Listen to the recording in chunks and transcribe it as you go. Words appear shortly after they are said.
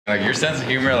Like your sense of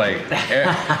humor, like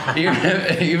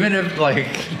even if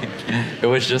like it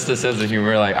was just a sense of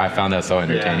humor, like I found that so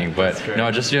entertaining. Yeah, but no,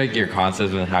 just like your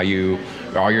concepts and how you,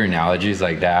 all your analogies,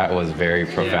 like that was very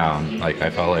profound. Yeah. Like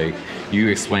I felt like you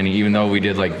explaining, even though we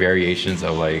did like variations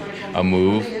of like a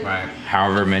move, Right.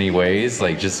 however many ways,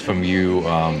 like just from you.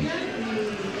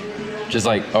 Just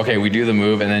like, okay, we do the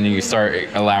move, and then you start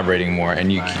elaborating more,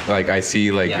 and you Right. like I see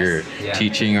like Yes. your Yeah.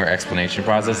 teaching or explanation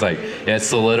process, like it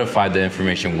solidified the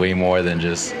information way more than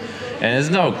just. And there's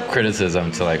no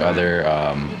criticism to like other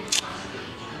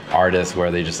artists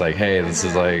where they just like, hey, this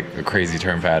is like a crazy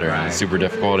turn pattern, Right. it's super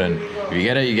difficult, and if you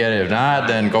get it, you get it. If not,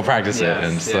 then go practice it. Yes.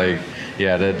 And it's Yeah. like,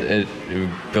 yeah, that it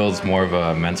builds more of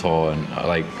a mental and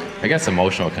like I guess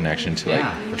emotional connection to like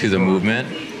Yeah, for to the sure. movement,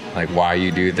 like why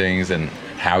you do things and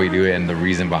how we do it and the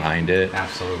reason behind it.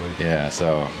 Absolutely. Yeah,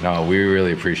 so no, we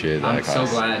really appreciate that. I'm so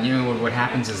class. glad. You know what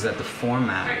happens is that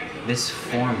this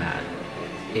format,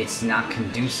 it's not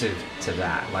conducive to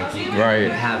that. Like you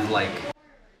Right. have like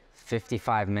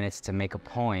 55 minutes to make a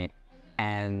point,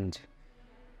 and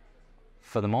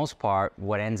for the most part,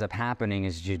 what ends up happening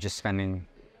is you're just spending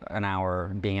an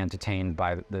hour being entertained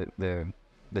by the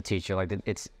teacher. Like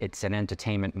it's an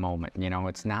entertainment moment. You know,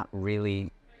 it's not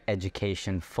really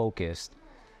education focused.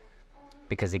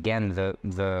 Because again,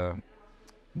 the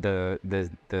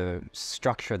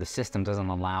structure of the system doesn't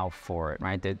allow for it,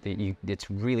 right? It's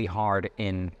really hard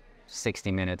in 60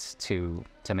 minutes to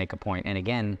make a point. And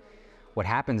again, what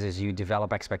happens is you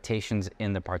develop expectations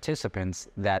in the participants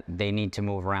that they need to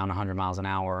move around 100 miles an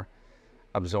hour,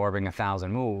 absorbing 1,000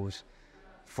 moves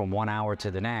from 1 hour to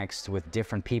the next with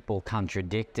different people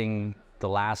contradicting the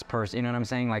last person. You know what I'm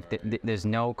saying? Like there's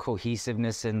no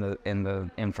cohesiveness in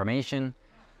the information.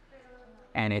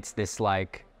 And it's this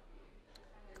like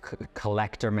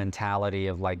collector mentality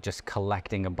of like just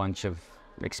collecting a bunch of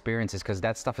experiences, because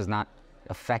that stuff is not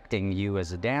affecting you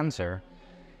as a dancer.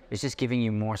 It's just giving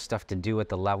you more stuff to do at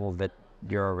the level that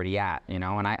you're already at, you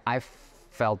know? And I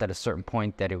felt at a certain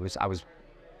point that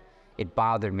it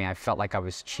bothered me. I felt like I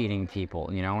was cheating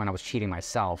people, you know, and I was cheating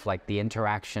myself. Like the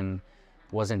interaction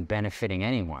wasn't benefiting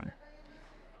anyone.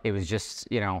 It was just,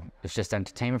 you know, it's just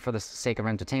entertainment for the sake of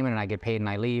entertainment, and I get paid and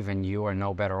I leave, and you are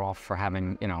no better off for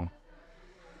having, you know.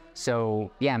 So,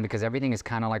 yeah, and because everything is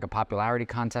kind of like a popularity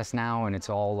contest now, and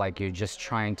it's all like you're just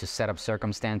trying to set up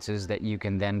circumstances that you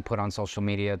can then put on social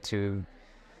media to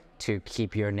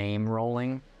keep your name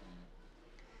rolling.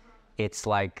 It's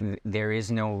like there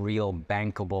is no real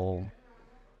bankable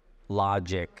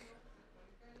logic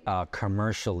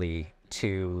commercially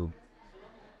to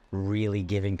really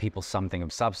giving people something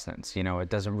of substance. You know, it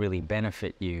doesn't really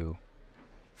benefit you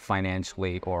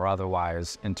financially or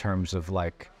otherwise in terms of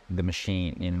like the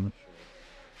machine, you know.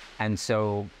 And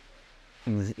so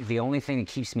the only thing that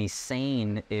keeps me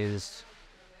sane is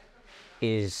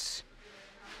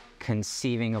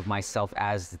conceiving of myself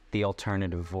as the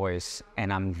alternative voice,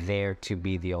 and I'm there to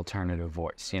be the alternative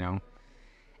voice, you know.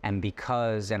 And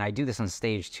because, and I do this on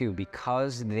stage too,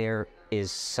 because there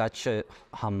is such a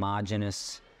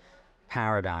homogenous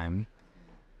paradigm,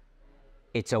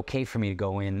 it's okay for me to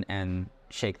go in and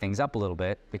shake things up a little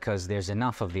bit, because there's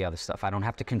enough of the other stuff. I don't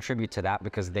have to contribute to that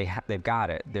because they've got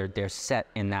it. They're set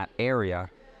in that area,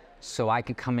 so I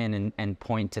can come in and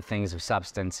point to things of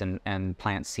substance and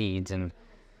plant seeds and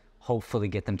hopefully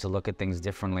get them to look at things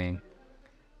differently.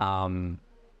 And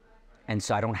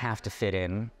so I don't have to fit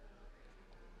in.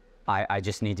 I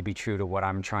just need to be true to what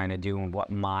I'm trying to do and what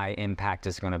my impact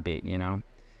is going to be, you know?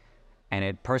 And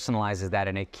it personalizes that,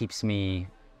 and it keeps me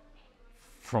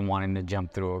from wanting to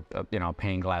jump through a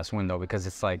pane glass window, because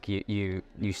it's like you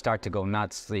start to go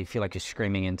nuts. So you feel like you're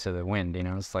screaming into the wind, you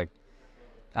know? It's like,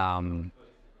 at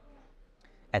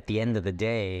the end of the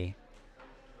day,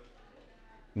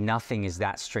 nothing is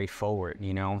that straightforward,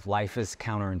 you know? Life is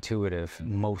counterintuitive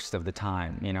most of the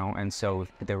time, you know? And so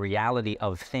the reality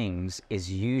of things is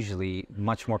usually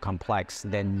much more complex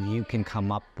than you can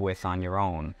come up with on your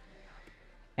own.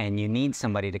 And you need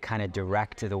somebody to kind of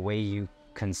direct the way you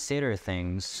consider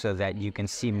things so that you can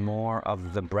see more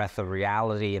of the breadth of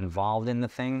reality involved in the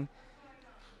thing.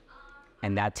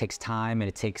 And that takes time, and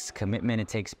it takes commitment, it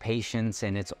takes patience,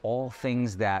 and it's all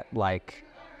things that like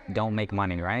don't make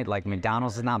money, right? Like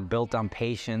McDonald's is not built on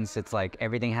patience. It's like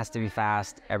everything has to be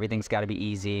fast, everything's got to be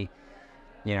easy,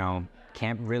 you know,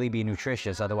 can't really be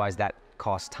nutritious, otherwise that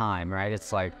costs time, right?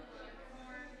 It's like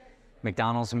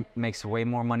McDonald's makes way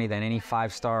more money than any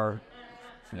 5-star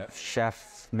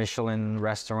chef Michelin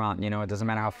restaurant, you know. It doesn't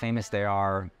matter how famous they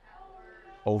are,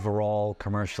 overall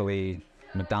commercially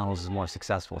McDonald's is more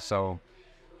successful. So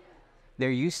there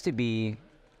used to be,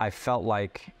 I felt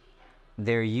like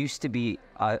there used to be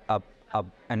a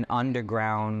an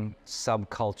underground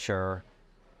subculture,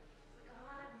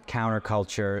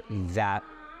 counterculture that,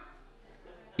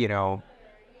 you know,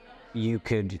 you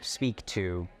could speak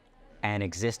to and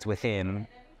exist within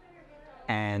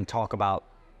and talk about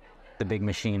the big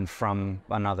machine from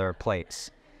another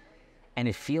place. And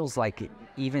it feels like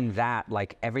even that,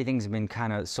 like everything's been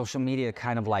kind of, social media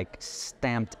kind of like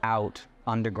stamped out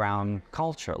underground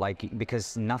culture, like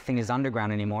because nothing is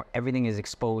underground anymore, everything is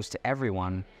exposed to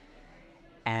everyone.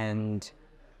 And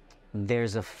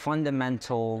there's a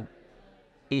fundamental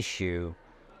issue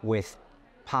with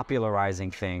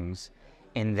popularizing things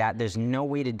in that there's no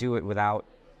way to do it without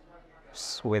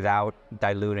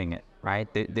diluting it, right?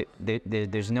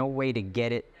 There's no way to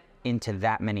get it into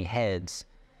that many heads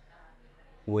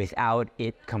without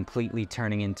it completely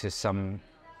turning into some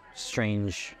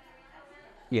strange,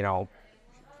 you know,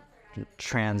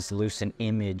 translucent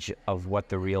image of what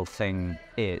the real thing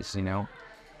is, you know?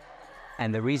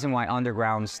 And the reason why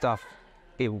underground stuff,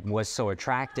 it was so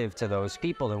attractive to those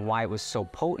people and why it was so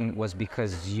potent was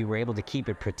because you were able to keep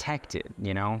it protected,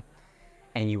 you know?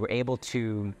 And you were able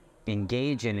to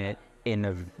engage in it in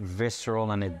a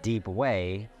visceral and a deep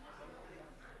way.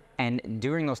 And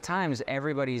during those times,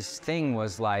 everybody's thing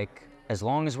was like, as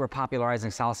long as we're popularizing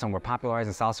salsa and we're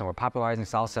popularizing salsa and we're popularizing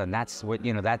salsa, and that's what,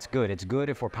 you know, that's good. It's good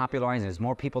if we're popularizing, there's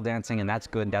more people dancing, and that's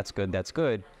good, that's good, that's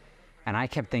good. And I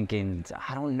kept thinking,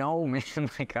 I don't know, man,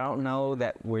 like, I don't know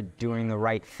that we're doing the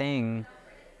right thing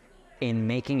in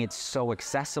making it so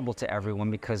accessible to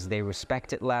everyone because they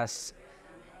respect it less,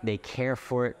 they care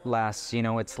for it less. You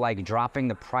know, it's like dropping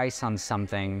the price on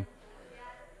something,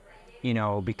 you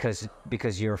know, because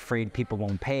you're afraid people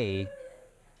won't pay.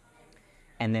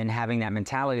 And then having that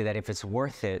mentality that if it's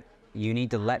worth it, you need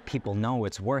to let people know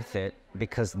it's worth it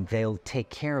because they'll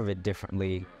take care of it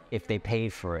differently if they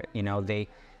paid for it. You know, they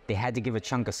had to give a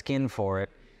chunk of skin for it.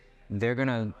 They're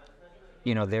gonna,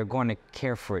 you know, they're going to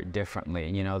care for it differently,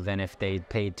 you know, than if they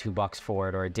paid $2 for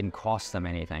it or it didn't cost them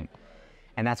anything.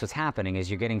 And that's what's happening is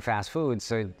you're getting fast food.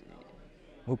 So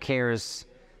who cares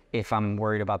if I'm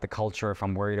worried about the culture, if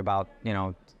I'm worried about, you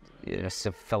know,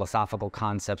 philosophical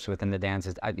concepts within the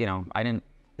dances. It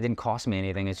didn't cost me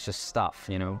anything. It's just stuff,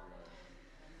 you know.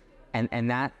 And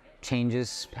that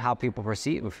changes how people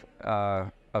perceive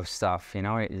of stuff, you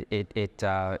know.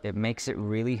 It makes it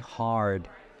really hard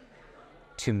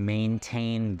to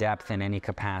maintain depth in any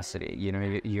capacity. You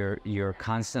know, you're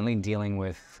constantly dealing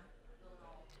with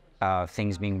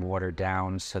things being watered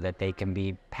down so that they can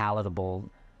be palatable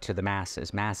to the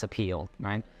masses, mass appeal,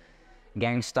 right?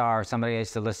 Gangstar, somebody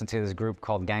used to listen to this group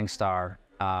called Gangstar.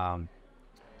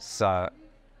 It's a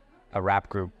rap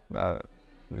group,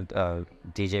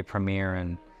 DJ Premier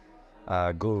and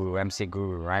Guru, MC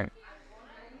Guru, right?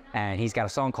 And he's got a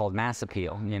song called Mass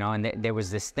Appeal, you know, and there was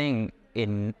this thing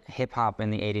in hip hop in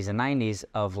the 80s and 90s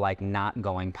of like not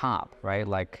going pop, right?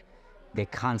 Like they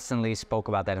constantly spoke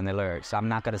about that in their lyrics. I'm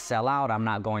not gonna sell out, I'm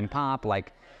not going pop.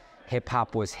 Like hip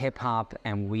hop was hip hop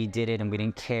and we did it and we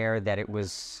didn't care that it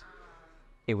was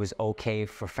okay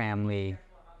for family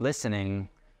listening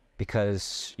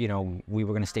because, you know, we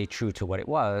were gonna stay true to what it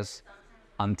was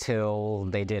until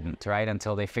they didn't, right?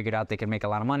 Until they figured out they could make a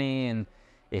lot of money, and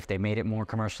if they made it more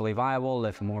commercially viable,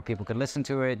 if more people could listen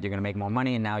to it, you're gonna make more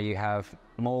money, and now you have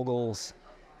moguls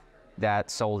that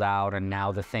sold out, and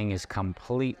now the thing is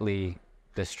completely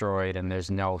destroyed, and there's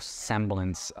no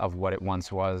semblance of what it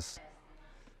once was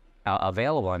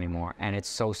available anymore. And it's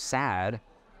so sad,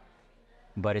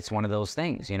 but it's one of those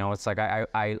things, you know. It's like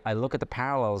I look at the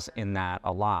parallels in that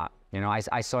a lot. You know,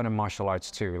 I saw it in martial arts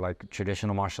too, like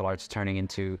traditional martial arts turning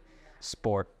into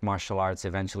sport martial arts,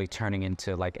 eventually turning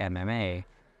into like MMA,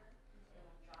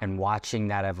 and watching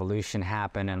that evolution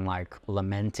happen and like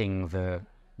lamenting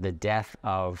the death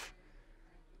of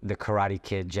the Karate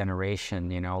Kid generation,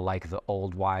 you know, like the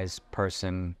old wise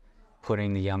person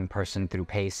putting the young person through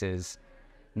paces,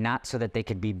 not so that they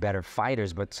could be better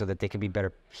fighters, but so that they could be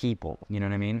better people, you know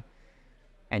what I mean?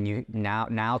 And you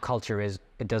now culture is,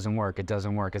 it doesn't work,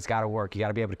 it's gotta work, you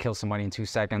gotta be able to kill somebody in 2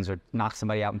 seconds or knock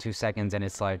somebody out in 2 seconds. And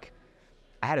it's like,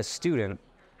 I had a student,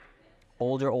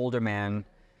 older man,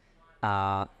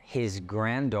 his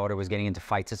granddaughter was getting into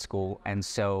fights at school, and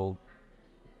so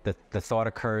the thought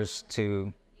occurs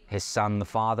to his son, the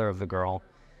father of the girl,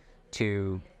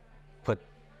 to put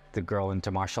the girl into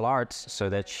martial arts so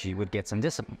that she would get some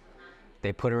discipline.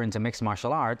 They put her into mixed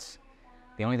martial arts.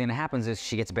 The only thing that happens is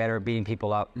she gets better at beating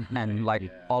people up, and like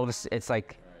all of us, it's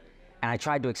like, and I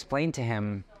tried to explain to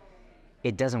him,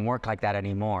 it doesn't work like that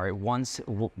anymore. It once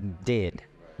did,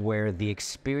 where the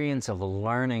experience of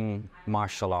learning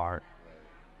martial art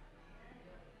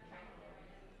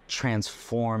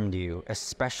transformed you,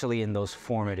 especially in those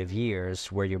formative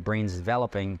years where your brain's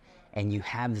developing and you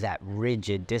have that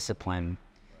rigid discipline.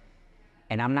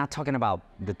 And I'm not talking about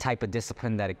the type of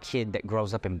discipline that a kid that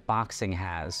grows up in boxing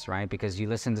has, right? Because you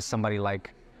listen to somebody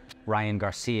like Ryan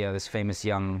Garcia, this famous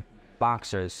young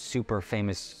boxer, super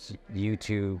famous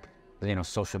YouTube,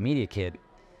 social media kid.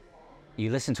 You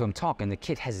listen to him talk and the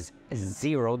kid has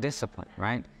zero discipline,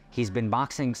 right? He's been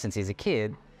boxing since he's a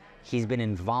kid. He's been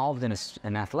involved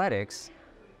in athletics.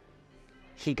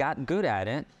 He got good at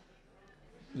it.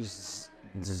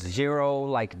 Zero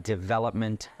like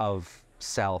development of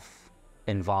self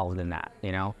involved in that,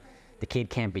 The kid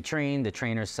can't be trained. The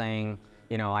trainer's saying,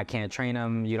 I can't train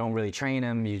him. You don't really train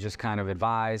him. You just kind of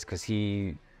advise because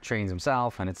he trains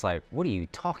himself. And it's like, what are you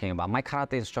talking about? My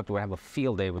karate instructor would have a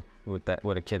field day with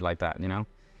a kid like that,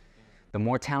 The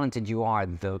more talented you are,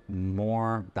 the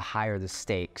higher the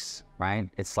stakes, right?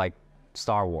 It's like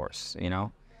Star Wars,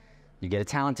 You get a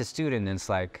talented student and it's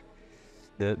like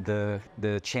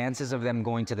the chances of them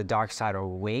going to the dark side are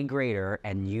way greater,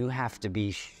 and you have to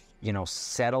be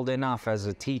settled enough as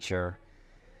a teacher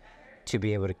to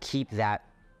be able to keep that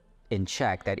in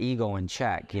check, that ego in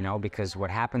check, because what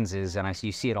happens is, and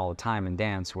you see it all the time in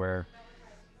dance, where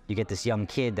you get this young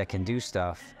kid that can do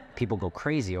stuff, people go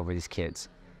crazy over these kids,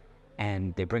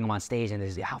 and they bring them on stage and they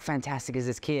say, how fantastic is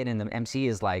this kid? And the MC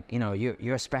is like,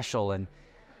 you're special, and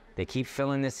they keep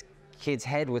filling this kid's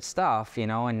head with stuff,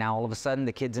 and now all of a sudden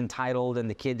the kid's entitled and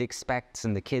the kid expects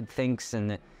and the kid thinks,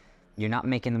 and you're not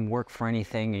making them work for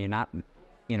anything, and you're not,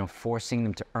 forcing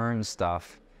them to earn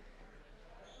stuff,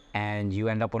 and you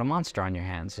end up with a monster on your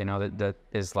hands, that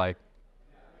is like,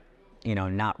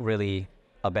 not really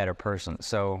a better person.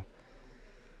 So,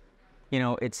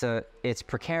 it's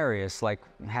precarious. Like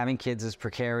having kids is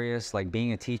precarious. Like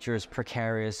being a teacher is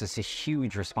precarious. It's a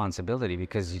huge responsibility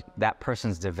because that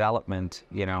person's development,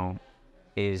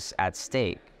 is at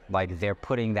stake. Like they're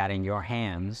putting that in your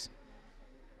hands.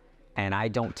 And I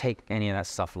don't take any of that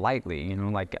stuff lightly,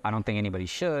 like I don't think anybody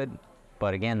should.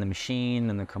 But again, the machine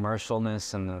and the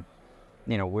commercialness and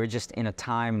we're just in a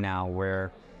time now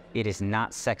where it is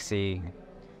not sexy.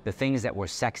 The things that were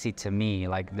sexy to me,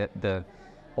 like the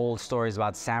old stories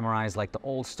about samurais, like the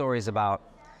old stories about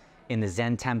in the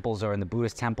Zen temples or in the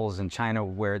Buddhist temples in China,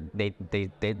 where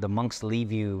the monks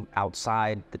leave you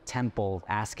outside the temple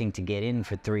asking to get in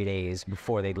for 3 days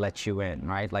before they let you in,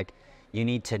 right? Like you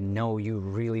need to know you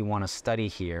really want to study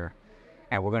here,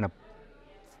 and we're going to,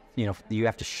 you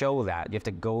have to show that. You have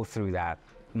to go through that.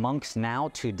 Monks now,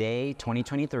 today,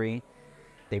 2023,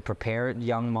 they prepare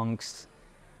young monks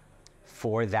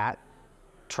for that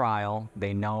trial.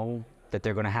 They know that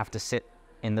they're going to have to sit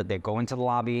they go into the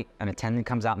lobby, an attendant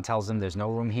comes out and tells them, there's no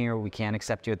room here, we can't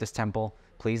accept you at this temple,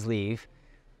 please leave.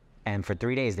 And for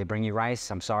 3 days, they bring you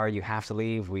rice. I'm sorry, you have to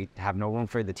leave. We have no room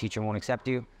for you. The teacher won't accept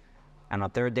you. And on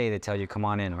the third day, they tell you, come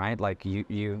on in, right? Like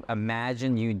you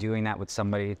imagine you doing that with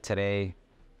somebody today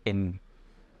in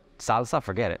salsa,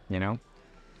 forget it,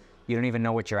 You don't even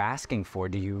know what you're asking for.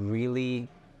 Do you really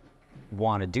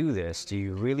want to do this? Do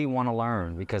you really want to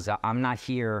learn? Because I'm not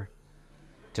here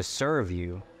to serve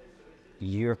you.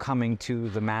 You're coming to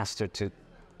the master to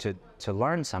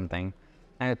learn something.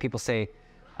 And people say,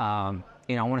 I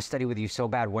want to study with you so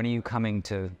bad. When are you coming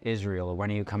to Israel? Or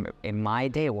when are you coming? In my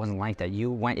day, it wasn't like that.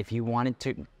 If you wanted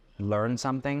to learn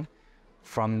something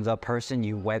from the person,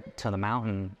 you went to the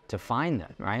mountain to find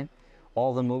it, right?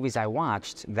 All the movies I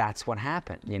watched, that's what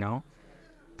happened,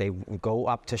 They go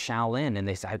up to Shaolin and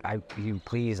they say, I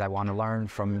want to learn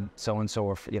from so-and-so,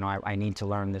 or, I need to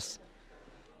learn this.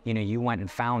 You went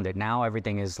and found it. Now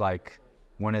everything is like,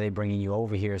 when are they bringing you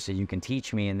over here so you can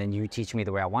teach me, and then you teach me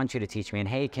the way I want you to teach me, and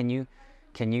hey, can you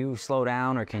slow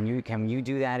down, or can you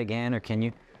do that again, or can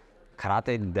you?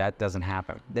 Karate, that doesn't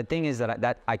happen. The thing is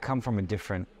that I come from a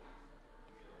different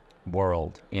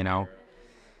world, a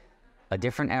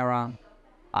different era.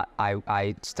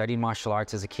 I studied martial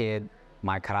arts as a kid.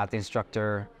 My karate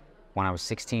instructor, when I was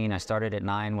 16, I started at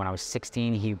 9. When I was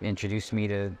 16, he introduced me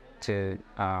to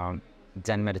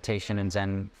Zen meditation and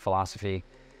Zen philosophy.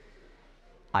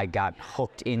 I got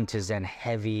hooked into Zen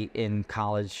heavy in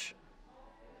college,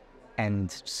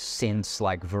 and since,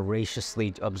 like,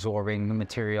 voraciously absorbing the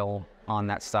material on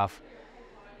that stuff,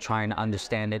 trying to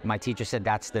understand it. My teacher said,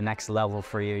 that's the next level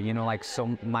for you.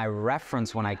 So my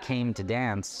reference when I came to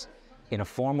dance in a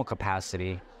formal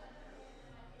capacity,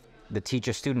 the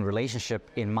teacher-student relationship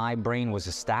in my brain was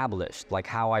established. Like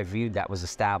how I viewed that was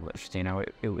established.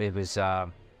 It was, I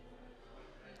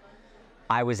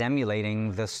was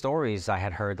emulating the stories I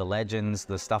had heard, the legends,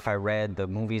 the stuff I read, the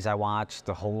movies I watched,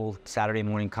 the whole Saturday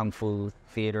morning Kung Fu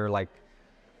theater. Like,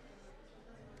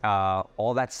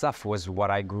 all that stuff was what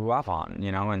I grew up on,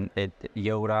 you know, and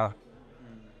Yoda,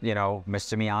 you know,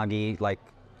 Mr. Miyagi, like,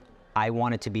 I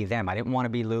wanted to be them. I didn't want to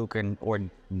be Luke or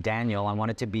Daniel. I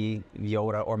wanted to be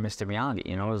Yoda or Mr. Miyagi,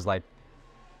 you know. It was like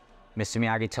Mr.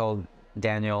 Miyagi told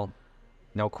Daniel,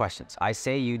 no questions. I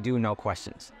say you do, no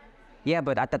questions. Yeah,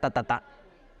 but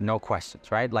no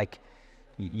questions, right? Like,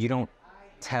 you don't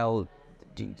tell,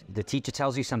 the teacher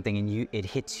tells you something and it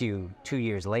hits you 2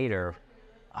 years later.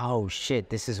 Oh shit,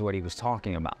 this is what he was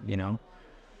talking about, you know?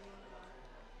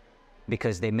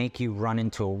 Because they make you run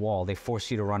into a wall. They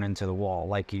force you to run into the wall.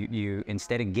 Like, you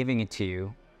instead of giving it to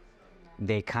you,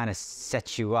 they kind of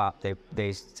set you up.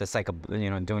 They just like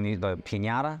doing the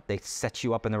piñata. They set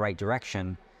you up in the right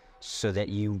direction so that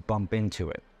you bump into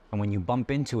it. And when you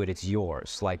bump into it, it's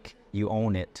yours. Like, you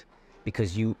own it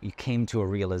because you came to a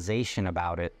realization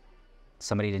about it.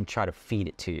 Somebody didn't try to feed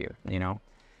it to you, you know?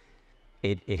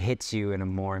 It hits you in a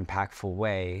more impactful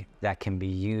way that can be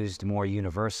used more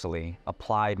universally,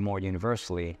 applied more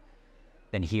universally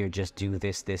than here, just do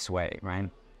this way, right?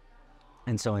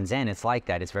 And so in Zen, it's like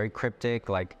that. It's very cryptic.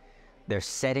 Like, they're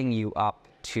setting you up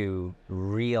to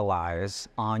realize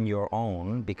on your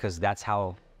own, because that's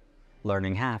how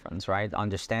learning happens, right?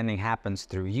 Understanding happens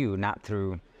through you, not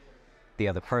through the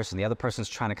other person. The other person's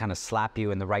trying to kind of slap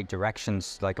you in the right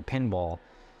directions like a pinball,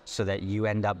 so that you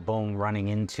end up, boom, running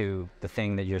into the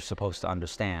thing that you're supposed to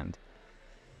understand.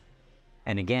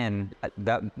 And again,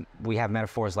 we have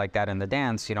metaphors like that in the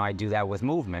dance. You know, I do that with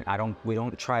movement. We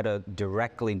don't try to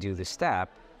directly do the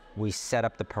step. We set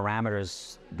up the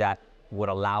parameters that would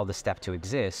allow the step to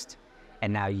exist.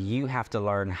 And now you have to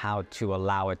learn how to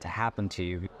allow it to happen to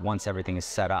you once everything is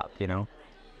set up, you know?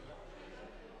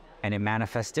 And it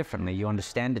manifests differently. You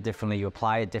understand it differently. You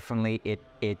apply it differently. It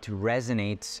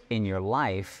resonates in your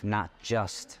life, not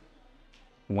just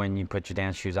when you put your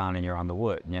dance shoes on and you're on the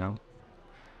wood, you know?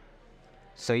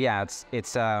 So yeah,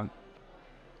 it's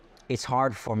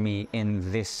hard for me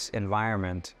in this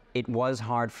environment. It was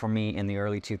hard for me in the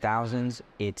early 2000s.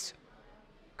 It's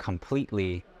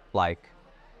completely like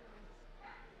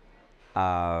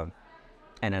an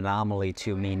anomaly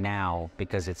to me now,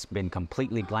 because it's been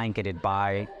completely blanketed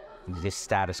by this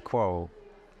status quo,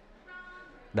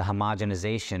 the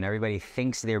homogenization. Everybody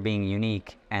thinks they're being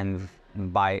unique, and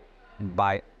by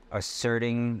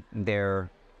asserting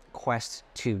their quest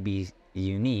to be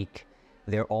unique,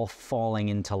 they're all falling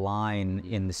into line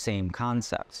in the same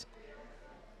concepts.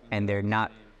 And they're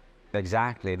not,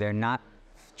 exactly, they're not,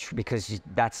 because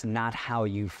that's not how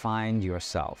you find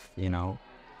yourself, you know?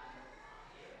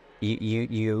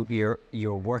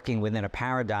 You're working within a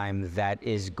paradigm that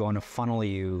is going to funnel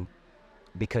you,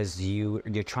 because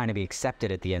you're trying to be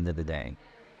accepted at the end of the day.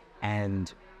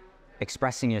 And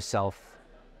expressing yourself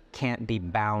can't be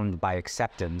bound by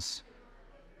acceptance,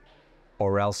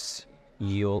 or else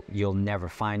you'll never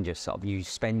find yourself. You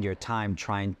spend your time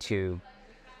trying to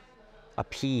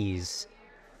appease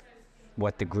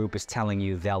what the group is telling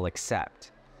you they'll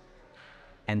accept.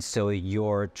 And so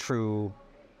your true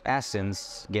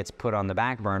essence gets put on the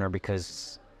back burner,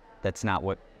 because that's not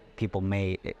what people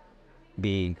may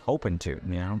be open to,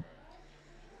 you know?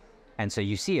 And so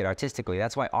you see it artistically.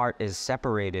 That's why art is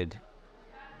separated,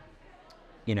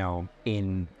 you know,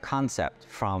 in concept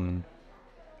from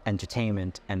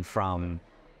entertainment and from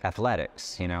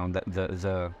athletics, you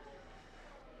know?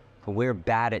 We're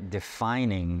bad at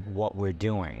defining what we're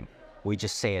doing. We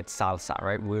just say it's salsa,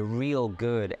 right? We're real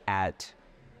good at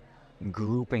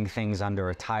grouping things under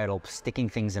a title, sticking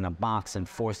things in a box, and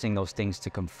forcing those things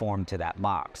to conform to that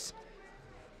box.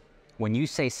 When you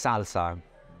say salsa,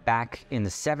 back in the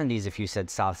 70s, if you said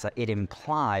salsa, it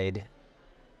implied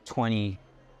 20,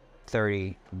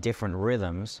 30 different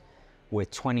rhythms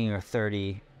with 20 or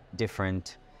 30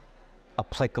 different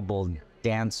applicable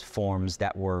dance forms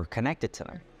that were connected to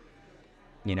them.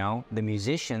 You know, the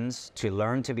musicians, to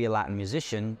learn to be a Latin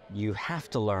musician, you have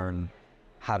to learn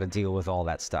how to deal with all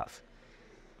that stuff.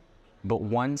 But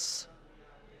once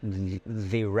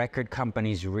the record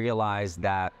companies realized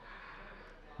that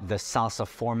the salsa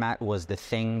format was the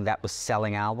thing that was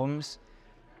selling albums,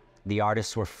 the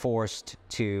artists were forced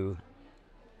to,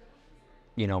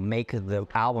 you know, make the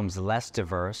albums less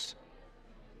diverse.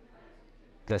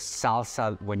 The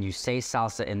salsa, when you say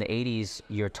salsa in the 80s,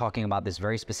 you're talking about this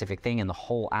very specific thing, and the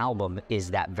whole album is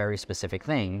that very specific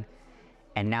thing.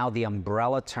 And now the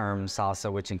umbrella term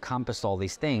salsa, which encompassed all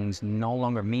these things, no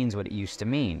longer means what it used to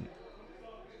mean.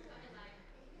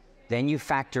 Then you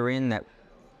factor in that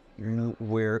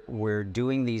we're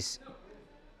doing these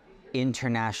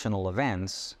international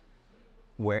events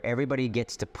where everybody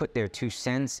gets to put their 2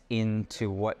 cents into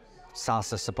what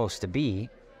salsa is supposed to be.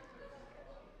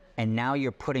 And now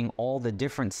you're putting all the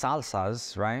different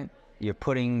salsas, right? You're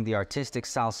putting the artistic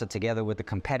salsa together with the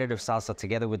competitive salsa,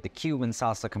 together with the Cuban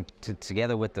salsa,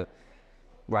 together with the,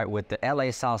 right, with the LA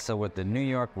salsa, with the New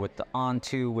York, with the on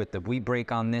two, with the we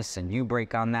break on this and you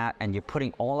break on that. And you're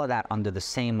putting all of that under the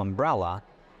same umbrella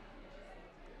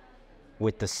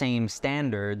with the same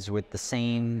standards, with the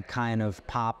same kind of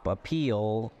pop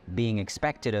appeal being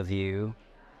expected of you.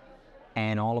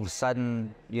 And all of a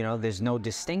sudden, you know, there's no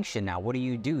distinction now. What do?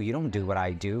 You don't do what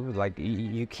I do. Like,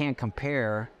 you can't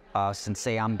compare us and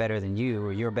say I'm better than you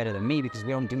or you're better than me, because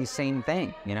we don't do the same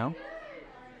thing, you know?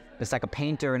 It's like a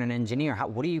painter and an engineer.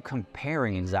 What are you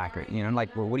comparing exactly? You know,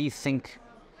 like, well, what do you think?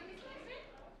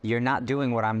 You're not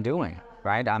doing what I'm doing,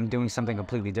 right? I'm doing something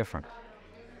completely different.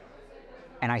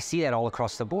 And I see that all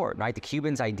across the board, right? The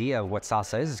Cubans' idea of what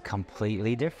salsa is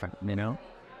completely different, you know?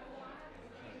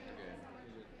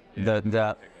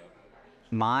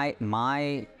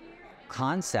 My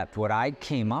concept, what I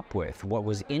came up with, what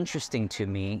was interesting to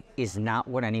me, is not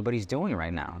what anybody's doing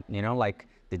right now. You know, like,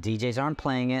 the DJs aren't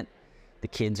playing it, the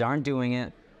kids aren't doing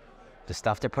it, the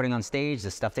stuff they're putting on stage,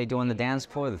 the stuff they do on the dance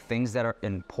floor, the things that are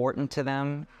important to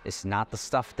them, it's not the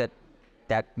stuff that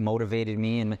motivated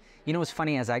me. And you know, it's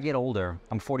funny, as I get older,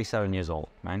 I'm 47 years old,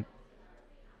 right?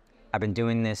 I've been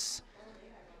doing this,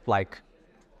 like,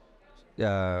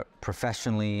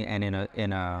 professionally and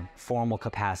in a formal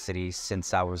capacity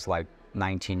since I was like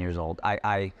 19 years old.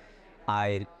 I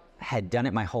had done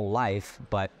it my whole life,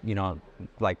 but, you know,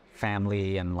 like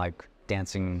family and like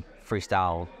dancing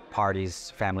freestyle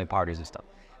parties, family parties and stuff.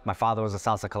 My father was a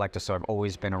salsa collector, so I've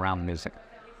always been around music.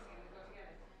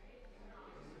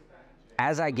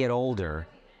 As I get older,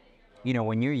 you know,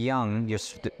 when you're young,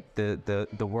 the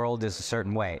world is a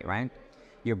certain way, right?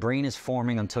 Your brain is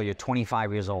forming until you're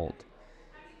 25 years old.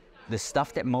 The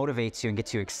stuff that motivates you and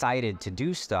gets you excited to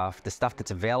do stuff, the stuff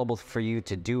that's available for you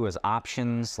to do as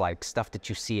options, like stuff that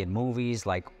you see in movies,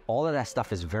 like all of that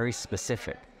stuff is very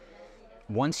specific.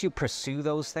 Once you pursue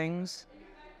those things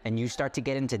and you start to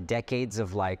get into decades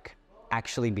of like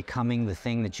actually becoming the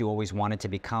thing that you always wanted to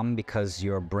become, because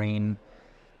your brain,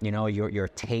 you know, your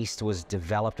taste was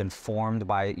developed and formed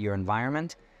by your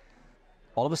environment,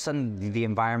 all of a sudden the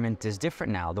environment is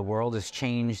different now. The world has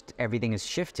changed, everything has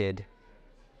shifted,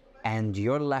 and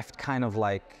you're left kind of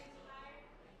like,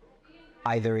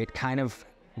 either it kind of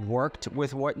worked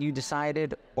with what you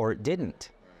decided or it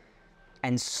didn't.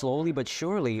 And slowly but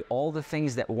surely, all the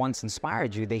things that once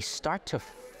inspired you, they start to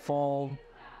fall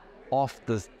off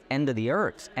the end of the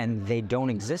earth and they don't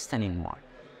exist anymore.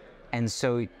 And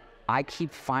so I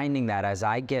keep finding that as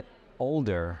I get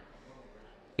older,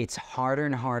 it's harder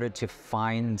and harder to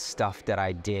find stuff that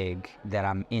I dig, that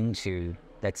I'm into,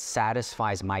 that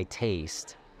satisfies my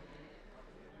taste.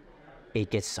 It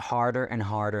gets harder and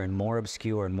harder and more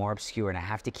obscure, and I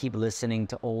have to keep listening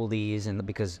to oldies, and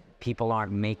because people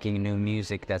aren't making new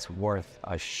music that's worth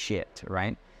a shit,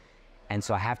 right? And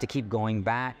so I have to keep going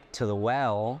back to the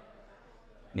well,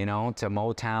 you know, to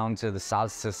Motown, to the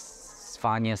Salsa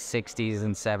Fania 60s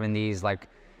and 70s. Like,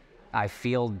 I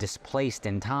feel displaced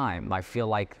in time. I feel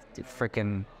like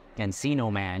freaking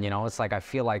Encino Man, you know? It's like I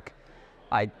feel like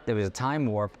there was a time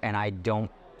warp and I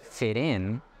don't fit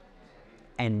in.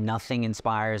 And nothing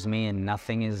inspires me, and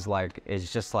nothing is like,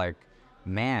 it's just like,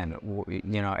 man,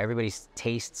 you know, everybody's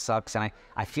taste sucks. And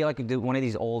I feel like one of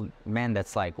these old men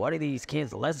that's like, what are these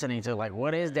kids listening to? Like,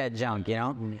 what is that junk, you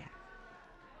know?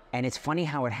 And it's funny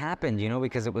how it happened, you know,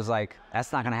 because it was like,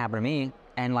 that's not going to happen to me.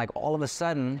 And like, all of a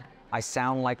sudden, I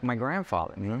sound like my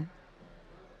grandfather, you know?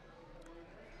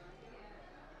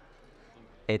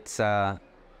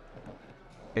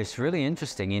 It's really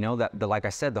interesting, you know, that like I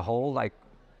said, the whole like,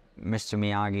 Mr.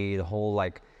 Miyagi, the whole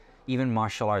like, even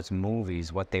martial arts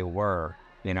movies, what they were,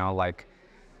 you know, like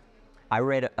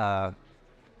I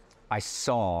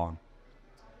saw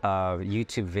a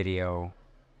YouTube video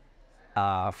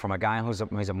from a guy who's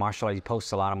a martial artist. He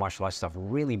posts a lot of martial arts stuff.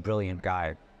 Really brilliant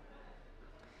guy.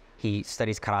 He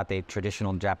studies karate,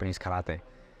 traditional Japanese karate.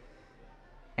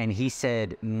 And he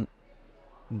said,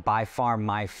 by far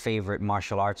my favorite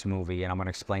martial arts movie, and I'm going to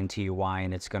explain to you why,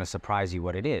 and it's going to surprise you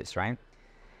what it is, right?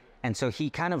 And so he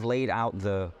kind of laid out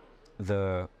the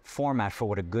format for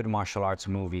what a good martial arts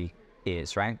movie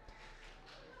is, right?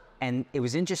 And it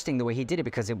was interesting the way he did it,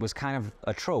 because it was kind of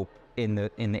a trope in the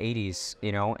 80s,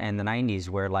 you know, and the 90s,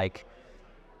 where like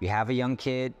you have a young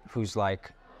kid who's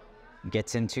like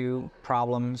gets into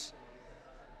problems,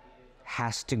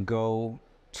 has to go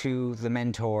to the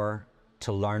mentor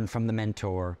to learn from the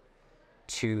mentor,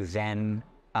 to then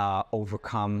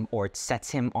overcome, or it sets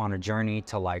him on a journey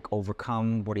to like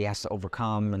overcome what he has to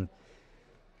overcome. And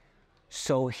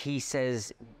so he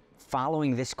says,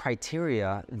 following this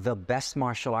criteria, the best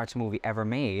martial arts movie ever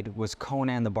made was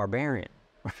Conan the Barbarian.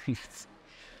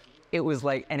 It was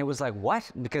like, and it was like,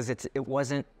 what? Because it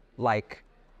wasn't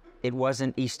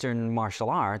Eastern martial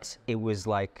arts. It was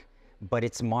like, but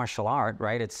it's martial art,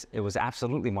 right? It was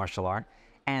absolutely martial art.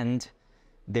 And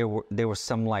there were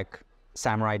some like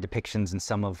samurai depictions, and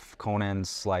some of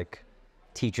Conan's like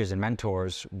teachers and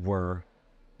mentors were,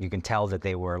 you can tell that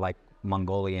they were like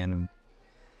Mongolian.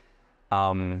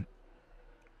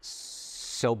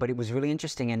 So, but it was really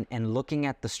interesting, and looking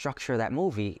at the structure of that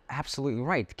movie, absolutely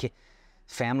right.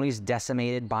 Families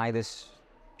decimated by this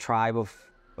tribe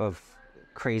of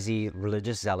crazy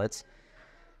religious zealots.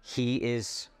 He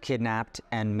is kidnapped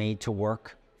and made to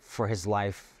work for his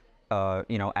life,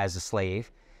 as a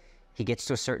slave. He gets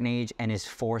to a certain age and is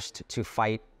forced to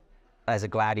fight as a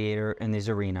gladiator in these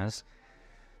arenas.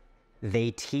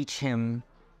 They teach him.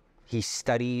 He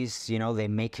studies, they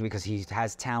make him, because he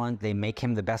has talent, they make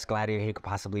him the best gladiator he could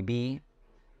possibly be,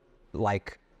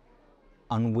 like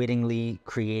unwittingly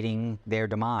creating their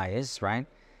demise, right?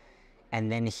 And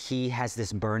then he has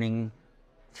this burning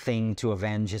thing to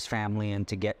avenge his family and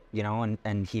to get,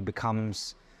 and he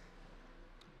becomes,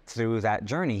 through that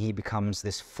journey, he becomes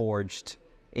this forged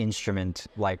instrument,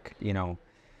 like,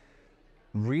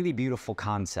 really beautiful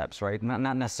concepts, right?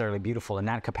 Not necessarily beautiful in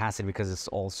that capacity because it's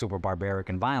all super barbaric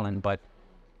and violent, but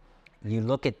you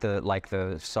look at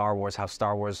the Star Wars, how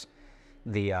Star Wars,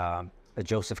 the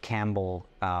Joseph Campbell,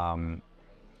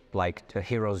 like the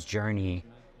hero's journey,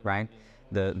 right?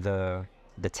 The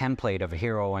template of a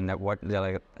hero, and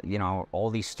all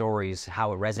these stories,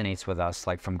 how it resonates with us,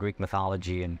 like from Greek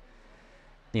mythology, and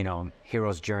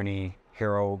hero's journey,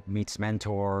 hero meets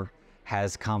mentor,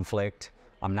 has conflict.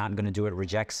 I'm not going to do it,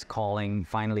 rejects calling,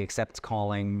 finally accepts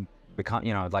calling,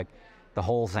 like the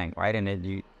whole thing, right? And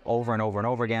you over and over and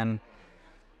over again.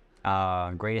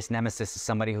 Greatest nemesis is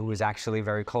somebody who is actually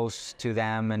very close to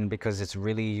them, and because it's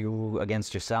really you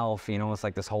against yourself, it's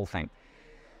like this whole thing.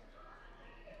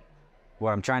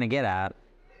 What I'm trying to get at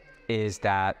is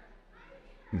that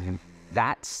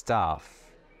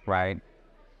stuff, right?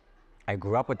 I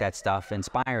grew up with that stuff,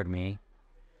 inspired me.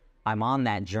 I'm on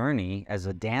that journey as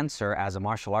a dancer, as a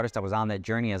martial artist. I was on that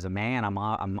journey as a man. I'm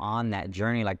on that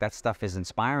journey. Like, that stuff is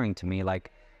inspiring to me.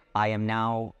 Like, I am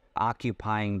now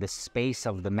occupying the space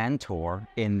of the mentor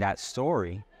in that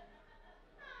story.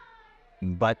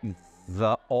 But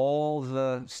all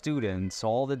the students,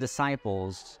 all the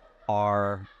disciples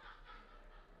are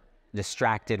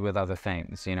distracted with other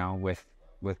things, with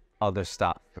other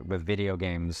stuff, with video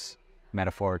games,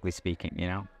 metaphorically speaking,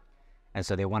 And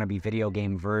so they want to be video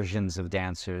game versions of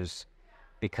dancers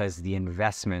because the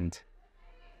investment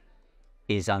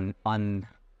is unsexy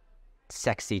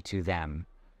to them.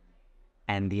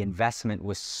 And the investment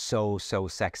was so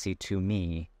sexy to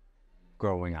me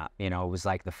growing up. It was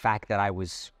like the fact that I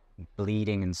was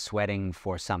bleeding and sweating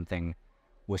for something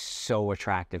was so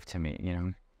attractive to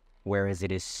me, Whereas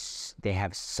they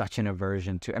have such an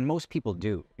aversion to, and most people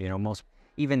do,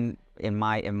 even in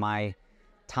my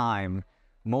time,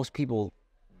 most people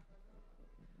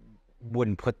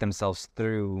wouldn't put themselves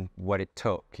through what it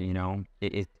took,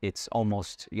 It's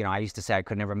almost, I used to say I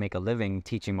could never make a living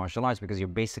teaching martial arts because you're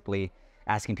basically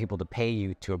asking people to pay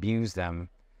you to abuse them,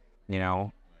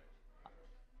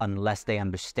 unless they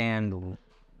understand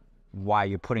why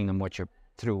you're putting them what you're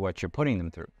putting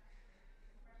them through.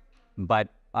 But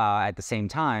at the same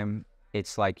time,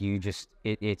 it's like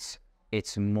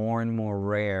it's more and more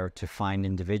rare to find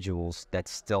individuals that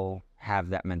still have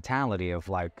that mentality of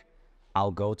like,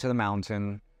 I'll go to the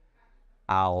mountain,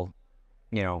 I'll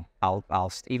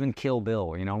even Kill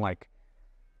Bill, like,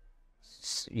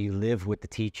 you live with the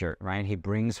teacher, right? He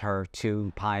brings her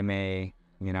to Pai Mei,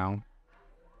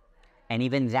 and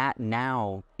even that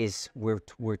now is, we're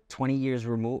 20 years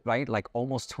removed, right? Like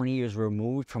almost 20 years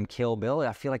removed from Kill Bill.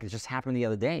 I feel like it just happened the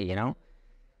other day, and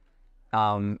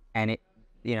it,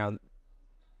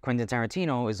 Quentin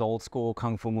Tarantino is old school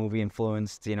kung fu movie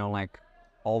influenced, like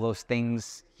all those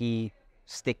things he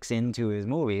sticks into his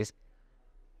movies.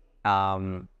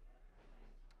 But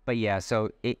yeah,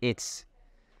 so it's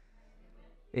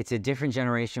a different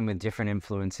generation with different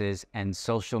influences, and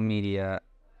social media,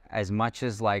 as much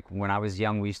as like when I was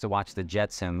young, we used to watch the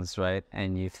Jetsons, right?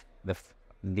 And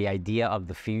the idea of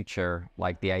the future,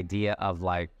 like the idea of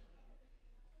like,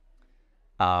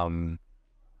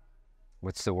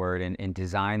 what's the word in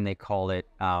design? They call it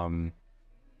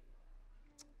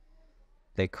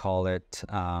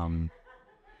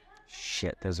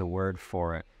shit. There's a word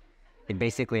for it. It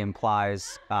basically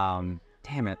implies, damn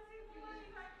it,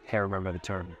 can't remember the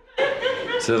term.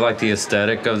 So like the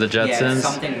aesthetic of the Jetsons? Yeah, it's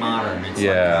something modern.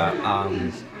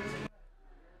 It's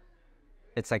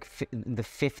it's like the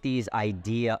 50s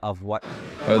idea of what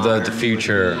The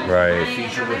future, right? the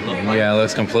future would look like. Yeah, it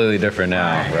looks completely different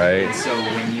now, right? So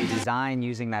when you design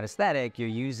using that aesthetic, you're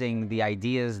using the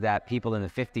ideas that people in the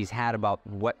 50s had about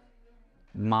what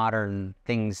modern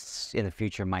things in the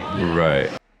future might be. Right.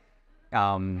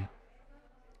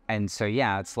 And so,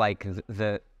 yeah, it's like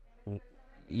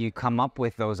you come up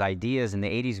with those ideas. In the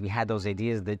 80s, we had those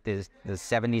ideas that the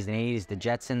 70s and 80s, the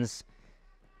Jetsons,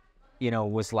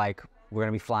 was like, we're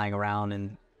going to be flying around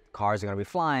and cars are going to be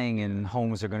flying and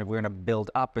homes we're going to build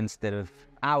up instead of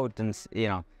out. And,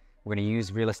 we're going to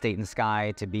use real estate in the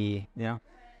sky to be,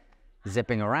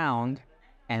 zipping around.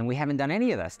 And we haven't done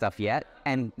any of that stuff yet.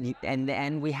 And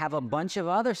we have a bunch of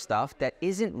other stuff that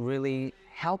isn't really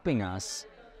helping us.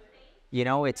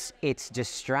 It's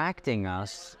distracting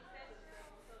us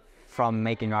from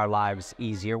making our lives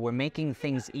easier. We're making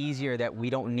things easier that we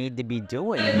don't need to be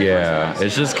doing. Yeah,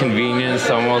 it's just convenience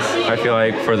almost, I feel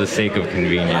like, for the sake of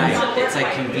convenience. It's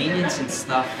like convenience and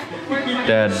stuff like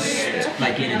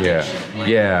in addiction.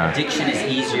 Yeah. Addiction is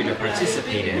easier to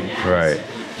participate in. Right.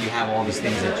 You have all these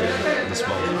things at your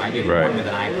disposal. Right? You have Right. one with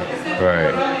an iPad.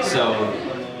 Right. So,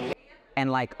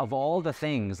 and like of all the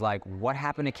things, like what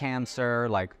happened to cancer,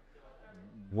 like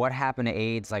what happened to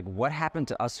AIDS, like what happened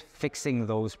to us fixing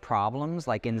those problems?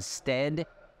 Like instead,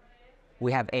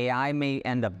 we have AI may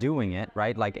end up doing it,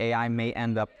 right? Like AI may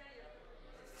end up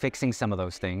fixing some of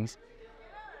those things.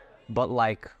 But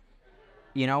like,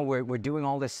 we're doing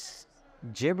all this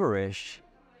gibberish,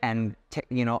 and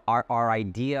our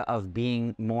idea of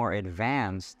being more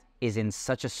advanced is in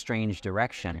such a strange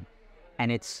direction.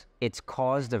 And it's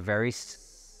caused a very,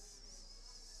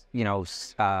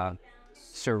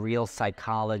 surreal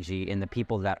psychology in the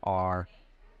people that are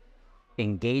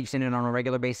engaged in it on a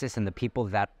regular basis and the people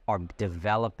that are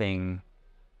developing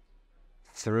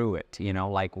through it,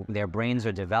 like their brains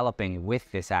are developing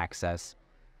with this access.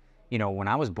 When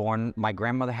I was born, my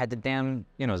grandmother had the damn,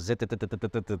 Right.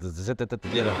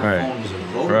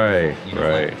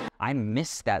 I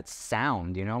miss that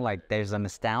sound, like there's a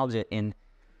nostalgia in,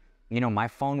 my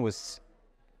phone was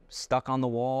stuck on the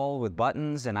wall with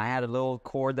buttons, and I had a little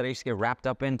cord that I used to get wrapped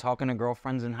up in, talking to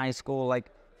girlfriends in high school,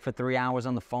 like for 3 hours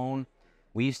on the phone.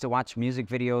 We used to watch music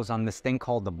videos on this thing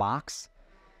called the box,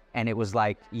 and it was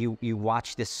like you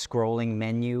watch this scrolling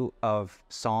menu of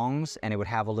songs, and it would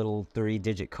have a little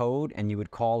 3-digit code, and you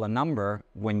would call a number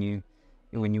when you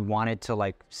wanted to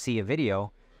like see a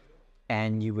video,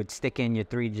 and you would stick in your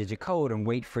 3-digit code and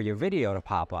wait for your video to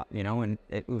pop up, and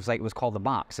it was called the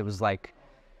box. It was like,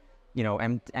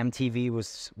 MTV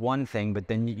was one thing, but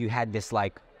then you had this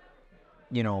like,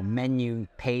 menu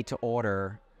pay to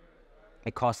order.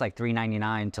 It cost like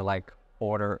 $3.99 to like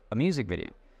order a music video.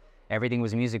 Everything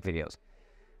was music videos.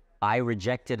 I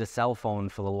rejected a cell phone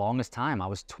for the longest time. I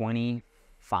was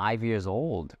 25 years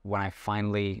old when I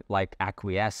finally like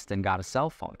acquiesced and got a cell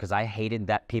phone, because I hated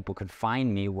that people could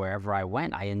find me wherever I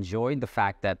went. I enjoyed the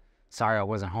fact that, sorry, I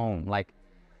wasn't home. Like,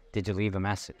 did you leave a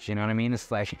message? You know what I mean?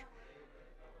 It's like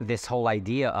this whole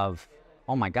idea of,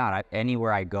 oh my God,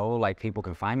 anywhere I go, like people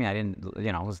can find me. I didn't,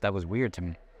 that was weird to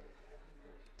me.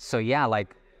 So yeah,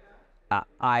 like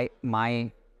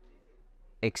my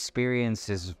experience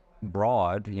is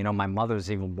broad. My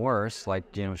mother's even worse. Like,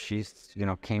 she's,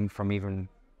 came from even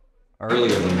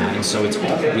earlier than that. And so it's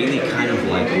all really kind of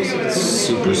like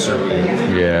super circle.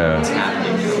 Yeah. What's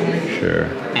happening. Sure.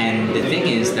 And the thing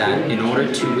is that in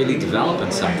order to really develop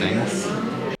in something,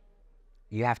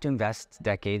 you have to invest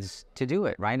decades to do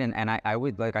it, right? And I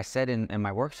would, like I said in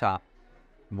my workshop,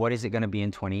 what is it going to be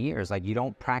in 20 years? Like, you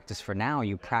don't practice for now,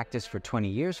 you practice for 20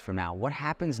 years from now. What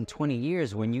happens in 20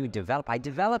 years when you develop? I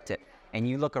developed it. And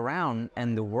you look around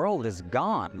and the world is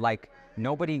gone. Like,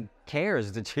 nobody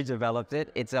cares that you developed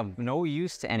it. It's of no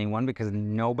use to anyone because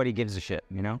nobody gives a shit,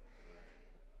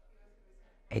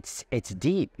 It's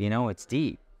deep, it's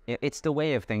deep. It's the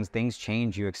way of things. Things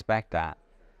change, you expect that.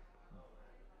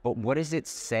 But what does it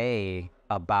say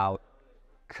about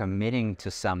committing to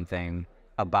something,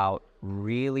 about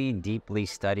really deeply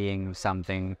studying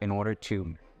something in order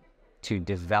to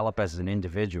develop as an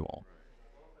individual,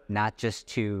 not just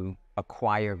to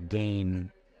acquire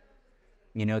gain,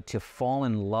 to fall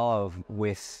in love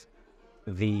with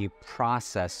the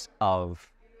process of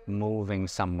moving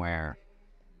somewhere,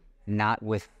 not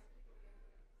with,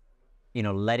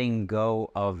 letting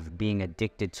go of being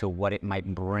addicted to what it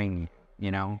might bring.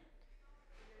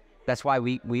 That's why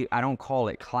I don't call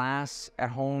it class at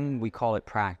home, we call it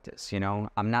practice,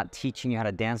 I'm not teaching you how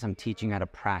to dance, I'm teaching you how to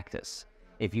practice.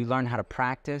 If you learn how to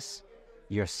practice,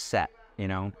 you're set,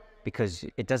 because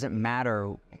it doesn't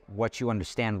matter what you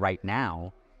understand right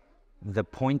now. The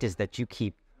point is that you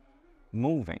keep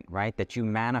moving, right? That you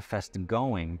manifest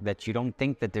going, that you don't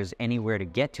think that there's anywhere to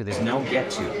get to. There's no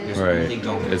get to. There's only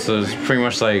going. So it's pretty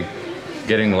much like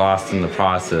getting lost in the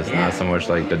process, not so much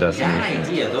like the destination. That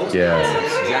idea, those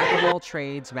concepts, jack of all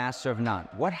trades, master of none.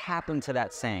 What happened to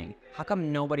that saying? How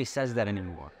come nobody says that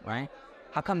anymore, right?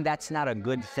 How come that's not a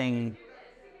good thing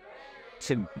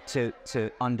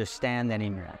to understand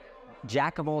anymore?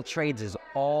 Jack of all trades is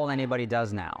all anybody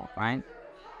does now, right?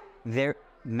 Their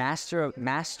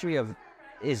mastery of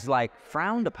is like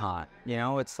frowned upon, you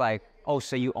know? It's like, oh,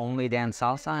 so you only dance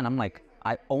salsa? And I'm like,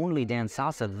 I only dance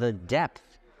salsa. The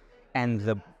depth and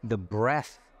the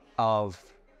breadth of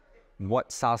what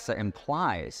salsa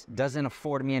implies doesn't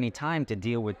afford me any time to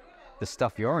deal with the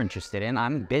stuff you're interested in.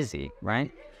 I'm busy,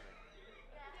 right?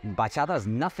 Bachata has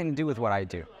nothing to do with what I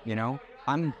do, you know?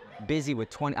 I'm busy with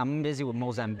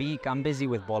Mozambique, I'm busy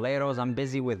with boleros, I'm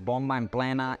busy with bomba and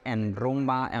plena and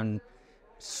rumba and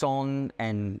son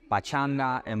and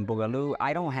bachanga and boogaloo.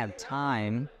 I don't have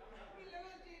time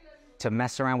to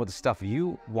mess around with the stuff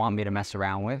you want me to mess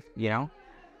around with, you know?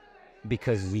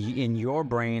 Because in your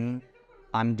brain,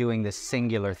 I'm doing this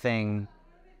singular thing,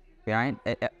 right?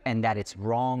 And that it's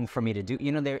wrong for me to do.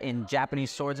 You know, there in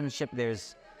Japanese swordsmanship,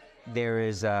 there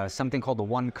is something called the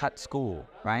one-cut school,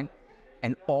 right?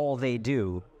 And all they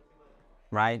do,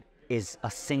 right, is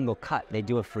a single cut. They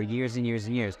do it for years and years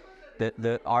and years.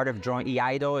 The art of drawing,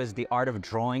 iaido is the art of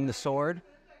drawing the sword.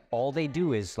 All they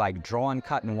do is like draw and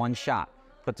cut in one shot,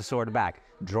 put the sword back,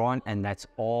 draw, and that's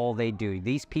all they do.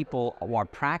 These people are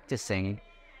practicing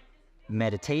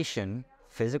meditation,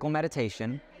 physical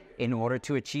meditation, in order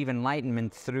to achieve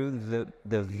enlightenment through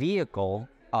the vehicle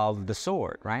of the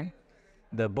sword, right?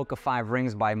 The Book of Five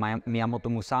Rings by Miyamoto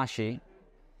Musashi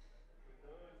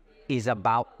is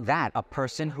about that. A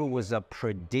person who was a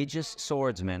prodigious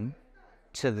swordsman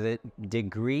to the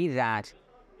degree that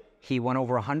he won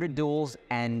over 100 duels,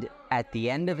 and at the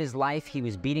end of his life, he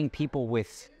was beating people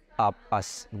with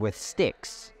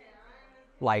sticks,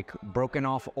 like broken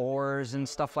off oars and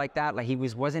stuff like that. Like he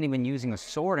wasn't even using a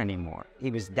sword anymore.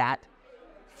 He was that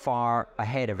far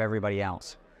ahead of everybody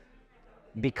else.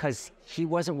 Because he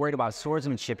wasn't worried about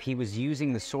swordsmanship, he was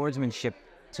using the swordsmanship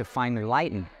to find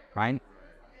enlightenment, right?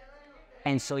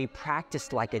 And so he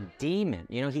practiced like a demon.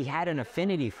 You know, he had an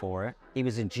affinity for it. He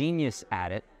was a genius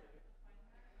at it.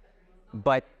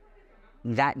 But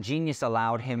that genius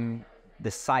allowed him the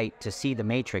sight to see the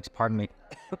matrix, pardon me,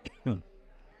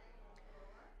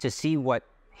 to see what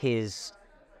his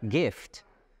gift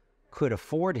could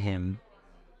afford him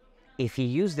if he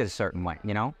used it a certain way,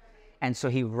 you know? And so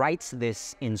he writes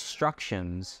this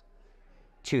instructions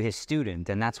to his student,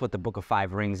 and that's what the Book of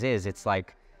Five Rings is. It's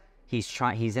like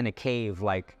he's in a cave,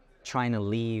 like trying to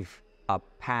leave a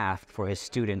path for his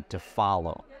student to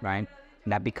follow, right?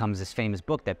 And that becomes this famous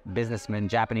book that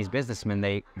Japanese businessmen,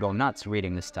 they go nuts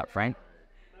reading this stuff, right?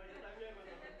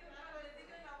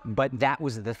 But that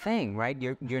was the thing, right?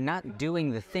 You're not doing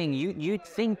the thing. You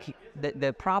think that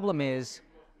the problem is,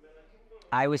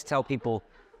 I always tell people,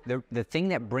 the thing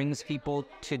that brings people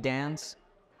to dance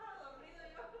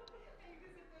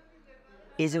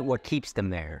isn't what keeps them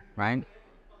there, right?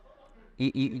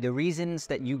 The reasons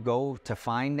that you go to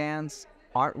find dance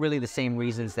aren't really the same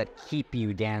reasons that keep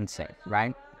you dancing,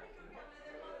 right?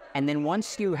 And then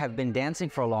once you have been dancing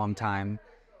for a long time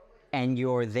and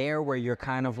you're there where you're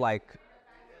kind of like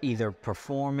either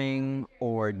performing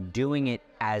or doing it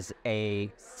as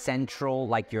a central,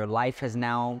 like your life has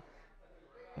now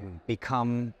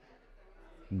become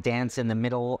dance in the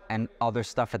middle and other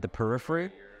stuff at the periphery.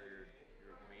 Your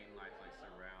main life like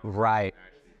surrounds right.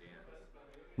 actually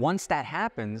dance. Once that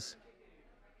happens,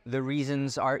 the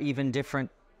reasons are even different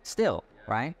still,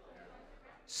 right?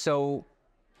 So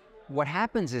what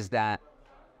happens is that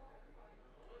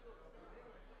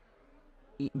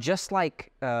just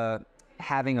like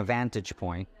having a vantage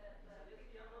point,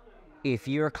 if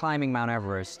you're climbing Mount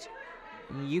Everest,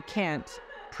 you can't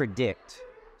predict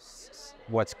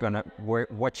what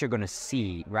you're gonna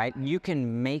see, right? You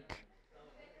can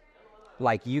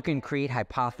create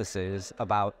hypotheses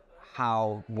about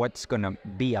what's gonna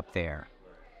be up there,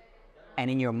 and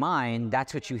in your mind,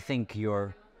 that's what you think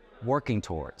you're working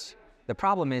towards. The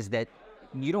problem is that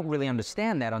you don't really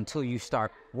understand that until you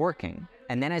start working,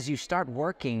 and then as you start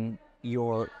working,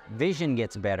 your vision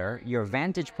gets better, your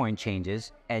vantage point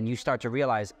changes, and you start to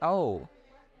realize, oh,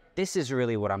 this is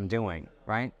really what I'm doing,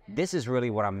 right? This is really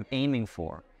what I'm aiming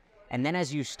for. And then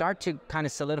as you start to kind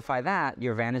of solidify that,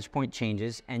 your vantage point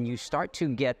changes and you start to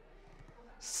get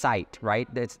sight, right?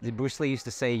 Bruce Lee used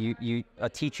to say,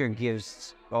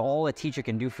 all a teacher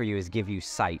can do for you is give you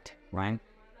sight, right?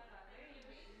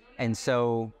 And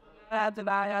so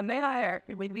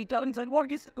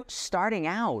starting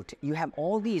out, you have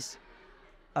all these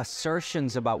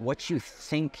assertions about what you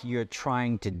think you're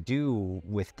trying to do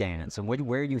with dance and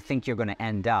where you think you're going to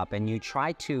end up, and you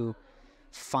try to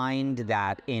find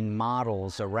that in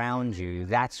models around you.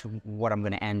 That's what I'm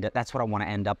going to end up, that's what I want to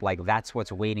end up like, that's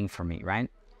what's waiting for me, right?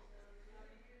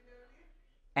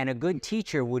 And a good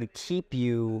teacher would keep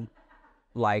you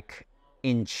like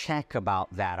in check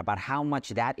about that, about how much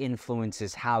that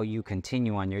influences how you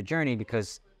continue on your journey,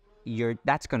 because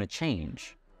that's going to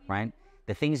change, right?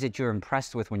 The things that you're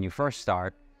impressed with when you first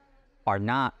start are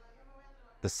not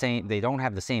the same. They don't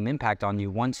have the same impact on you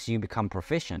once you become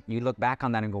proficient. You look back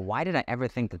on that and go, why did I ever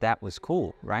think that was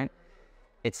cool, right?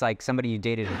 It's like somebody you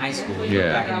dated in high school. You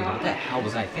look back and you go, what the hell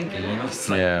was I thinking? You know? It's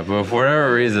like, yeah, but for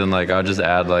whatever reason, like I'll just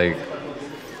add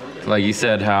like you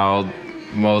said, how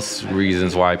most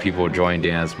reasons why people join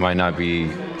dance might not be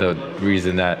the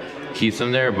reason that keeps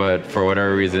them there, but for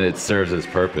whatever reason it serves its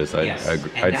purpose. I'd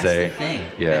say. The thing.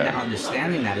 Yeah. And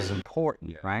understanding that is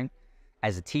important, right?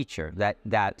 As a teacher,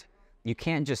 that you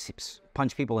can't just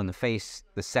punch people in the face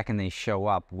the second they show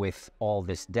up with all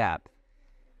this depth,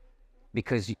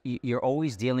 because you're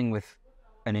always dealing with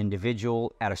an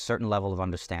individual at a certain level of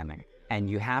understanding. And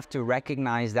you have to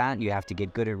recognize that. You have to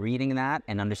get good at reading that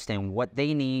and understand what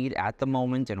they need at the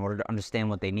moment in order to understand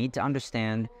what they need to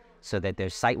understand, so that their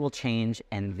sight will change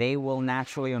and they will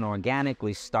naturally and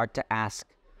organically start to ask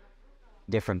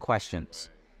different questions.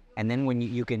 And then when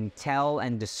you can tell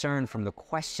and discern from the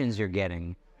questions you're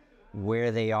getting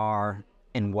where they are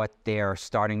and what they're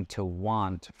starting to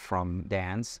want from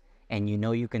dance, and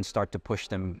you can start to push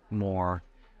them more,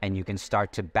 and you can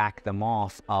start to back them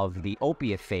off of the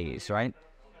opiate phase, right?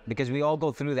 Because we all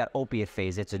go through that opiate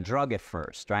phase. It's a drug at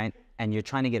first, right? And you're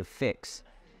trying to get a fix.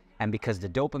 And because the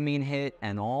dopamine hit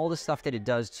and all the stuff that it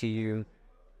does to you,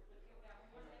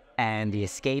 and the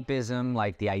escapism,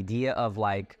 like the idea of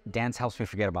like, dance helps me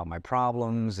forget about my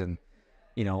problems, and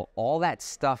all that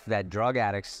stuff that drug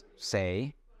addicts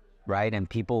say, right? And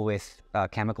people with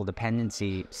chemical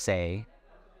dependency say,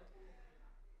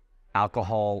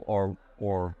 alcohol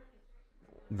or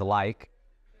the like,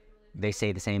 they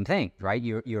say the same thing, right?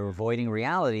 You're avoiding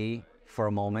reality for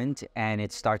a moment, and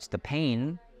it starts the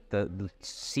pain, the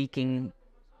seeking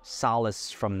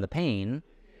solace from the pain,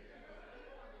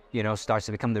 starts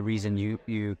to become the reason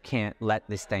you can't let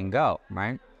this thing go,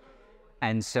 right?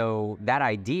 And so that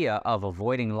idea of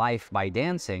avoiding life by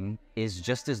dancing is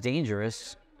just as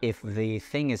dangerous if the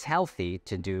thing is healthy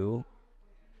to do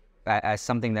as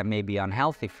something that may be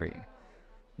unhealthy for you,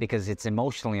 because it's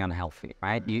emotionally unhealthy,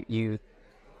 right?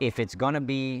 If it's gonna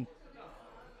be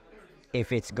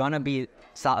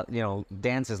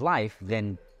dance's life,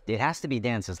 then it has to be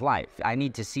dance's life. I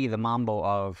need to see the mambo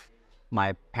of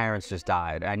my parents just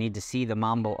died. I need to see the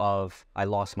mambo of I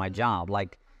lost my job.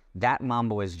 Like, that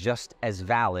mambo is just as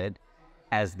valid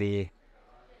as the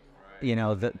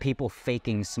people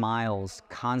faking smiles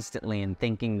constantly and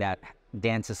thinking that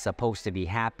dance is supposed to be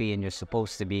happy and you're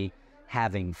supposed to be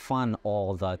having fun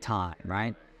all the time,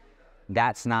 right?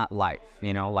 That's not life,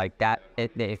 like that.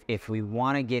 If we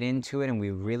want to get into it and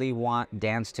we really want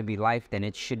dance to be life, then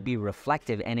it should be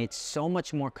reflective, and it's so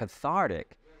much more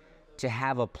cathartic to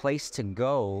have a place to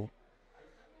go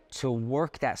to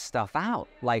work that stuff out.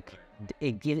 Like,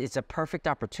 it's a perfect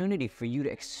opportunity for you to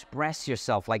express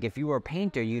yourself. Like, if you were a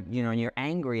painter, you're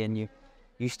angry and you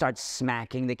start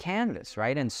smacking the canvas,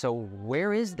 right? And so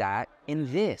where is that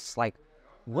in this? Like,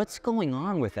 what's going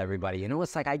on with everybody?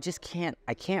 It's like I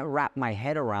can't wrap my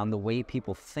head around the way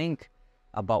people think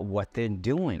about what they're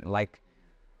doing. Like,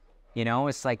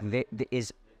 it's like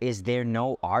is there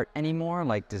no art anymore?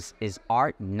 Like, is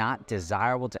art not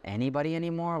desirable to anybody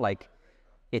anymore? Like,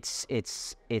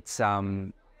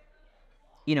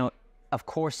 of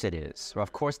course it is.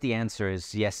 Of course the answer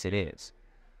is yes, it is.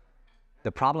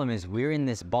 The problem is we're in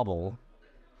this bubble,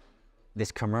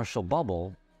 this commercial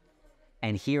bubble,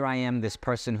 and here I am, this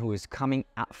person who is coming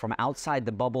out from outside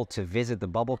the bubble to visit the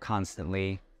bubble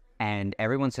constantly, and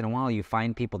every once in a while you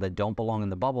find people that don't belong in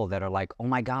the bubble that are like, oh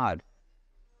my God,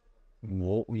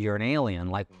 you're an alien,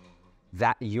 like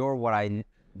that, you're what I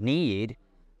need.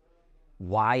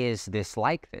 Why is this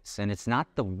like this? And it's not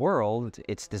the world,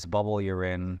 it's this bubble you're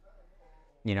in,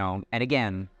 And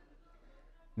again,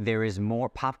 there is more.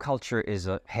 Pop culture is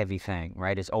a heavy thing,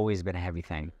 right? It's always been a heavy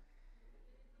thing.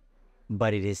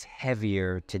 But it is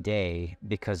heavier today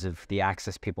because of the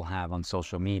access people have on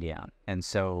social media. And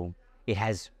so it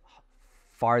has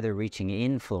farther reaching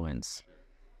influence,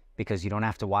 because you don't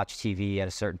have to watch TV at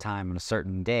a certain time on a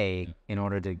certain day in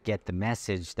order to get the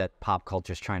message that pop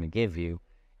culture is trying to give you.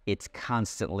 It's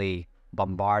constantly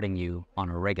bombarding you on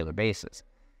a regular basis.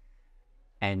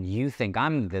 And you think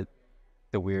I'm the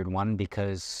weird one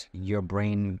because your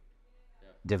brain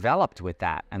developed with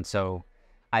that. And so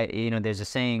there's a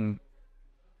saying,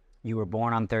 you were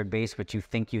born on third base, but you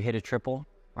think you hit a triple,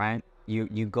 right?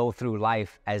 You go through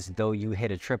life as though you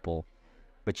hit a triple,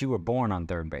 but you were born on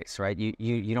third base, right?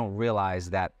 You don't realize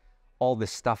that all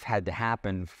this stuff had to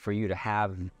happen for you to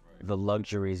have the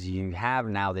luxuries you have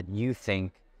now that you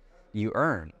think you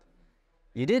earned.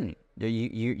 You didn't.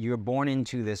 You're born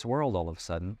into this world all of a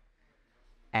sudden,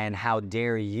 and how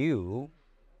dare you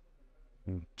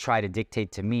try to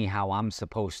dictate to me how I'm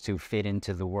supposed to fit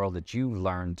into the world that you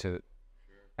learned to,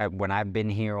 when I've been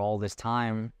here all this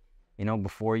time,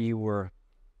 before you were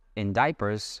in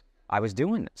diapers, I was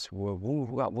doing this.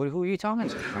 Who are you talking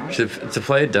to? To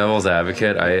play devil's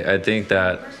advocate, I think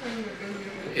that,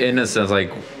 in a sense,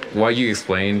 like what you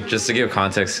explained, just to give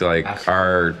context to like Absolutely.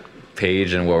 Our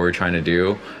page and what we're trying to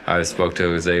do, I spoke to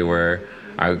Jose where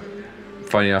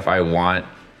funny enough, I want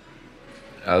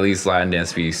at least Latin dance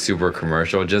to be super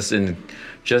commercial, just in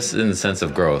the sense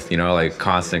of growth, like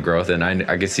constant growth. And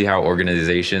I can see how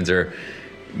organizations or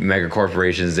mega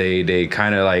corporations, they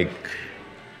kind of like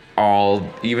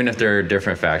even if they're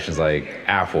different factions like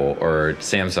Apple or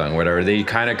Samsung, whatever, they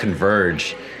kind of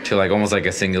converge to like almost like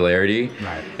a singularity.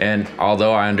 Right. And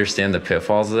although I understand the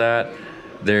pitfalls of that,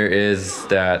 there is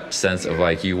that sense of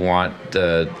like you want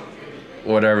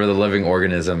whatever the living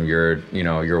organism,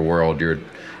 your world, your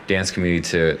dance community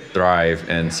to thrive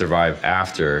and survive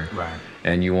after. Right.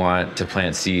 And you want to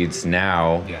plant seeds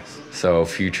now. Yes. So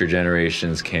future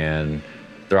generations can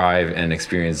thrive and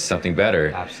experience something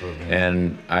better. Absolutely.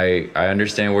 And I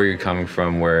understand where you're coming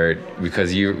from,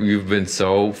 because you've been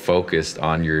so focused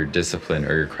on your discipline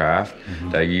or your craft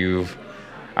that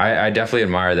I definitely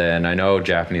admire that. And I know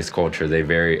Japanese culture, they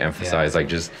very emphasize like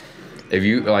just, if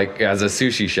you like as a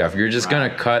sushi chef, you're just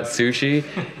gonna cut sushi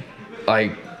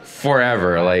like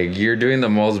forever. Like you're doing the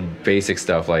most basic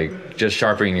stuff, like just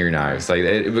sharpening your knives. Like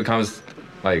it becomes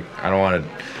like, I don't want to,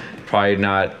 probably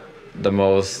not the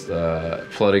most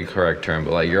politically correct term,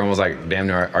 but like you're almost like damn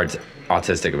near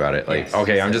autistic about it. Like, yes,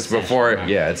 okay, I'm just before,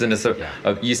 it's in this,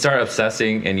 you start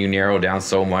obsessing and you narrow down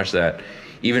so much that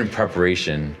even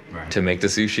preparation to make the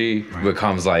sushi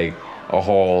becomes like a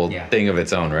whole thing of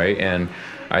its own, right? And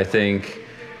I think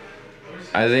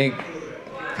the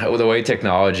way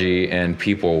technology and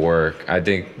people work, I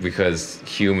think because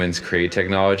humans create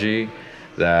technology,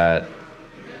 that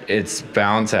it's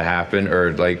bound to happen,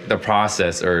 or like the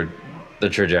process or the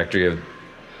trajectory of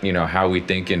how we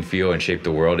think and feel and shape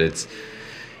the world, it's,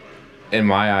 in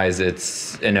my eyes,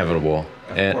 it's inevitable.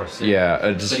 Of course,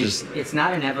 it's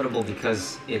not inevitable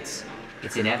because it's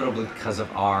inevitable because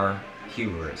of our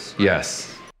hubris.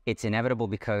 Yes, it's inevitable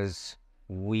because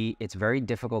it's very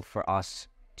difficult for us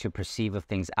to perceive of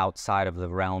things outside of the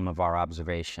realm of our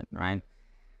observation, right?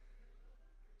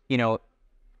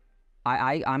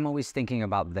 I'm always thinking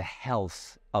about the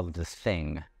health of the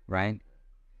thing, right?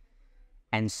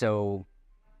 And so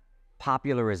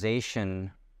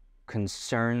popularization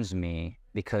concerns me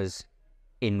because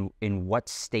in what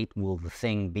state will the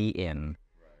thing be in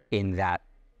that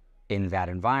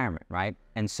environment, right?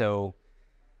 And so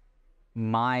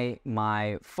my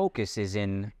focus is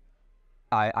in,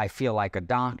 I feel like a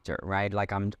doctor, right?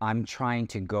 Like I'm trying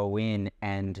to go in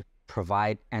and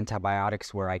provide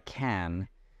antibiotics where I can,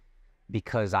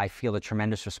 because I feel a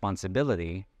tremendous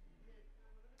responsibility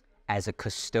as a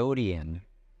custodian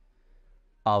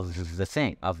of the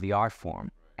thing, of the art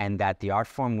form, and that the art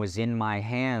form was in my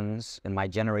hands, in my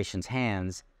generation's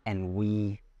hands, and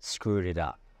we screwed it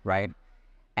up, right?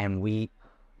 And we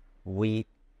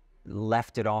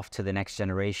left it off to the next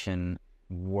generation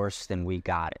worse than we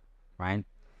got it, right?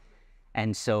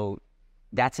 And so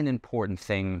that's an important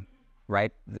thing,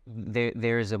 right?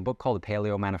 There's a book called the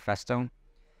Paleo Manifesto,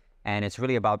 and it's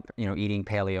really about, eating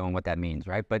paleo and what that means,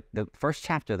 right? But the first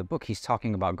chapter of the book, he's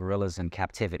talking about gorillas in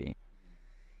captivity.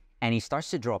 And he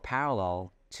starts to draw a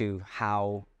parallel to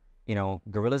how,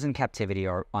 gorillas in captivity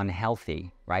are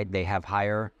unhealthy, right? They have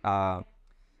higher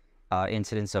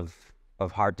incidence of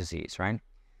heart disease, right?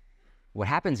 What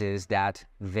happens is that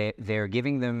they're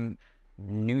giving them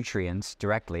nutrients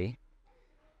directly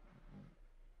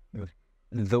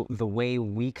the way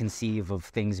we conceive of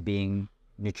things being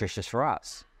nutritious for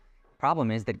us.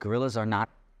 Problem is that gorillas are not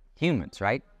humans,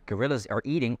 right? Gorillas are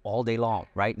eating all day long,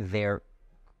 right? They're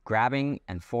grabbing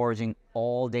and foraging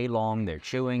all day long. They're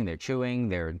chewing,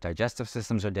 their digestive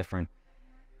systems are different.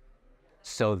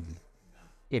 So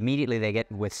immediately they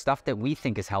get, with stuff that we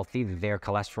think is healthy, their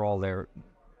cholesterol, their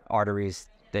arteries,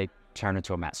 they turn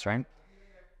into a mess, right?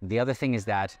 The other thing is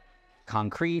that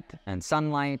concrete and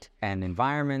sunlight and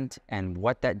environment, and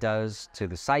what that does to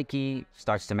the psyche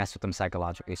starts to mess with them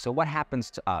psychologically. So what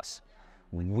happens to us?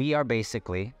 We are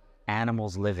basically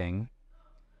animals living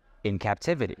in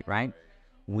captivity, right?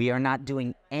 We are not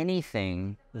doing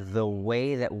anything the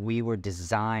way that we were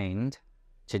designed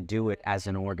to do it as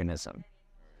an organism.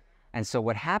 And so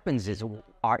what happens is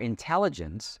our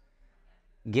intelligence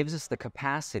gives us the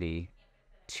capacity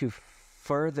to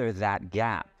further that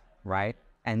gap, right?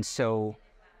 And so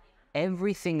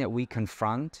everything that we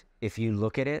confront, if you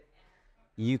look at it,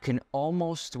 you can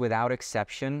almost without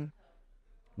exception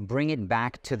bring it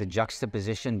back to the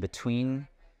juxtaposition between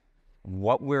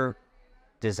what we're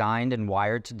designed and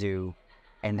wired to do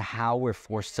and how we're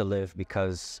forced to live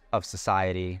because of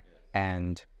society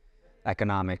and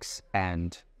economics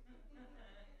and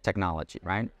technology,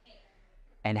 right?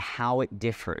 And how it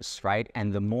differs, right?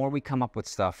 And the more we come up with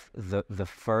stuff, the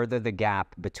further the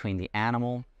gap between the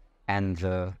animal and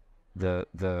the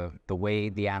way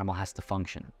the animal has to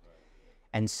function.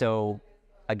 And so,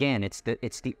 again, it's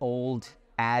the old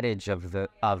adage of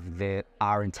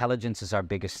our intelligence is our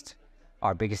biggest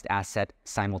asset,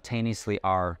 simultaneously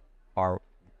our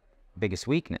biggest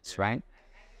weakness, right?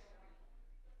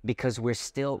 Because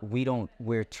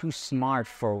we're too smart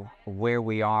for where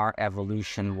we are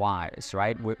evolution wise,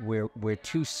 right? We're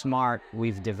too smart.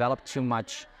 We've developed too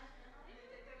much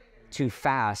too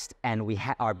fast, and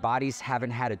our bodies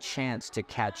haven't had a chance to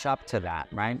catch up to that,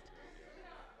 right?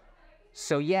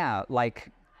 So yeah, like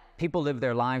people live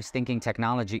their lives thinking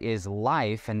technology is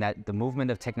life and that the movement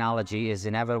of technology is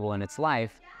inevitable in its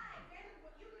life.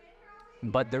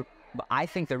 But I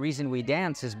think the reason we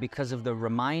dance is because of the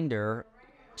reminder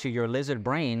to your lizard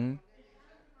brain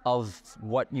of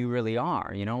what you really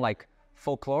are, you know, like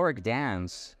folkloric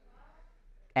dance,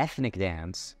 ethnic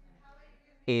dance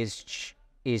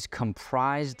is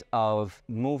comprised of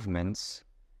movements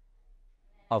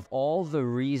of all the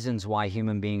reasons why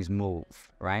human beings move,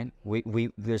 right?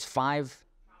 There's 4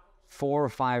 or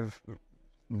 5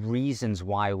 reasons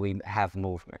why we have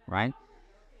movement, right?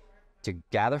 To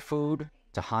gather food,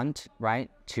 to hunt,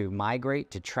 right? To migrate,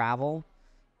 to travel,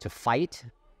 to fight,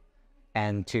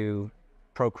 and to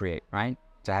procreate, right?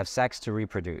 To have sex, to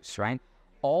reproduce, right?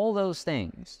 All those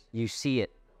things, you see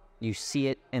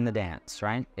it in the dance,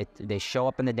 right? They show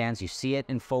up in the dance. You see it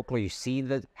in folklore. You see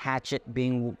the hatchet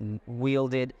being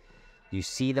wielded. You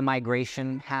see the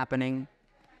migration happening.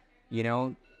 You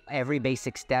know, every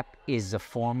basic step is a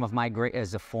form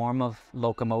of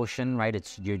locomotion,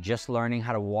 right? You're just learning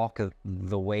how to walk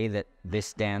the way that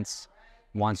this dance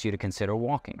wants you to consider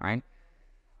walking, right?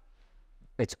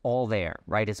 It's all there,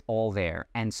 right? It's all there.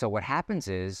 And so what happens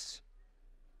is,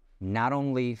 not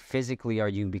only physically are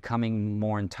you becoming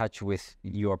more in touch with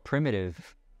the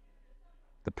primitive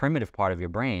part of your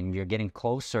brain, you're getting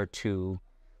closer to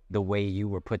the way you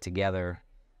were put together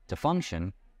to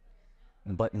function,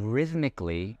 but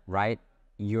rhythmically, right,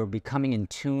 you're becoming in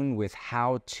tune with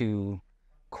how to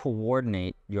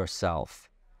coordinate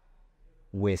yourself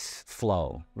with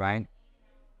flow, right?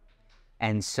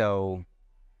 And so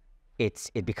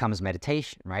it becomes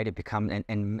meditation, right? It becomes,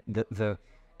 and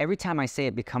every time I say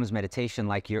it becomes meditation,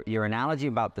 like your analogy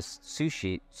about the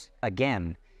sushi,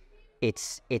 again,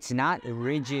 it's not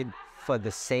rigid for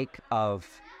the sake of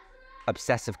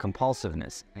obsessive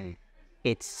compulsiveness.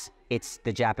 It's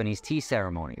the Japanese tea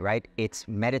ceremony, right? It's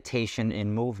meditation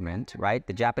in movement, right?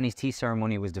 The Japanese tea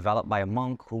ceremony was developed by a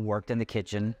monk who worked in the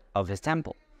kitchen of his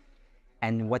temple.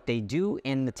 And what they do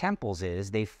in the temples is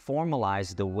they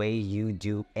formalize the way you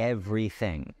do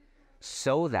everything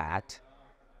so that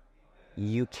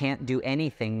you can't do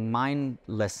anything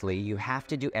mindlessly. You have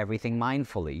to do everything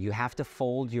mindfully. You have to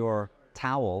fold your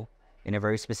towel in a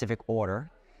very specific order.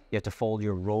 You have to fold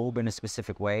your robe in a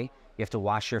specific way. You have to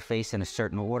wash your face in a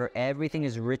certain order. Everything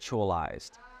is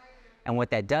ritualized. And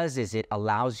what that does is it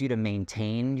allows you to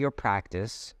maintain your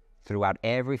practice throughout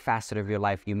every facet of your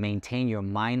life. You maintain your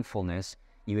mindfulness.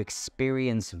 You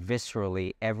experience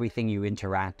viscerally everything you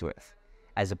interact with,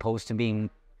 as opposed to being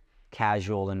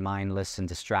casual and mindless and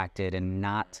distracted and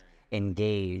not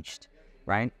engaged,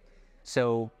 right?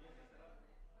 So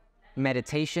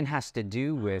meditation has to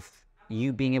do with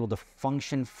you being able to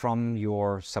function from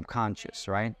your subconscious,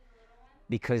 right?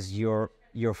 Because your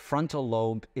frontal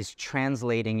lobe is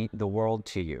translating the world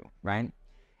to you, right?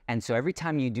 And so every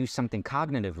time you do something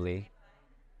cognitively,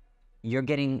 you're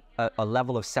getting a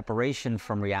level of separation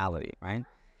from reality, right?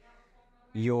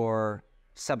 Your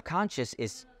subconscious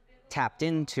is tapped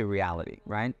into reality,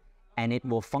 right? And it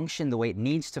will function the way it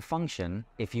needs to function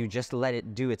if you just let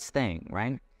it do its thing,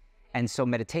 right? And so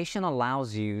meditation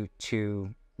allows you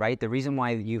to right? The reason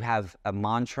why you have a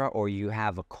mantra or you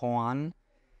have a koan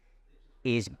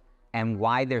is, and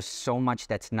why there's so much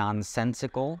that's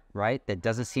nonsensical, right? That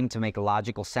doesn't seem to make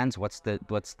logical sense. What's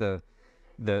the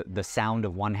sound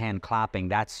of one hand clapping?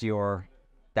 That's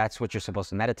what you're supposed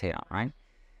to meditate on, right?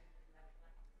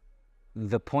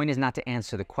 The point is not to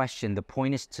answer the question. The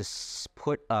point is to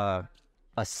put a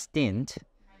stint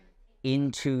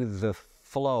into the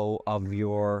flow of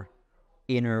your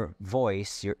inner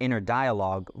voice, your inner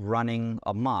dialogue running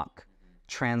amok,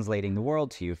 translating the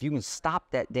world to you. If you can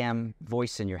stop that damn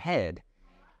voice in your head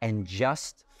and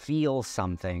just feel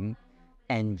something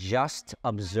and just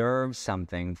observe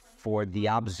something for the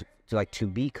to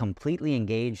be completely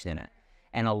engaged in it.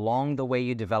 And along the way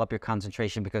you develop your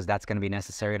concentration, because that's going to be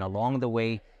necessary. And along the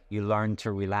way you learn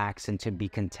to relax and to be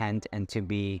content and to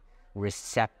be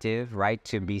receptive, right?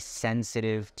 To be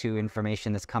sensitive to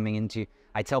information that's coming into.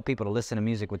 I tell people to listen to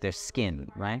music with their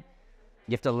skin, right?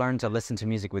 You have to learn to listen to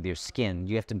music with your skin.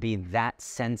 You have to be that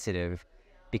sensitive,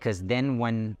 because then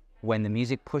when the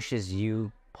music pushes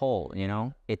you, pull, you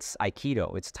know? It's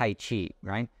Aikido, it's Tai Chi,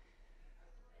 right?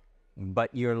 But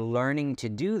you're learning to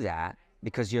do that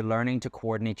because you're learning to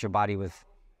coordinate your body with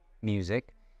music.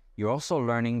 You're also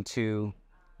learning to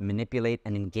manipulate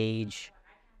and engage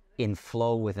in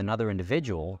flow with another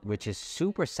individual, which is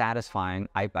super satisfying.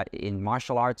 In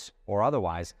martial arts or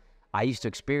otherwise, I used to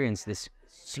experience this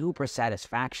super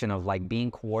satisfaction of like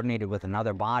being coordinated with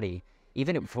another body,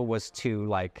 even if it was to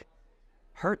like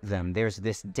hurt them. There's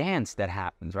this dance that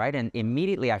happens, right? And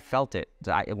immediately I felt it.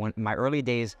 When my early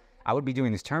days, I would be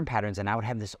doing these turn patterns and I would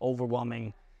have this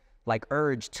overwhelming like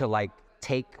urge to like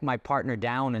take my partner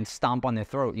down and stomp on their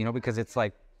throat, you know, because it's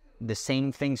like the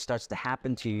same thing starts to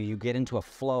happen to you. You get into a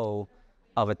flow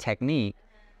of a technique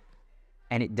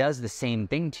and it does the same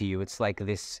thing to you. It's like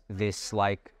this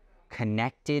like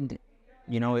connected,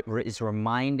 you know, it's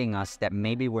reminding us that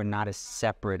maybe we're not as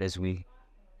separate as we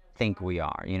think we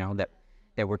are, you know, that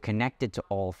we're connected to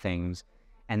all things,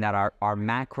 and that our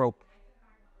macro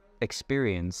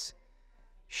experience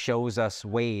shows us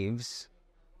waves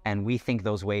and we think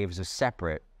those waves are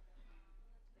separate.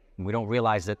 We don't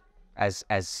realize that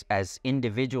as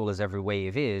individual as every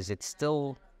wave is, it's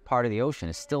still part of the ocean.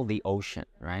 It's still the ocean,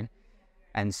 right?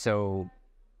 And so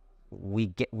we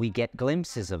get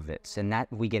glimpses of this, and that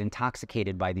we get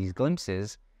intoxicated by these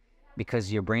glimpses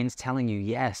because your brain's telling you,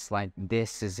 yes, like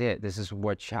this is it. This is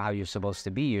how you're supposed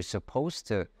to be. You're supposed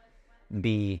to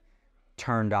be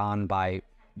turned on by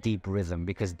deep rhythm,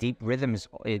 because deep rhythm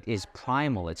is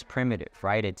primal. It's primitive,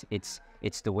 right?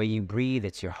 It's the way you breathe.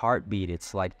 It's your heartbeat.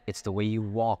 It's the way you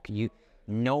walk.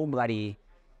 Nobody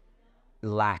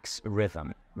lacks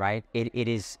rhythm, right? It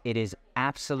is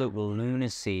absolute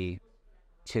lunacy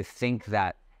to think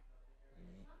that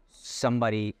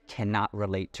somebody cannot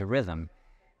relate to rhythm,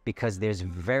 because there's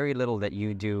very little that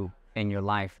you do in your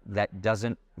life that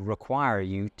doesn't require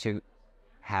you to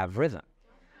have rhythm.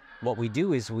 What we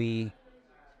do is we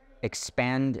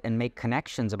expand and make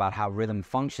connections about how rhythm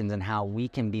functions and how we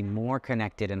can be more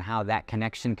connected, and how that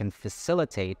connection can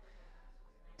facilitate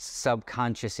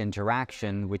subconscious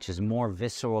interaction, which is more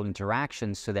visceral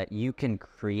interaction, so that you can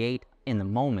create in the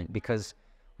moment. Because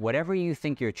whatever you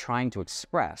think you're trying to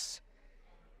express,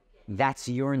 that's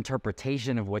your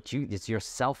interpretation of it's your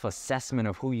self-assessment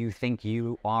of who you think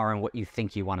you are and what you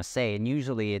think you want to say. And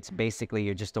usually it's basically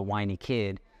you're just a whiny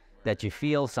kid that you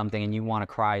feel something and you want to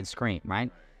cry and scream,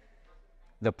 right?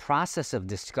 The process of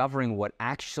discovering what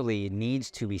actually needs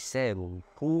to be said,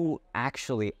 who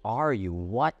actually are you,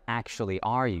 what actually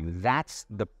are you, that's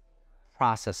the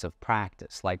process of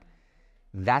practice. Like,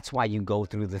 that's why you go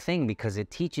through the thing, because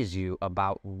it teaches you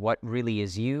about what really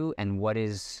is you and what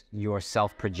is your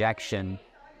self-projection,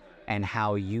 and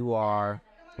how you are,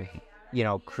 you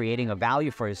know, creating a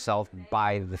value for yourself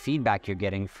by the feedback you're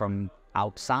getting from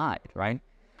outside, right?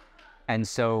 And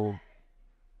so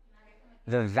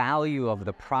the value of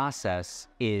the process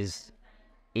is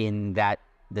in that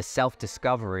the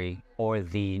self-discovery, or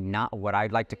the not, what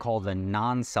I'd like to call the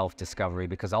non-self-discovery,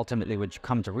 because ultimately what you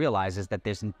come to realize is that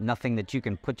there's nothing that you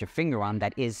can put your finger on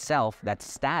that is self, that's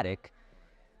static,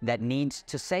 that needs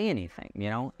to say anything, you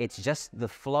know? It's just the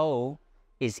flow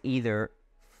is either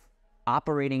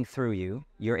operating through you,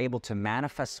 you're able to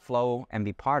manifest flow and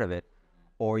be part of it,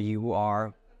 or you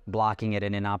are blocking it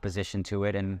and in opposition to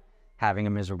it and having a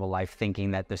miserable life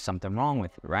thinking that there's something wrong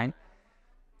with it, right?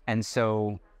 And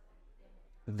so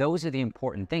those are the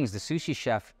important things. The sushi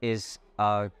chef is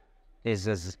a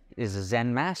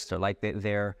Zen master. Like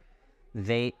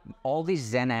they all these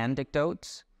Zen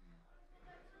anecdotes.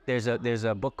 There's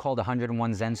a book called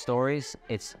 101 Zen Stories.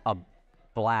 It's a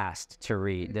blast to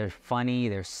read. They're funny,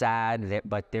 they're sad,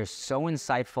 but they're so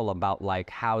insightful about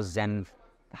like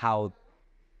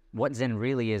what Zen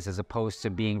really is, as opposed to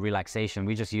being relaxation.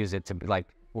 We just use it to be like,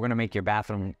 we're gonna make your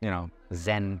bathroom, you know,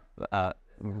 Zen,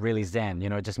 really Zen. You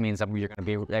know, it just means that you're gonna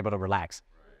be able to relax.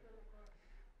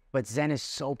 But Zen is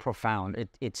so profound.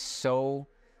 It's so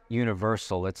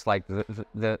universal. It's like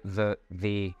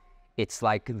it's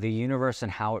like the universe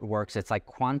and how it works. It's like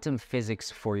quantum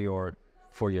physics for your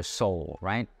soul,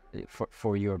 right?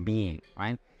 For your being,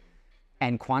 right?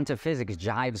 And quantum physics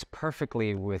jives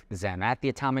perfectly with Zen. At the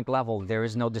atomic level, there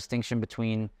is no distinction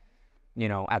between, you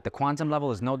know, at the quantum level,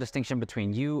 there's no distinction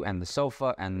between you and the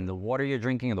sofa and the water you're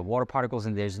drinking and the water particles,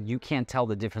 and you can't tell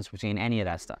the difference between any of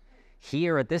that stuff.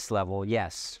 Here at this level,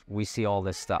 yes, we see all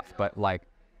this stuff, but like,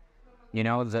 you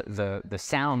know, the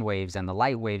sound waves and the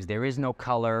light waves, there is no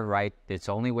color, right? It's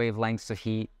only wavelengths of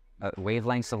heat,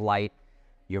 wavelengths of light.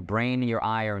 Your brain and your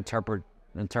eye are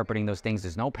interpreting those things.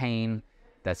 There's no pain.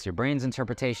 That's your brain's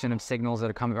interpretation of signals that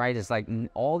are coming, right? It's like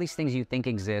all these things you think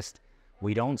exist.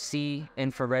 We don't see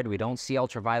infrared. We don't see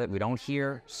ultraviolet. We don't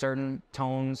hear certain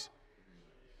tones.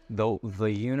 Though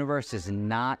the universe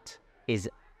is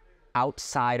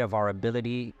outside of our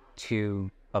ability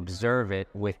to observe it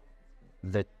with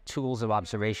the tools of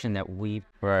observation that we...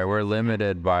 Right, we're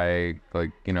limited by,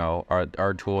 like, you know,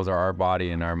 our tools are our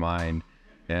body and our mind.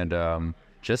 And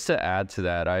just to add to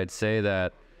that, I'd say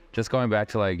that just going back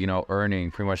to, like, you know,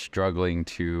 earning, pretty much struggling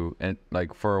to, and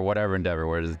like for whatever endeavor,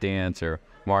 whether it's dance or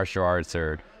martial arts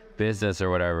or business or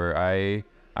whatever,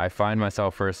 I find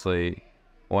myself firstly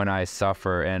when I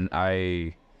suffer and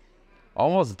I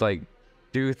almost like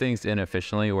do things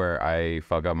inefficiently where I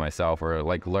fuck up myself or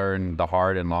like learn the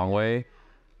hard and long way.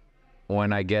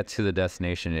 When I get to the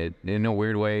destination, it, in a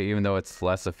weird way, even though it's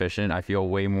less efficient, I feel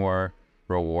way more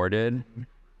rewarded,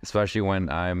 especially when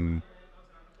I'm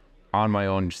on my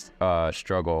own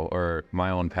struggle or my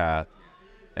own path.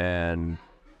 And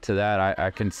to that,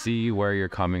 I can see where you're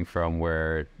coming from,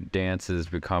 where dance is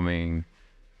becoming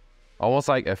almost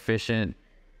like efficient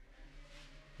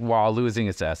while losing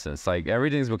its essence. Like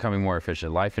everything's becoming more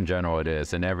efficient. Life in general, it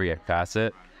is in every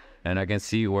facet. And I can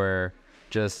see where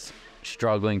just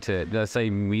struggling to, let's say,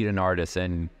 meet an artist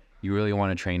and you really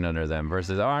want to train under them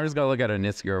versus, oh, I'm just gonna look at an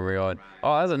Instagram reel and,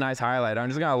 oh, that's a nice highlight, I'm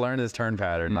just gonna learn this turn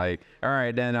pattern. Like, all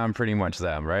right, then I'm pretty much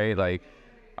them, right? Like,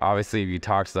 obviously if you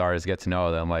talk to the artists, get to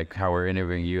know them, like how we're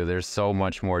interviewing you, there's so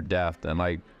much more depth and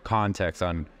like context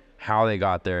on how they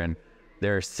got there. And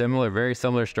there are similar, very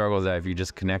similar struggles that if you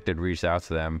just connected, reached out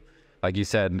to them, like you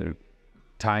said,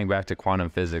 tying back to quantum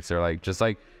physics, or like just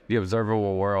like the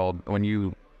observable world, when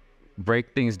you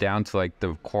break things down to like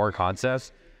the core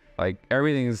concepts, like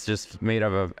everything's just made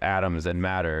up of atoms and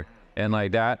matter, and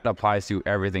like that applies to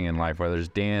everything in life, whether it's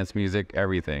dance, music,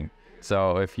 everything.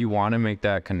 So if you want to make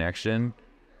that connection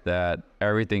that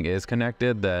everything is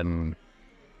connected, then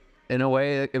in a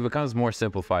way it becomes more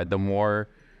simplified. The more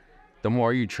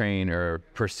you train or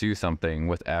pursue something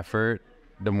with effort,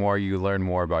 the more you learn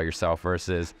more about yourself,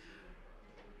 versus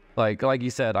like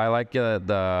you said, I like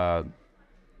the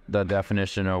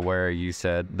definition of where you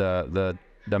said the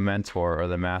mentor or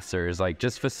the master is like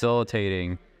just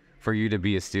facilitating for you to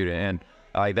be a student. And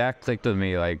like that clicked with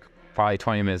me like probably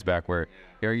 20 minutes back, where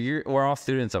we're all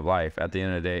students of life at the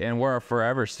end of the day, and we're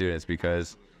forever students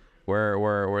because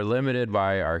we're limited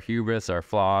by our hubris, our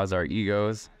flaws, our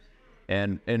egos.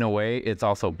 And in a way it's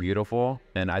also beautiful.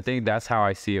 And I think that's how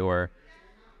I see it, where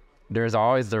there's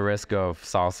always the risk of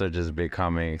salsa just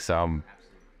becoming some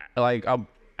like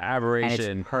aberration.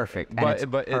 And it's perfect.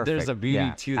 There's a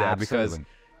beauty to that, because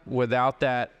without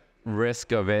that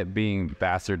risk of it being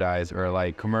bastardized or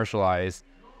like commercialized,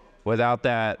 without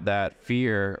that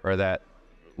fear or that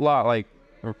like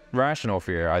rational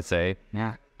fear, I'd say,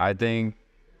 I think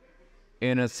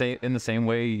in the same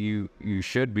way you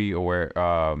should be aware,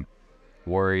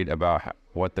 worried about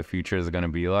what the future is going to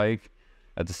be like.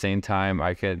 At the same time,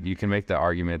 you can make the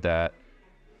argument that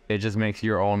it just makes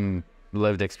your own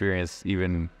lived experience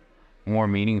even more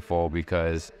meaningful,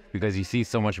 because you see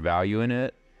so much value in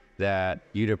it that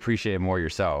you'd appreciate more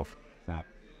yourself.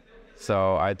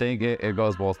 So I think it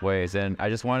goes both ways. And I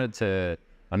just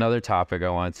another topic I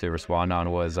wanted to respond on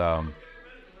was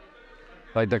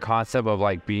like the concept of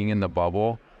like being in the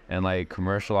bubble and like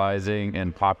commercializing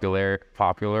and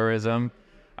popularism.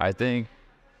 I think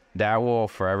that will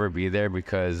forever be there,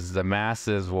 because the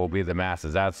masses will be the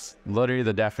masses. That's literally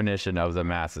the definition of the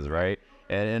masses, right?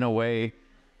 And in a way,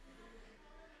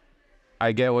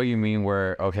 I get what you mean,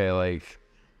 where, okay, like,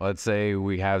 let's say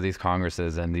we have these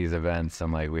congresses and these events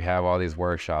and like we have all these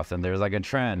workshops and there's like a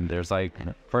trend, there's like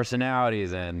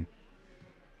personalities, and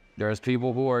there's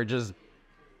people who are just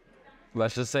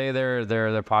let's just say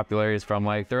their popularity is from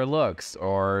like their looks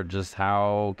or just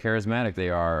how charismatic they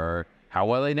are or how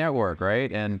well they network,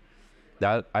 right? And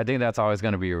that, I think that's always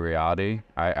going to be a reality.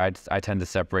 I tend to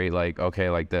separate like, okay,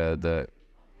 like the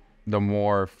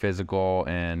more physical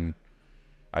and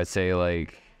I'd say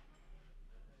like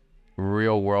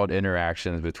real world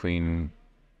interactions between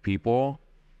people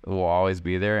will always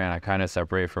be there, and I kind of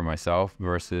separate from myself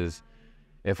versus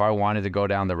if I wanted to go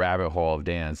down the rabbit hole of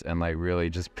dance and like really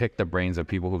just pick the brains of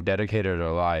people who've dedicated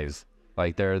their lives,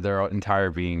 like their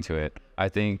entire being to it. I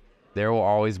think there will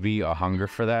always be a hunger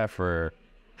for that for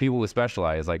people who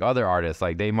specialize, like other artists.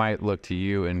 Like they might look to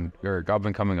you and or up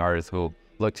and coming artists who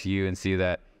look to you and see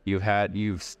that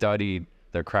you've studied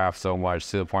the craft so much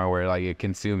to the point where like it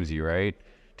consumes you, right?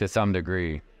 To some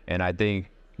degree. And I think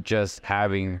just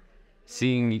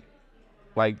seeing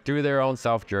like through their own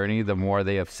self journey, the more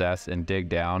they obsess and dig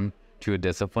down to a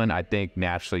discipline, I think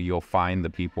naturally you'll find the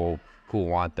people who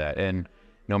want that. And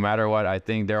no matter what, I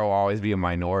think there will always be a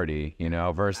minority, you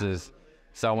know, versus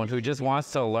someone who just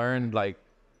wants to learn like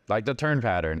the turn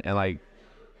pattern, and like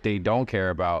they don't care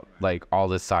about like all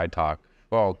this side talk.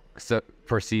 Well,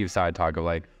 perceived side talk of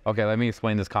like, okay, let me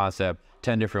explain this concept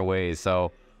 10 different ways.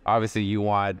 So obviously you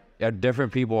want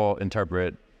different people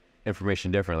interpret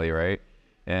information differently, right?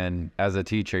 And as a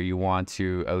teacher, you want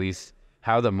to at least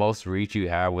have the most reach you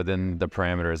have within the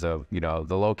parameters of, you know,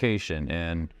 the location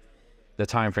and the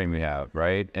time frame you have,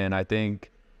 right? And I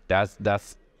think that's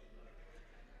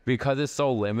because it's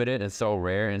so limited and so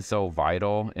rare and so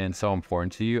vital and so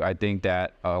important to you. I think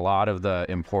that a lot of the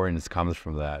importance comes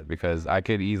from that, because I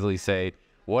could easily say,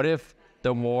 what if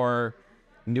the more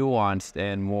nuanced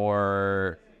and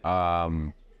more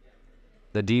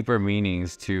the deeper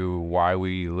meanings to why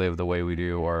we live the way we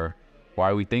do, or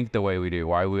why we think the way we do,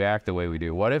 why we act the way we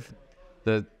do, what if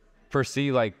the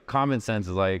perceived like common sense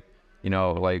is like, you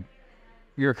know, like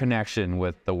your connection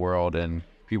with the world and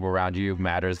people around you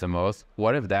matters the most?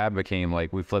 What if that became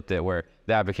like, we flipped it where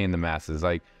that became the masses?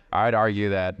 Like I'd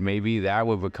argue that maybe that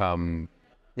would become,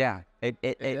 yeah, it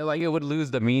would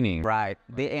lose the meaning. Right.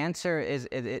 The answer is,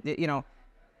 you know,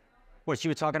 what you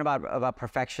were talking about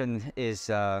perfection is,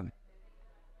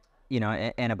 you know,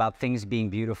 and about things being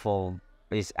beautiful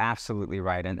is absolutely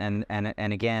right. And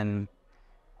again,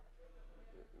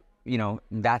 you know,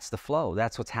 that's the flow.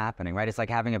 That's what's happening, right? It's like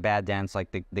having a bad dance.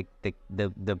 Like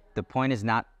the point is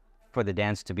not for the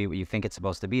dance to be what you think it's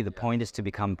supposed to be. The point is to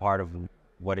become part of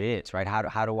what it is, right?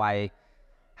 How do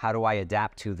I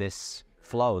adapt to this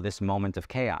flow, this moment of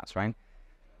chaos, right?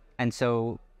 And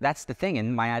so that's the thing.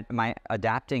 And my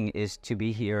adapting is to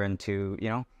be here and to, you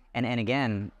know, and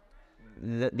again,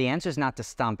 the answer is not to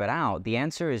stomp it out. The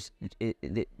answer is,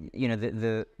 you know,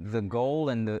 the goal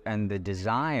and the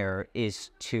desire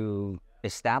is to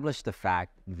establish the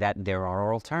fact that there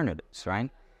are alternatives,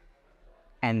 right?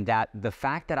 And that the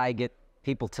fact that I get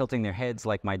people tilting their heads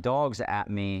like my dogs at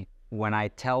me when I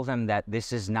tell them that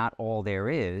this is not all there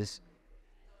is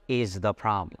the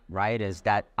problem, right? Is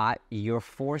that you're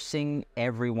forcing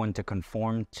everyone to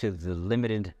conform to the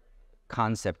limited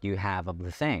concept you have of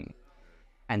the thing.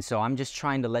 And so I'm just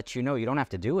trying to let you know, you don't have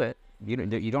to do it. You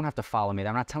don't have to follow me.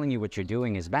 I'm not telling you what you're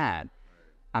doing is bad.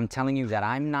 I'm telling you that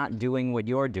I'm not doing what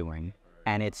you're doing,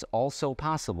 and it's also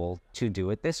possible to do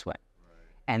it this way.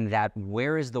 And that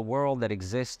where is the world that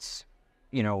exists,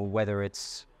 you know, whether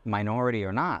it's minority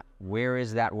or not, where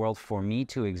is that world for me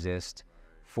to exist,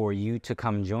 for you to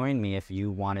come join me if you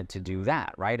wanted to do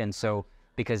that, right? And so,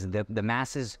 because the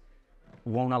masses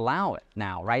won't allow it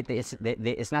now, right?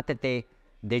 It's not that they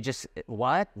just,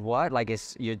 what? Like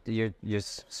you're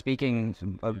speaking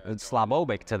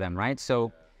Slavobic to them, right?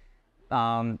 So,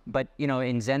 but you know,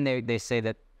 in Zen they say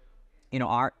that, you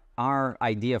know, our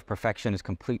idea of perfection is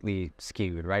completely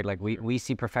skewed, right? Like we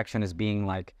see perfection as being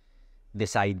like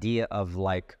this idea of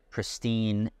like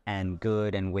pristine and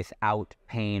good and without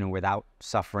pain or without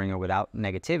suffering or without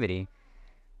negativity,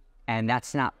 and that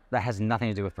has nothing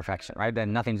to do with perfection, right? That has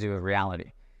nothing to do with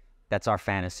reality. That's our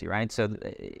fantasy, right? So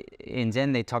in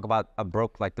Zen, they talk about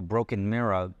the broken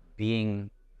mirror being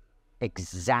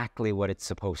exactly what it's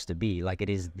supposed to be. Like it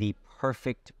is the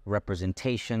perfect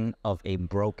representation of a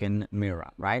broken mirror,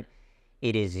 right?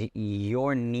 It is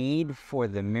your need for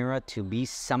the mirror to be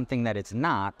something that it's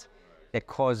not that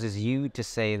causes you to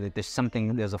say that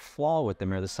there's a flaw with the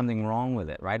mirror, there's something wrong with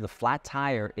it, right? The flat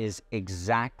tire is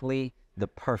exactly the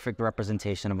perfect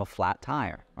representation of a flat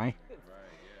tire, right?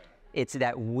 It's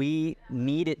that we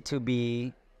need it to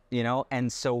be, you know, and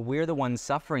so we're the ones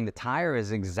suffering. The tire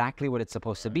is exactly what it's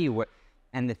supposed to be.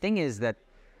 And the thing is that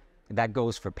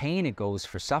goes for pain, it goes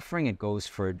for suffering, it goes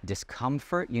for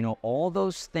discomfort, you know, all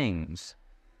those things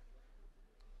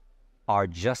are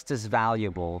just as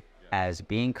valuable as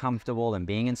being comfortable and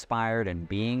being inspired and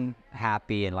being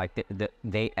happy, and like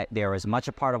they're as much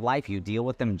a part of life. You deal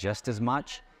with them just as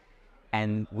much.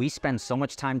 And we spend so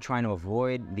much time trying to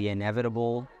avoid the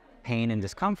inevitable pain and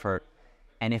discomfort.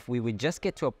 And if we would just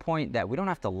get to a point that we don't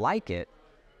have to like it,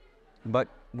 but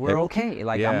we're okay.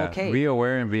 Like, I'm okay. Be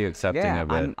aware and be accepting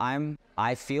of it.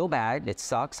 I feel bad. It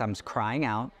sucks. I'm crying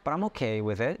out, but I'm okay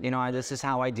with it. You know, this is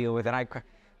how I deal with it.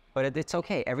 But it's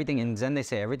okay. Everything in Zen, they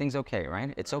say everything's okay,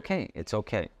 right? It's okay. It's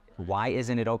okay. Why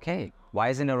isn't it okay? Why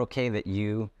isn't it okay that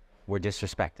you were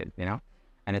disrespected, you know?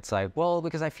 And it's like, well,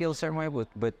 because I feel a certain way,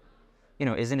 but you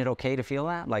know, isn't it okay to feel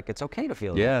that? Like, it's okay to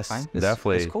feel yes, that. Yes,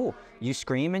 definitely. It's cool. You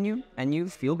scream and you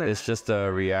feel better. It's just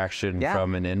a reaction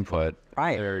from an input.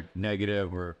 Right. Or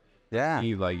negative or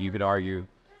like you could argue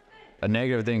a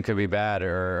negative thing could be bad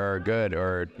or good,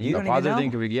 or a positive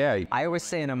thing could be, I always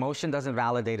say an emotion doesn't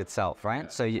validate itself,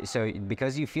 right? So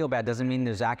because you feel bad doesn't mean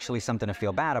there's actually something to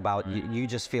feel bad about. Right. You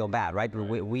just feel bad, right?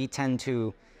 We tend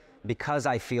to, because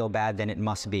I feel bad, then it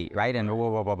must be, right? And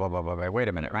wait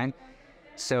a minute, right?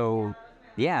 So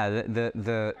yeah,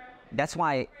 that's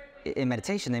why in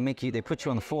meditation they put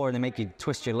you on the floor and they make you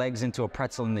twist your legs into a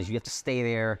pretzel, and you have to stay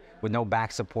there with no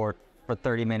back support for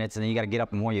 30 minutes, and then you got to get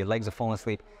up and more, your legs are falling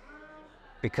asleep.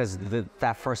 Because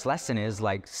that first lesson is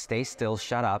like, stay still,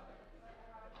 shut up,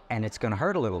 and it's going to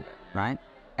hurt a little bit, right?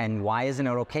 And why isn't it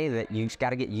okay that you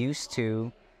got to get used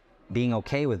to being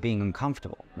okay with being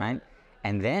uncomfortable, right?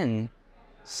 And then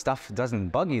stuff doesn't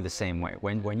bug you the same way.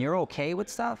 When you're okay with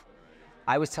stuff,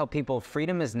 I always tell people,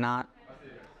 freedom is not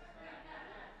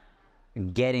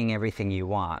getting everything you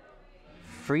want.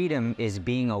 Freedom is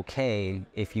being okay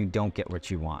if you don't get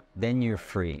what you want. Then you're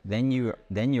free. Then you're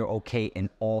okay in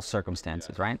all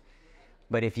circumstances, right?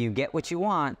 But if you get what you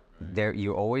want,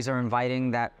 you always are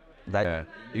inviting that. Yeah.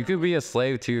 You could be a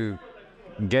slave to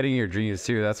getting your dreams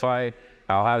too. That's why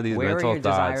I'll have these mental thoughts. Where are your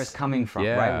desires coming from,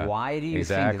 right? Why do you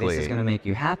think this is going to make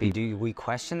you happy? Do we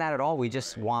question that at all? We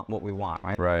just want what we want,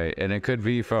 right? Right. And it could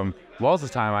be from, most of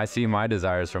the time I see my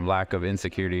desires from lack of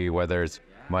insecurity, whether it's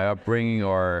my upbringing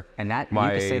or you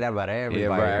can say that about everybody. Yeah,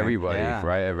 about everybody,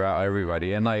 right? About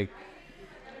everybody. And like,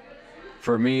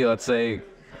 for me, let's say,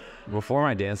 before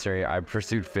my dance area, I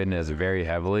pursued fitness very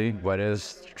heavily, but it was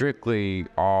strictly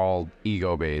all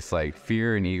ego-based, like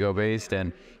fear and ego-based.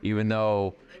 And even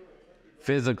though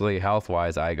physically,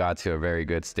 health-wise, I got to a very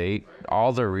good state,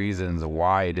 all the reasons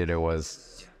why I did it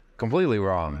was completely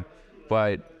wrong.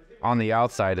 But on the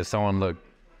outside, if someone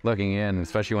looking in,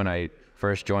 especially when I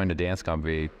first joined a dance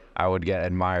company, I would get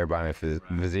admired by my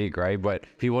physique, right? But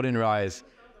people didn't realize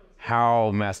how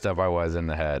messed up I was in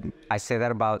the head. I say that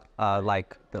about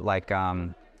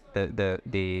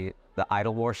the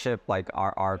idol worship, like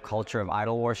our culture of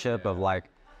idol worship, of like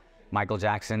Michael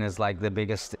Jackson is like the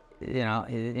biggest, and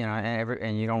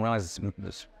you don't realize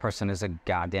this person is a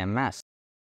goddamn mess.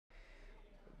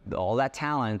 All that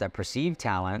talent, that perceived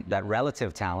talent, that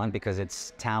relative talent, because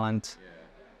it's talent.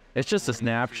 It's just a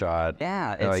snapshot.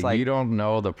 Yeah, it's like you don't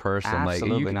know the person.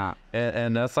 Absolutely not.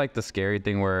 And that's like the scary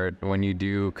thing, where when you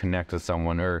do connect with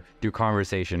someone or do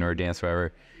conversation or dance,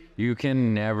 whatever, you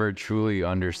can never truly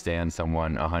understand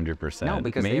someone 100%. No,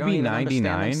 because maybe they don't even 99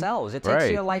 understand themselves. It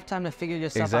takes you a lifetime to figure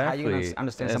yourself out how you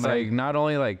understand somebody. It's like not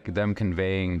only like them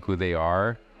conveying who they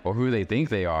are or who they think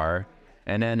they are,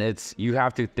 and then you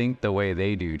have to think the way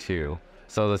they do too.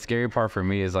 So the scary part for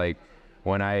me is like,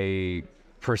 when I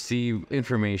perceive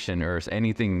information or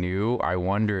anything new, I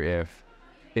wonder if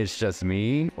it's just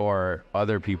me or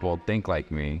other people think like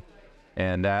me.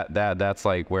 And that's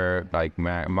like where like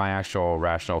my actual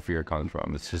rational fear comes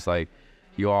from. It's just like,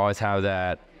 you always have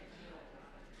that,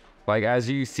 like, as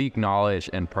you seek knowledge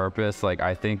and purpose, like,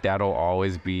 I think that'll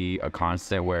always be a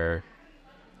constant, where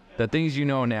the things you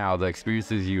know now, the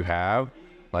experiences you have,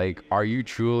 like, are you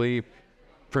truly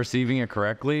perceiving it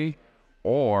correctly,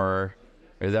 or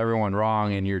is everyone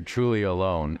wrong and you're truly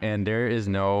alone? And there is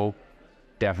no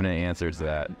definite answer to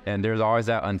that. And there's always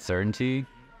that uncertainty,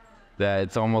 that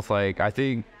it's almost like, I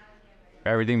think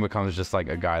everything becomes just like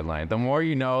a guideline. The more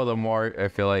you know, the more I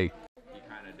feel like you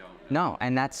kind of don't. No,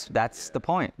 and that's the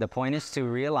point. The point is to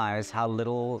realize how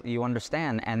little you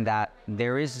understand, and that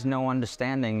there is no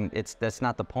understanding. That's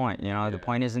not the point. The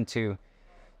point isn't to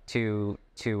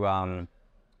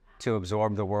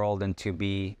absorb the world and to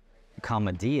become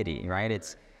a deity, right?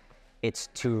 It's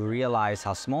to realize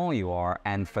how small you are,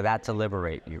 and for that to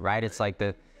liberate you, right? It's like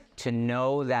to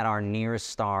know that our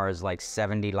nearest star is like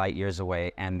 70 light years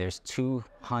away, and there's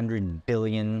 200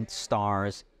 billion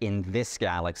stars in this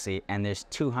galaxy, and there's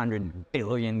 200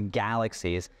 billion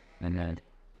galaxies, and then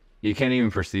you can't even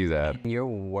perceive that. You're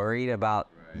worried about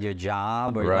your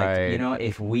job, or Right.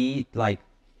 if we like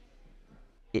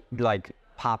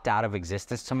popped out of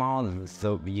existence tomorrow,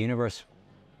 the universe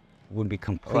would be Like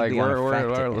completely we're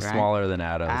unaffected, right? smaller than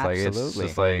atoms. Like it's Absolutely.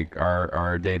 just like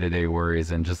our day-to-day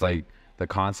worries, and just like the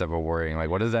concept of worrying. Like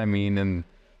what does that mean in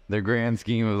the grand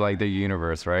scheme of like the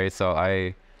universe, right? So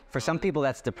For some people,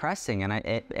 that's depressing, and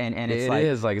it's it like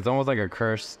is like it's almost like a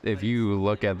curse if you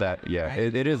look at that. Yeah,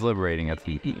 it is liberating at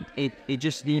the It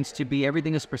just needs to be,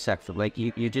 everything is perceptive. Like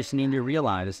you just need to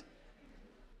realize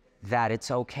that it's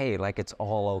okay, like it's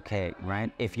all okay,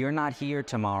 right? If you're not here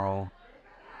tomorrow,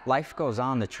 life goes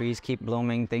on, the trees keep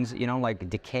blooming, things, like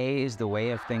decay is the way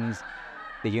of things.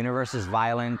 The universe is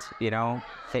violent,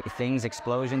 things,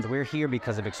 explosions. We're here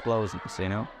because of explosions.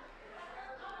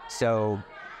 So,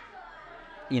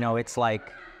 it's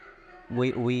like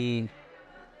we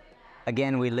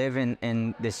again, we live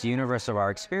in this universe of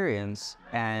our experience,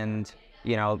 and,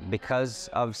 because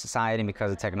of society and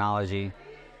because of technology,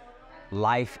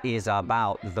 life is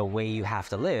about the way you have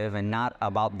to live and not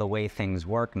about the way things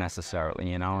work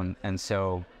necessarily, and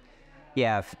so,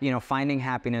 yeah, finding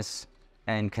happiness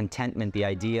and contentment, the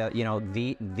idea,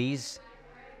 these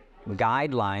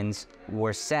guidelines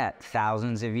were set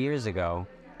thousands of years ago,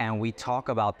 and we talk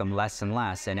about them less and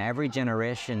less, and every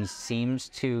generation seems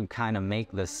to kind of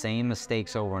make the same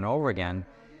mistakes over and over again,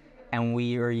 and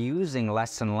we are using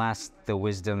less and less the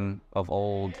wisdom of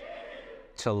old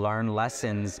to learn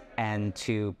lessons and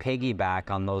to piggyback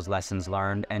on those lessons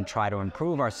learned and try to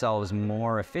improve ourselves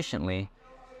more efficiently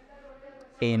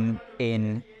in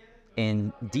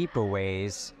deeper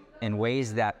ways, in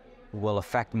ways that will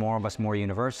affect more of us more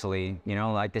universally.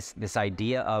 Like this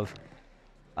idea of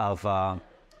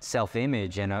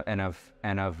self-image and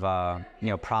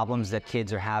of problems that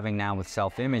kids are having now with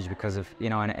self-image because of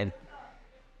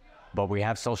but we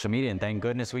have social media, and thank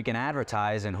goodness we can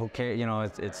advertise, and who cares,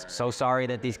 it's so sorry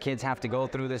that these kids have to go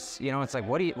through this, it's like,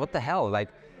 what the hell, like,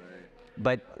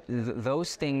 but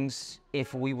those things,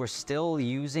 if we were still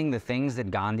using the things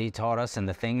that Gandhi taught us and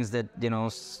the things that,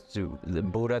 the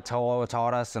Buddha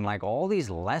taught us, and like all these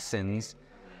lessons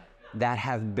that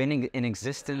have been in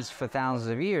existence for thousands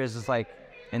of years, it's like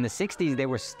in the 60s, they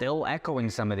were still echoing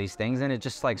some of these things, and it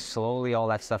just like slowly all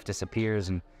that stuff disappears.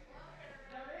 And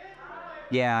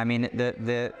yeah, I mean,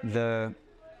 the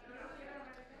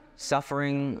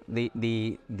suffering, the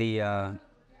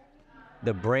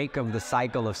break of the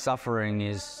cycle of suffering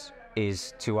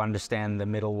is to understand the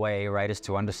middle way, right? Is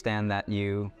to understand that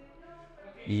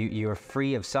you're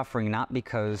free of suffering, not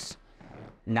because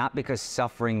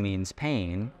suffering means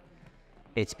pain.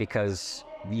 It's because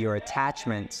your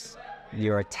attachment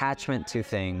to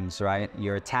things, right?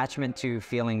 Your attachment to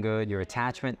feeling good,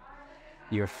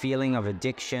 your feeling of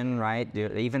addiction, right?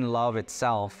 Even love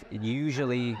itself,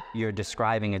 usually you're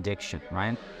describing addiction,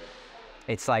 right?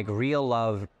 It's like real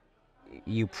love,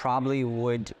 you probably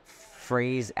would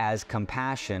phrase as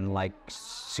compassion, like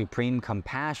supreme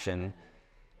compassion,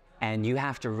 and you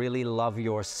have to really love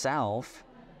yourself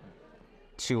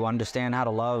to understand how to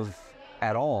love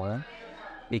at all.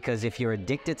 Because if you're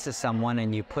addicted to someone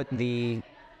and you put the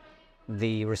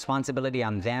responsibility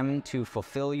on them to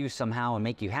fulfill you somehow and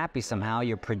make you happy somehow,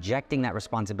 you're projecting that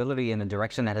responsibility in a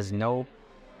direction that has no,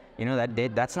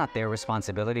 that's not their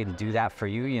responsibility to do that for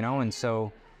you, and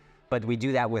so, but we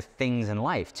do that with things in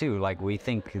life too. Like we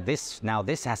think this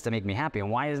has to make me happy, and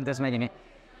why isn't this making me?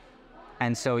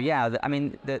 And so, yeah, I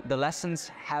mean, the lessons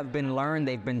have been learned,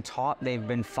 they've been taught, they've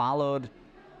been followed,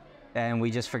 and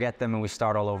we just forget them and we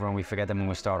start all over, and we forget them and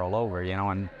we start all over,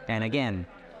 and again,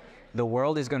 the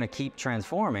world is going to keep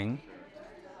transforming,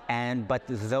 but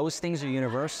those things are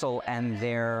universal and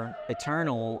they're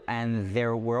eternal, and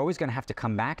we're always going to have to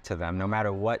come back to them no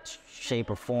matter what shape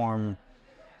or form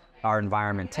our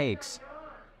environment takes.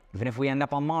 Even if we end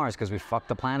up on Mars because we fucked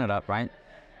the planet up, right?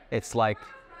 It's like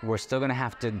we're still going to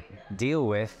have to deal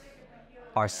with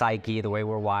our psyche, the way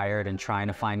we're wired, and trying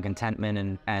to find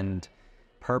contentment and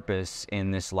purpose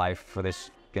in this life for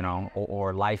this,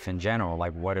 or life in general,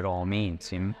 like what it all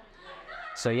means,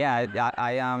 So yeah,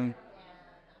 I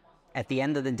at the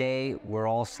end of the day, we're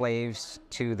all slaves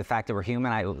to the fact that we're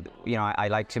human. I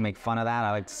like to make fun of that.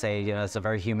 I like to say, it's a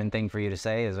very human thing for you to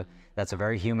say. That's a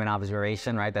very human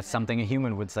observation, right? That's something a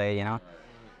human would say,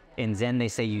 In Zen, they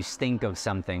say you stink of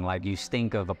something, like you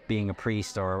stink of being a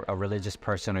priest or a religious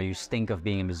person, or you stink of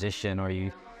being a musician, or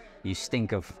you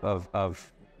stink of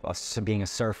being a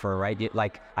surfer, right?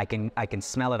 Like I can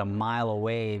smell it a mile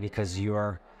away because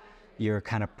you're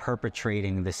kind of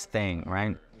perpetrating this thing,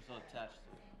 right? You're so attached to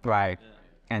it. Right.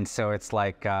 Yeah. And so it's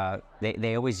like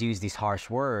they always use these harsh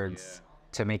words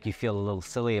to make you feel a little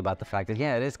silly about the fact that,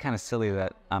 yeah, it is kind of silly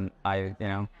that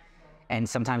and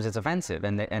sometimes it's offensive,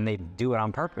 and they do it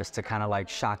on purpose to kind of like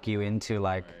shock you into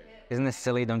like, isn't this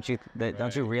silly? Don't you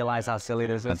realize how silly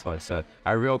this is? That's what I said.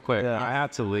 Real quick, I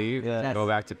have to leave. Go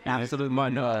back to absolutely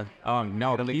no,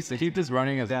 keep this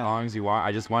running as long as you want.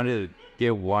 I just wanted to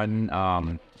give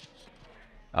one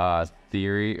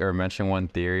theory, or mention one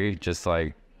theory, just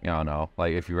like, I don't know,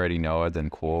 like if you already know it, then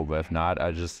cool. But if not,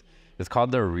 it's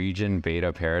called the region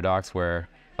beta paradox, where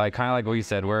like kind of like what you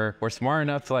said, we're smart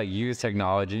enough to like use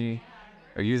technology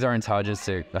or use our intelligence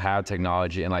to have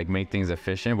technology and like make things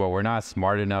efficient, but we're not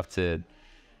smart enough to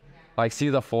like see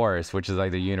the forest, which is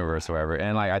like the universe or whatever.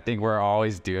 And like I think we're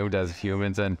always doomed as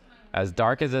humans, and as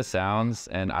dark as it sounds,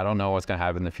 and I don't know what's gonna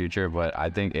happen in the future, but I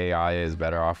think AI is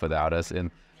better off without us.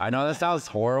 And I know that sounds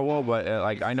horrible, but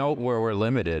like I know we're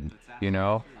limited, you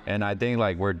know, and I think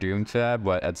like we're doomed to that.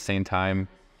 But at the same time,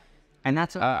 and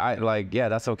that's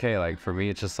that's okay. Like for me,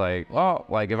 it's just like, well,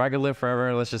 like if I could live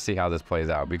forever, let's just see how this plays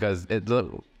out, because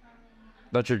the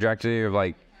trajectory of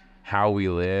like how we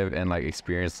live and like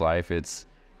experience life, it's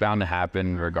bound to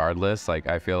happen regardless. Like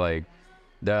I feel like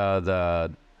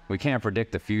we can't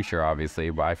predict the future, obviously,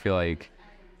 but I feel like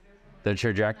the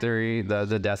trajectory,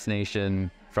 the destination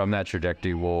from that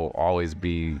trajectory will always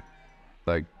be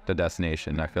like the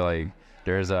destination. I feel like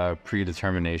there's a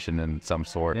predetermination in some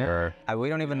sort. Or we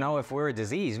don't even know if we're a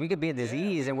disease. We could be a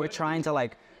disease, and we're trying to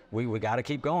like, we got to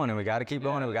keep going, and we got to keep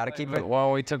going, and we got to keep it.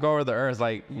 Well, we took over the earth.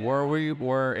 Like,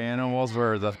 were animals,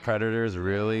 were the predators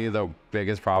really the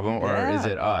biggest problem, or is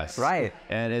it us? Right.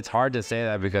 And it's hard to say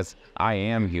that because I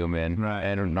am human,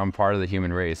 and I'm part of the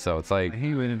human race. So it's like,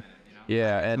 and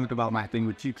think about my thing,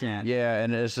 which you can't. Yeah,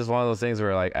 and it's just one of those things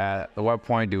where like, at what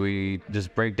point do we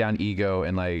just break down ego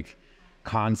and like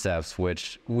concepts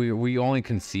which we only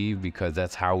conceive because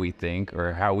that's how we think,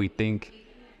 or how we think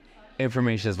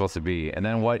information is supposed to be. And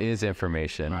then what is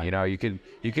information? You know, you could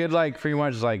like pretty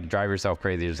much like drive yourself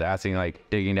crazy just asking, like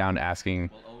digging down, asking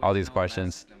all these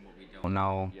questions.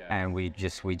 No, and we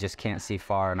just can't see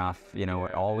far enough. You know,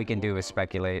 all we can do is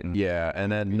speculate. And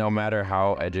and then no matter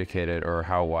how educated or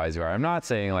how wise you are, I'm not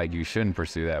saying like you shouldn't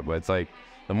pursue that, but it's like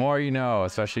the more you know,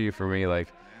 especially for me, like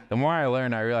the more I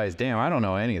learn, I realize, damn, I don't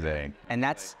know anything. And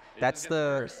that's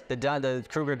the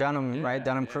Kruger-Dunham, right?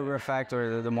 Dunham-Kruger effect,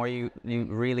 or the more you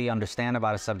really understand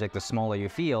about a subject, the smaller you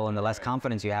feel and the less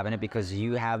confidence you have in it, because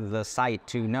you have the sight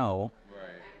to know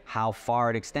how far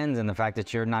it extends, and the fact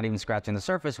that you're not even scratching the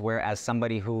surface, whereas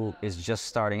somebody who is just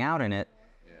starting out in it,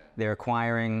 they're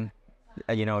acquiring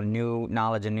new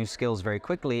knowledge and new skills very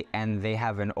quickly, and they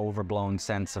have an overblown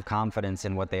sense of confidence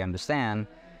in what they understand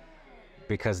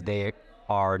because they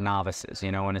are novices,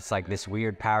 and it's like this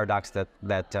weird paradox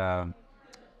that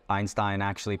Einstein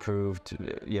actually proved,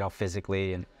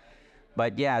 physically.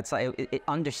 But yeah, it's like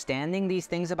understanding these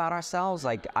things about ourselves.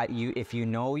 Like if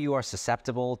you are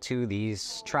susceptible to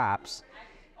these traps,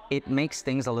 it makes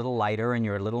things a little lighter, and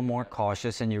you're a little more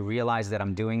cautious, and you realize that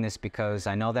I'm doing this because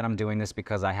I know that I'm doing this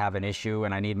because I have an issue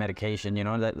and I need medication,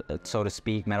 that, so to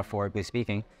speak, metaphorically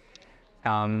speaking.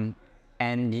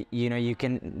 And you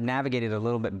can navigate it a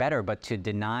little bit better, but to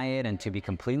deny it and to be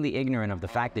completely ignorant of the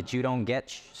fact that you don't get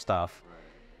stuff,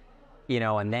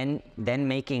 and then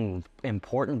making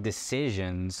important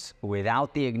decisions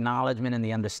without the acknowledgement and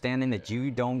the understanding that you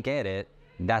don't get it,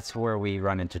 that's where we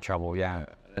run into trouble. Yeah.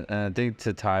 And I think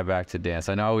to tie back to dance,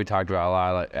 I know we talked about a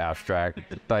lot of like abstract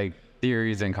like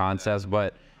theories and concepts,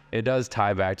 but it does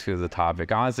tie back to the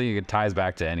topic. Honestly, it ties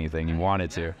back to anything you want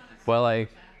it to. But like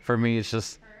for me, it's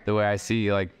just the way I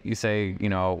see, like you say,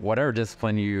 whatever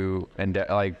discipline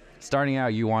like starting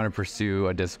out, you want to pursue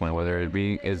a discipline, whether it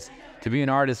is to be an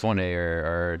artist one day,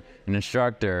 or an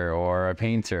instructor, or a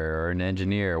painter, or an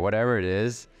engineer, whatever it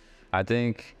is. I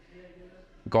think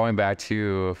going back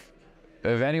to,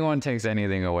 if anyone takes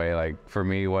anything away, like for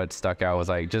me, what stuck out was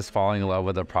like just falling in love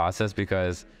with the process,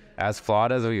 because as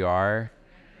flawed as we are,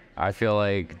 I feel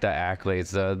like the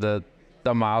accolades,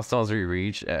 the milestones we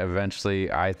reach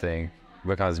eventually, I think,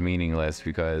 becomes meaningless,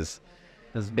 because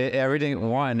everything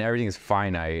is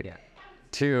finite. Yeah.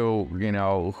 Two,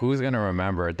 who's gonna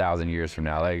remember 1,000 years from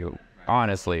now? Like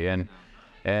honestly, and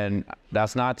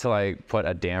that's not to like put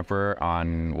a damper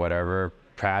on whatever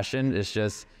passion. It's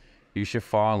just you should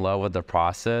fall in love with the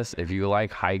process. If you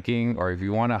like hiking, or if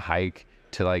you want to hike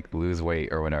to like lose weight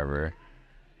or whatever,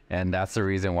 and that's the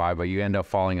reason why, but you end up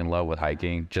falling in love with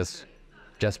hiking just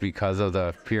because of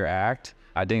the pure act.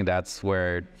 I think that's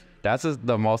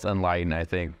the most enlightened I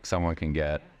think someone can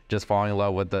get. Just falling in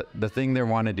love with the thing they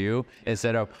want to do,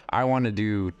 instead of I want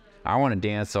to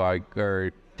dance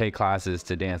or take classes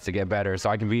to dance to get better so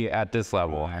I can be at this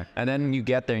level. And then you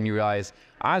get there and you realize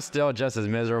I'm still just as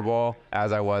miserable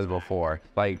as I was before.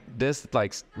 Like this,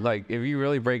 like if you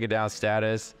really break it down,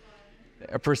 status,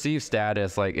 perceived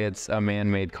status, like it's a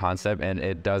man-made concept, and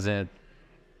it doesn't,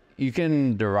 you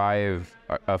can derive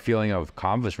a feeling of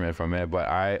accomplishment from it,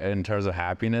 but in terms of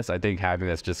happiness, I think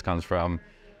happiness just comes from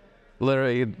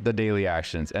literally the daily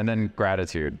actions, and then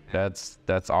gratitude.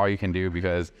 That's all you can do,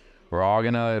 because we're all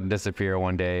gonna disappear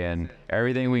one day, and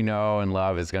everything we know and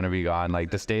love is gonna be gone.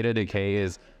 Like the state of decay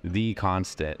is the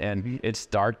constant, and it's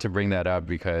dark to bring that up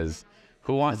because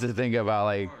who wants to think about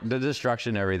like the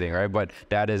destruction and everything, right? But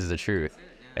that is the truth,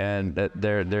 and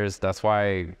that's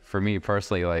why for me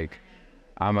personally, like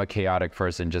I'm a chaotic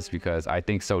person just because I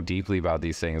think so deeply about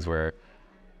these things, where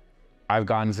I've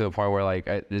gotten to the point where like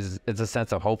it's a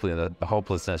sense of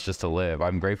hopelessness just to live.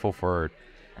 I'm grateful for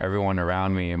everyone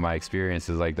around me and my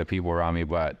experiences, like the people around me,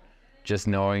 but just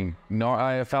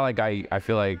I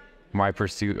feel like my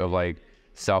pursuit of like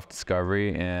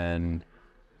self-discovery and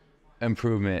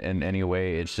improvement in any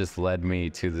way, it's just led me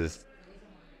to this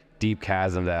deep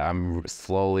chasm that I'm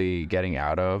slowly getting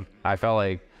out of. I felt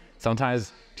like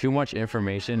sometimes too much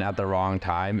information at the wrong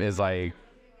time is like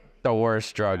the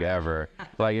worst drug ever.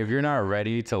 Like if you're not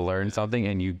ready to learn something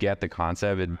and you get the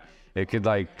concept, it could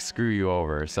like screw you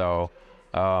over. So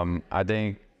I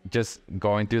think just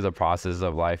going through the process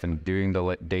of life and doing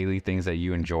the daily things that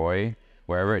you enjoy,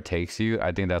 wherever it takes you,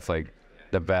 I think that's like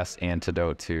the best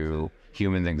antidote to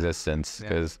human existence.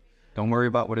 Because don't worry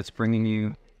about what it's bringing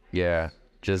you. Yeah,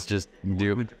 just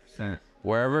do 100%.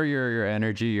 Wherever your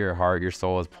energy, your heart, your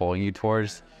soul is pulling you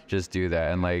towards, just do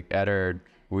that. And like Eder,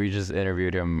 we just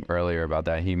interviewed him earlier about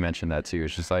that. He mentioned that too.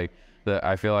 It's just like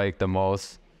I feel like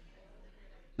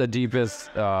the deepest,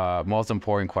 most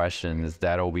important questions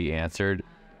that'll be answered,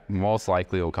 most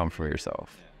likely will come from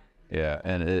yourself. Yeah,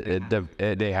 and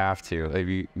they have to. If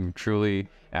you truly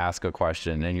ask a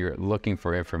question and you're looking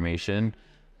for information,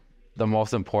 the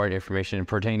most important information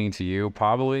pertaining to you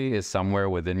probably is somewhere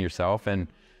within yourself. And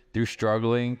through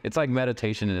struggling, it's like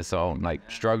meditation in its own. Like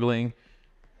struggling,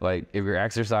 like if you're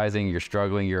exercising, you're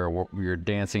struggling, you're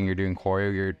dancing, you're doing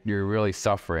choreo, you're really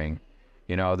suffering.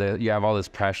 You know, you have all this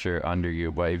pressure under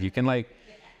you. But if you can, like,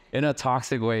 in a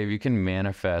toxic way, if you can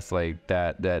manifest like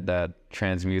that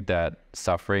transmute that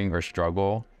suffering or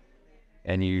struggle,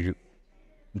 and you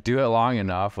do it long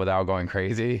enough without going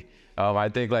crazy, I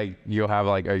think like you'll have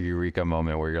like a eureka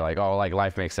moment where you're like, oh, like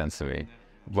life makes sense to me.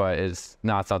 But it's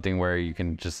not something where you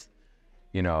can just,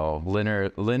 you know,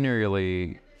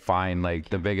 linearly find like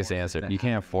the biggest answer. You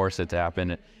can't force it to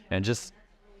happen. And just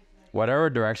whatever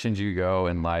directions you go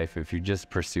in life, if you just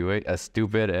pursue it, as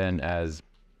stupid and as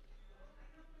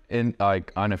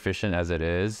inefficient as it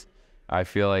is, I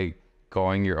feel like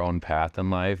going your own path in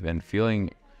life and feeling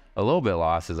a little bit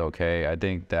lost is okay. I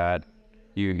think that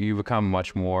you become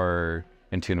much more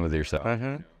in tune with yourself.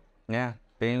 Yeah,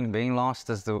 being lost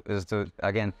is the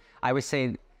again. I would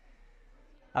say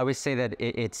that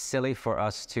it's silly for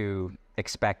us to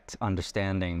expect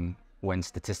understanding when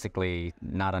statistically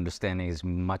not understanding is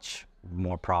much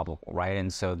more probable, right?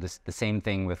 And so the same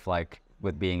thing with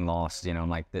being lost. You know,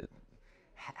 like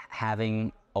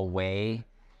having a way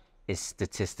is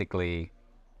statistically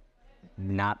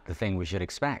not the thing we should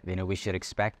expect. You know, we should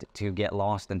expect to get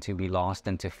lost and to be lost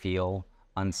and to feel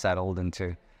unsettled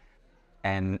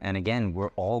and again,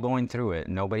 we're all going through it.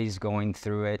 Nobody's going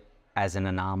through it as an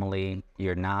anomaly.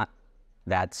 You're not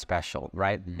that special,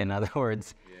 right? In other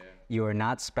words, you are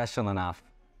not special enough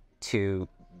to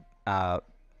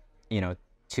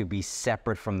to be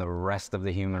separate from the rest of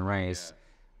the human race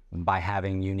by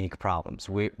having unique problems.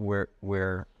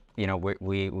 We're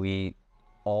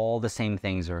all the same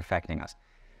things are affecting us.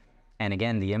 And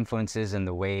again, the influences and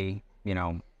the way, you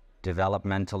know,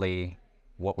 developmentally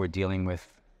what we're dealing with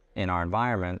in our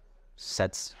environment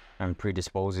sets and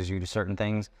predisposes you to certain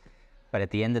things. But at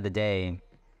the end of the day,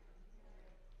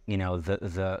 you know,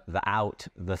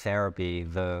 the therapy,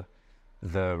 the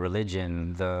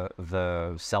religion,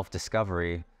 the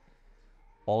self-discovery,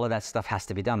 all of that stuff has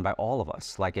to be done by all of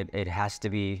us. Like it has to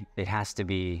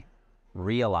be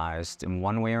realized in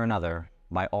one way or another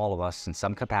by all of us in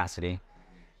some capacity,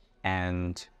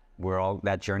 and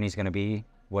that journey's going to be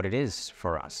what it is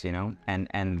for us, you know,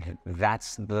 and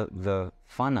that's the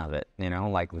fun of it, you know,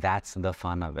 like that's the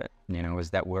fun of it, you know, is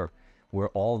that we're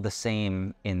all the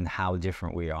same in how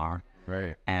different we are,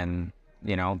 right? And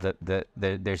you know,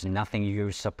 there's nothing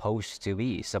you're supposed to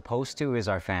be. Supposed to is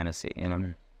our fantasy, you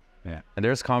know. Yeah, and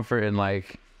there's comfort in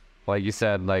like you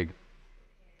said, like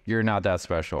you're not that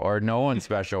special, or no one's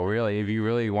special really. If you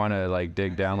really want to like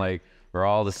dig down, like we're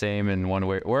all the same in one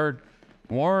way.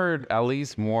 at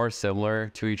least more similar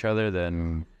to each other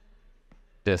than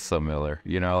dissimilar,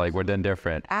 you know, like we're then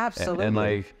different. Absolutely. And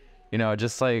like, you know,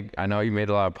 just like, I know you made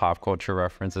a lot of pop culture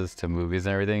references to movies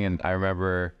and everything. And I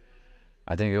remember,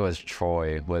 I think it was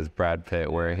Troy with Brad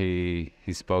Pitt, where he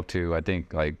spoke to, I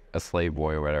think, like a slave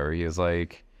boy or whatever. He was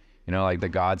like, you know, like the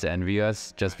gods envy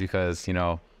us just because, you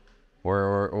know,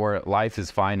 we're life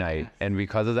is finite. And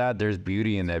because of that, there's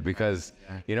beauty in it, because,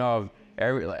 you know,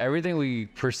 everything we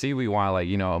perceive we want, like,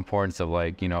 you know, importance of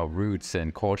like, you know, roots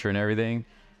and culture and everything.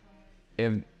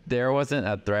 If there wasn't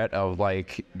a threat of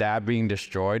like that being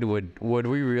destroyed, would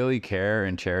we really care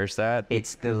and cherish that?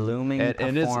 It's the looming and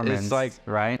performance, it's like,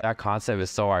 right? that concept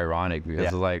is so ironic, because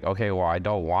it's like, okay, well, I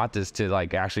don't want this to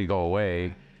like actually go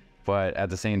away, but at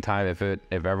the same time, if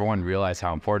everyone realized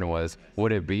how important it was,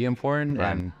 would it be important?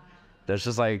 Right. And there's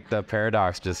just like the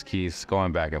paradox just keeps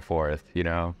going back and forth, you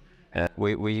know. And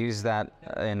We use that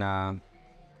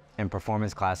in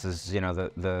performance classes. You know,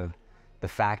 the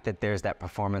fact that there's that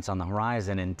performance on the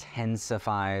horizon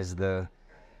intensifies the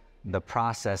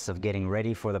process of getting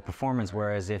ready for the performance.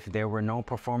 Whereas if there were no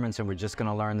performance and we're just going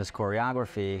to learn this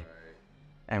choreography,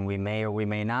 and we may or we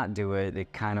may not do it,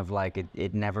 it kind of like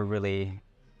it never really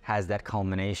has that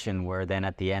culmination where then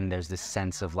at the end there's this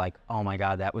sense of like, oh my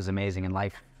God, that was amazing and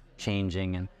life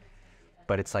changing.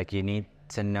 But it's like you need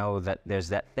to know that there's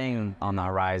that thing on the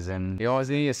horizon. you always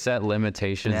need to set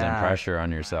limitations and pressure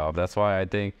on yourself. That's why I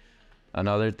think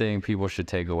another thing people should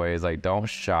take away is like, don't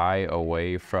shy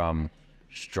away from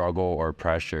struggle or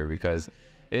pressure, because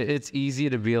it's easy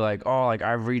to be like, oh, like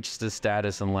I've reached this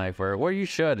status in life where you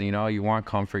should, you know, you want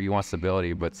comfort, you want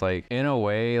stability, but it's like, in a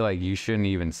way, like you shouldn't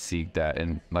even seek that.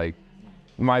 And like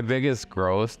my biggest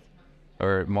growth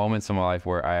or moments in my life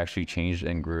where I actually changed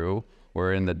and grew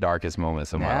were in the darkest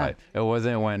moments of my life. It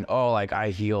wasn't when, oh, like I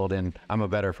healed and I'm a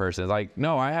better person. Like,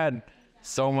 no, I had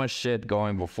so much shit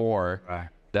going before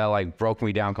that like broke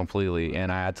me down completely,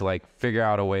 and I had to like figure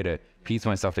out a way to piece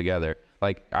myself together.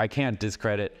 Like, I can't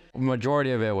discredit,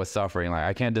 majority of it was suffering. Like,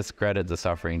 I can't discredit the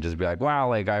suffering, just be like, wow,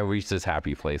 like I reached this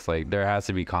happy place. Like, there has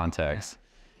to be context.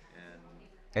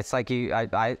 It's like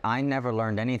I never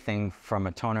learned anything from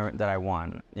a tournament that I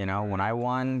won. You know, when I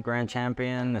won Grand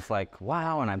Champion, it's like,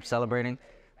 wow, and I'm celebrating.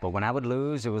 But when I would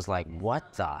lose, it was like,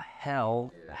 what the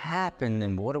hell happened,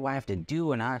 and what do I have to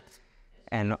do?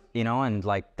 And you know, and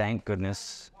like, thank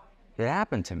goodness it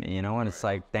happened to me, you know, and it's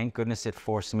like, thank goodness it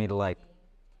forced me to like,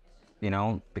 you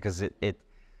know, because it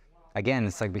again,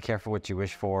 it's like, be careful what you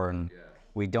wish for, and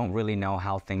we don't really know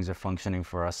how things are functioning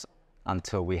for us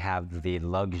until we have the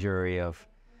luxury of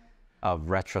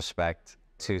retrospect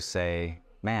to say,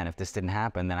 man, if this didn't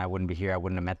happen, then I wouldn't be here, I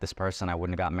wouldn't have met this person, I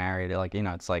wouldn't have got married. Like, you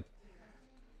know, it's like,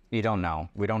 you don't know.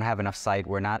 We don't have enough sight.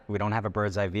 We don't have a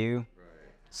bird's eye view.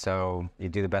 So you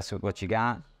do the best with what you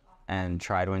got and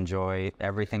try to enjoy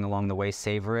everything along the way.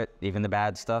 Savor it, even the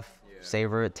bad stuff.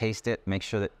 Savor it, taste it, make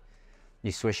sure that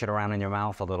you swish it around in your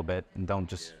mouth a little bit and don't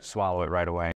just swallow it right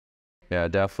away. Yeah,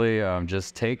 definitely.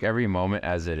 Just take every moment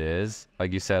as it is.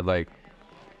 Like you said, like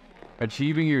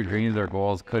achieving your dreams or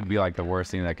goals could be like the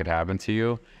worst thing that could happen to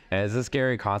you. And it's a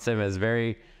scary concept. It's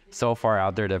very so far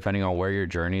out there, depending on where your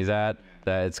journey's at,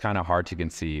 that it's kind of hard to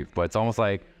conceive. But it's almost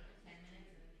like,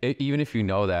 even if you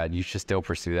know that, you should still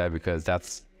pursue that, because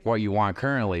that's what you want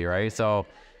currently, right? So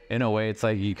in a way, it's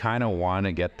like you kind of want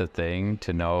to get the thing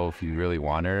to know if you really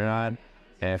want it or not.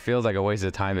 And it feels like a waste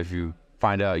of time if you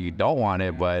find out you don't want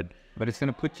it, but it's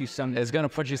going to put you it's going to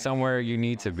put you somewhere you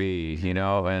need to be, you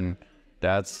know? And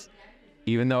that's,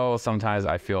 even though sometimes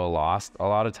I feel lost a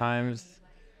lot of times,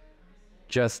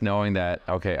 just knowing that,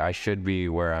 okay, I should be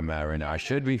where I'm at right now. I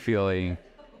should be feeling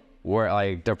where,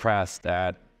 like, depressed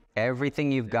at.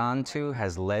 Everything you've gone to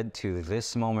has led to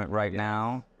this moment right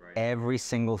now. Every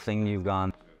single thing you've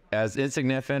gone. As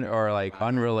insignificant or like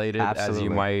unrelated as you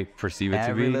might perceive it to be.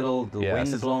 Every little, the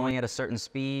wind blowing at a certain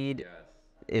speed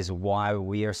is why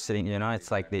we are sitting, you know, it's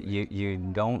like that you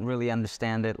don't really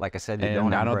understand it. Like I said, I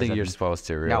don't think you're supposed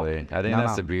to, really. I think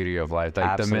that's the beauty of life.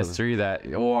 Like the mystery, that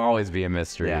it will always be a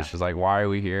mystery. It's just like, why are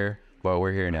we here? But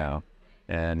we're here now.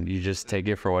 And you just take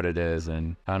it for what it is.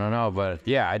 And I don't know, but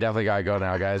yeah, I definitely gotta go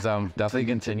now, guys. Definitely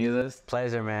continue this.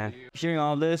 Pleasure, man. Hearing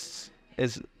all this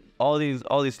is all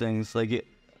these things, like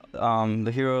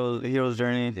the hero's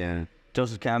journey,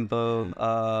 Joseph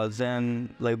Campbell,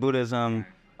 Zen, like Buddhism,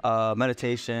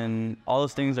 meditation. All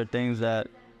those things are things that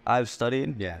I've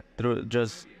studied through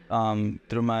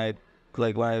through my,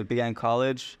 like, when I began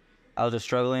college, I was just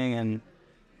struggling, and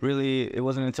really, it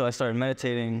wasn't until I started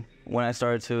meditating when I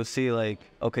started to see, like,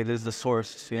 okay, this is the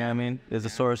source, you know what I mean? There's the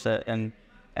source that, and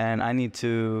I need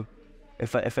to,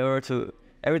 if I were to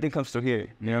everything comes through here.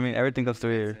 You know what I mean? Everything comes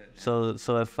through here. So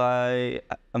if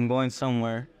I'm going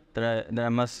somewhere that I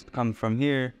must come from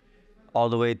here all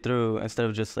the way through instead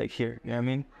of just like here. You know what I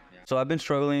mean? So I've been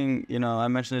struggling, you know, I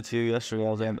mentioned it to you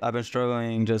yesterday. I've been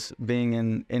struggling just being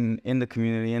in the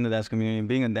community, in the dance community,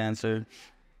 being a dancer,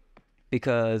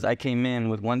 because I came in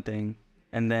with one thing,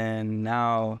 and then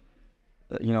now,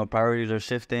 you know, priorities are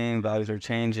shifting, values are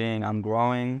changing, I'm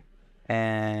growing,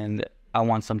 and I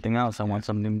want something else. I want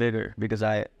something bigger, because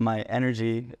my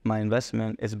energy, my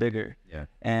investment is bigger. Yeah.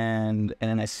 And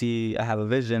then I have a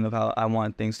vision of how I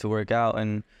want things to work out,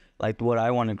 and like what I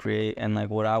want to create, and like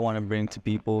what I want to bring to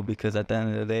people, because at the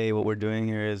end of the day, what we're doing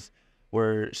here is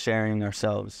we're sharing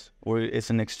ourselves.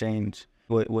 It's an exchange.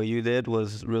 What you did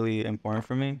was really important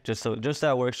for me. Just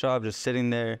that workshop, just sitting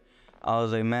there, I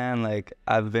was like, man, like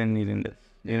I've been needing this.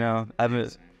 You know,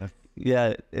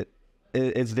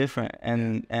 it's different,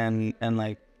 and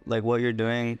like what you're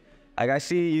doing, like I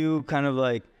see you kind of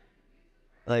like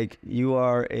you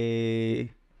are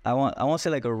I won't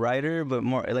say like a writer, but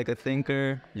more like a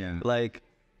thinker. Yeah. Like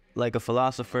a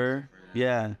philosopher.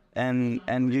 Yeah. And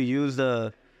you use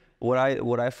what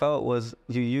I felt was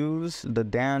you use the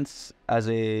dance as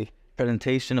a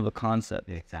presentation of a concept.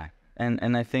 Exactly.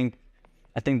 And I think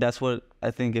that's what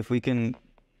I think, if we can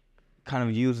kind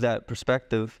of use that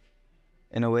perspective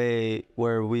in a way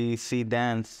where we see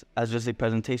dance as just a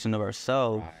presentation of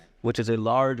ourselves, which is a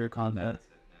larger concept,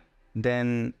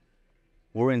 then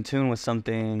we're in tune with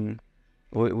something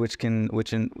which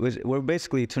we're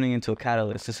basically tuning into a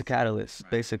catalyst. It's a catalyst,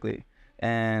 basically.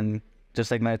 And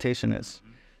just like meditation is.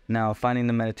 Now, finding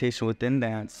the meditation within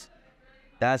dance,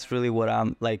 that's really what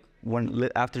I'm like,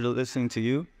 after listening to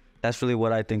you, that's really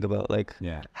what I think about. Like,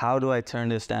 how do I turn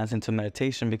this dance into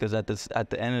meditation? Because at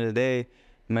the end of the day,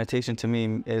 meditation to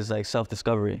me is like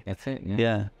self-discovery. That's it.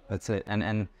 Yeah. That's it.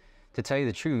 And to tell you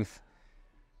the truth,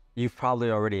 you've probably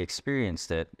already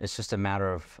experienced it. It's just a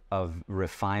matter of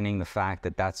refining the fact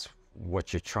that that's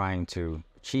what you're trying to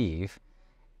achieve,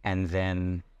 and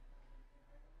then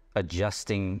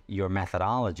adjusting your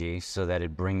methodology so that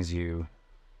it brings you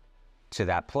to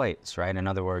that place, right? In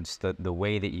other words, the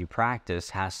way that you practice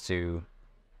has to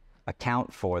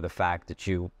account for the fact that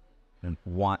you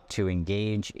want to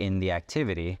engage in the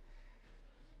activity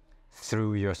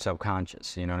through your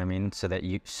subconscious, you know what I mean? So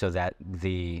that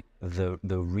the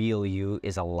real you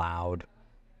is allowed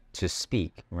to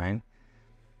speak, right?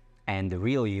 And the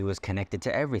real you is connected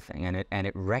to everything, and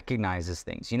it recognizes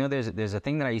things. You know, there's a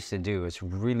thing that I used to do. It's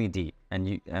really deep,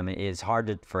 and I mean, it's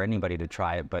hard for anybody to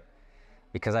try it, but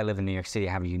because I live in New York City,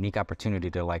 I have a unique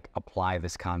opportunity to like apply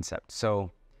this concept.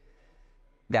 So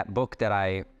that book that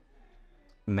I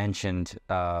mentioned,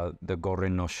 the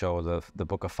Gorin no Sho, the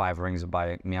Book of Five Rings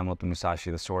by Miyamoto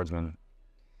Musashi, the swordsman,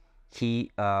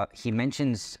 he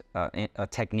mentions a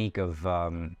technique of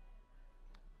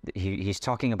he's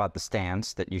talking about the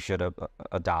stance that you should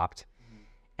adopt,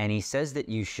 and he says that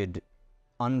you should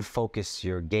unfocus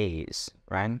your gaze,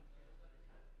 right?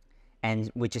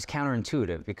 And which is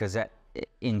counterintuitive, because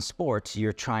in sports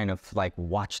you're trying to like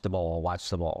watch the ball,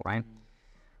 right?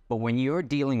 But when you're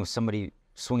dealing with somebody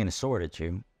swinging a sword at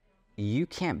you, you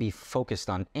can't be focused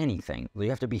on anything. You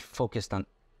have to be focused on,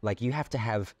 like, you have to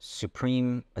have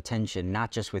supreme attention,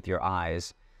 not just with your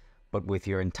eyes, but with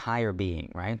your entire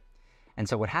being, right? And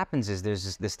so what happens is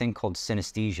there's this thing called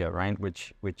synesthesia, right?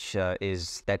 Which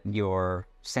is that your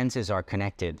senses are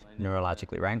connected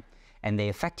neurologically, right? And they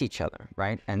affect each other,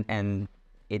 right? And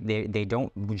they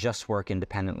don't just work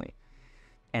independently.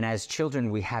 And as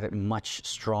children, we have it much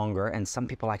stronger, and some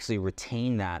people actually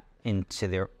retain that into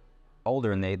their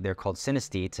older, and they're called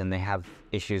synesthetes, and they have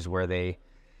issues where they,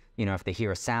 you know, if they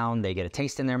hear a sound, they get a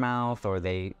taste in their mouth, or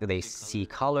they see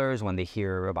colors when they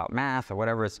hear about math or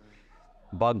whatever. It's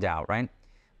bugged out, right?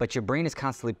 But your brain is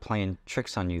constantly playing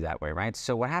tricks on you that way, right?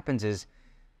 So what happens is,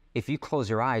 if you close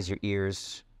your eyes, your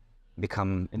ears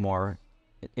become more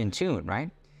in tune, right?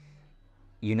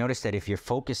 You notice that if you're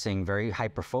focusing, very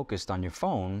hyper-focused on your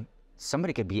phone,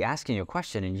 somebody could be asking you a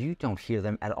question and you don't hear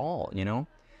them at all, you know?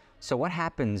 So what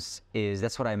happens is,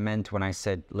 that's what I meant when I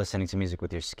said listening to music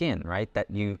with your skin, right? That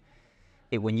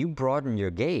when you broaden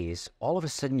your gaze, all of a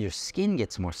sudden your skin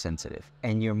gets more sensitive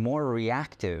and you're more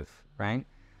reactive, right?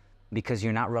 Because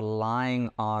you're not relying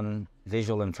on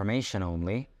visual information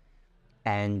only,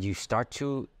 and you start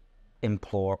to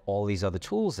implore all these other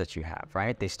tools that you have,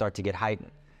 right? They start to get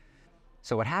heightened.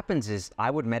 So what happens is,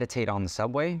 I would meditate on the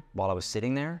subway while I was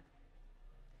sitting there,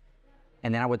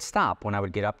 and then I would stop when I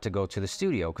would get up to go to the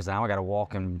studio, because now I got to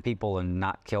walk and people and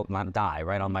not die,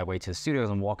 right? On my way to the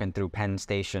studios, I'm walking through Penn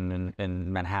Station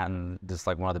in Manhattan, just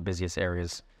like one of the busiest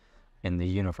areas in the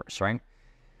universe, right?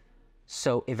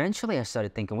 So eventually I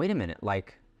started thinking, wait a minute,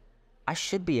 like I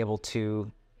should be able to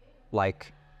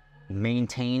like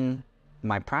maintain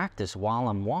my practice while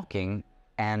I'm walking,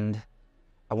 and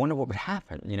I wonder what would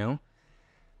happen, you know?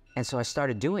 And so I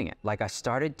started doing it. Like I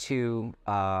started to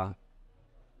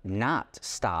not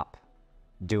stop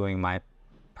doing my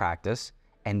practice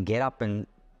and get up and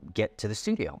get to the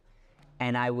studio.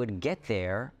 And I would get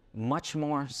there much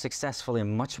more successfully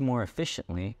and much more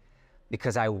efficiently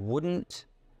because I wouldn't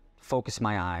focus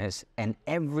my eyes, and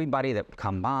everybody that would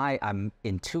come by, I'm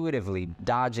intuitively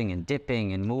dodging and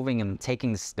dipping and moving and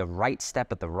taking the right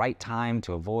step at the right time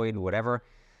to avoid whatever.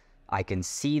 I can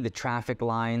see the traffic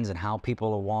lines and how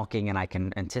people are walking, and I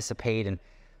can anticipate,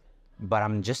 but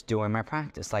I'm just doing my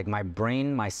practice. Like my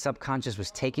brain, my subconscious was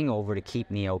taking over to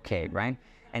keep me okay, right?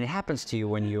 And it happens to you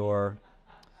when you're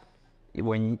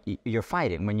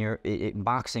fighting, when you're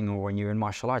boxing, or when you're in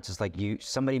martial arts. It's like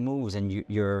somebody moves and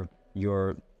your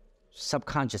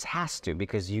subconscious has to,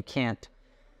 because you can't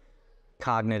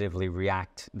cognitively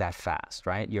react that fast,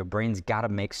 right? Your brain's got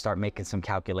to start making some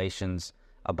calculations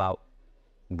about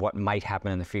what might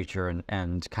happen in the future,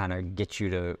 and kind of get you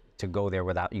to go there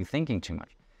without you thinking too much.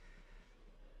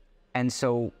 And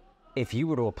so if you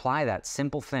were to apply that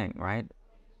simple thing, right,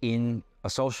 in a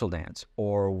social dance,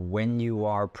 or when you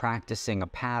are practicing a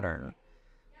pattern,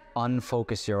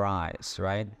 unfocus your eyes,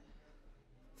 right?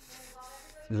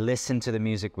 Listen to the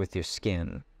music with your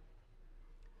skin.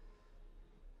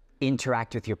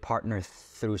 Interact with your partner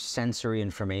through sensory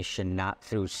information, not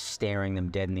through staring them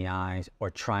dead in the eyes or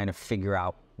trying to figure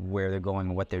out where they're going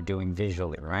and what they're doing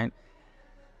visually, right?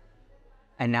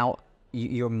 And now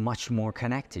you're much more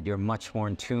connected. You're much more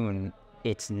in tune.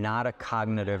 It's not a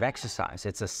cognitive exercise.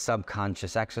 It's a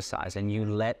subconscious exercise. And you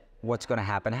let what's going to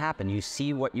happen. You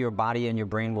see what your body and your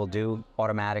brain will do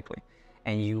automatically.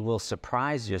 And you will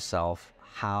surprise yourself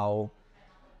how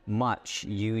much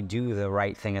you do the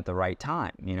right thing at the right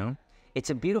time, you know? It's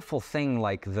a beautiful thing,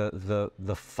 like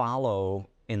the follow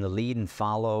in the lead and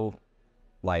follow,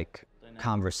 like,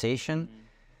 conversation.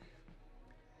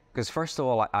 Because first of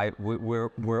all,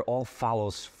 we're all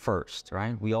follows first,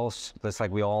 right? It's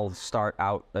like we all start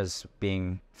out as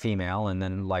being female, and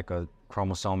then like a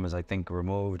chromosome is, I think,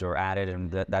 removed or added,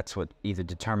 and that's what either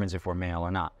determines if we're male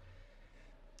or not.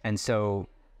 And so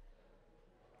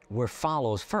we're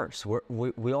follows first.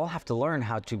 We all have to learn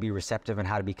how to be receptive and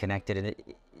how to be connected. And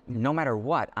no matter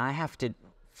what, I have to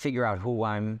figure out who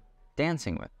I'm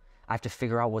dancing with. I have to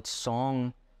figure out what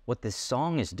this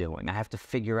song is doing. I have to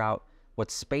figure out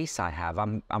what space I have.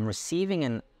 I'm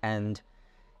receiving and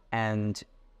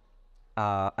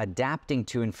adapting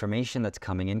to information that's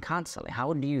coming in constantly.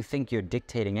 How do you think you're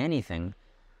dictating anything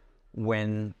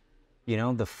when, you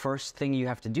know, the first thing you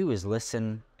have to do is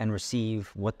listen and receive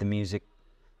what the music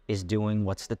is doing,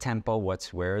 what's the tempo,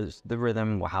 where's the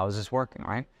rhythm, how is this working,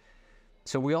 right?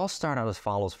 So we all start out as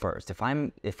follows first.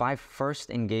 If I first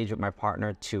engage with my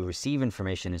partner to receive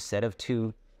information instead of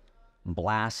to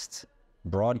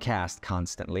broadcast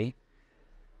constantly,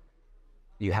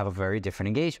 you have a very different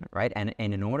engagement, right? And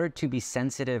in order to be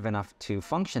sensitive enough to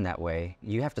function that way,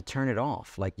 you have to turn it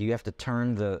off. Like you have to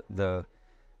turn the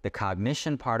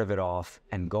cognition part of it off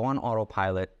and go on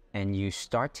autopilot, and you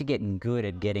start to get good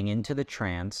at getting into the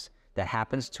trance that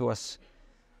happens to us,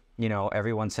 you know,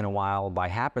 every once in a while by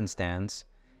happenstance,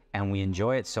 and we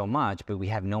enjoy it so much, but we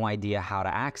have no idea how to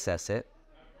access it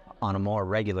on a more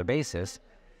regular basis.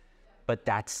 But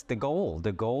that's the goal.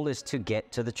 The goal is to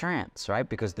get to the trance, right?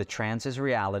 Because the trance is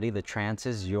reality. The trance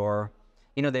is you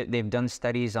know, they've done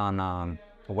studies on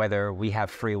whether we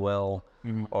have free will,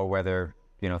 or whether,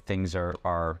 you know, things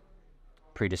are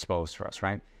predisposed for us,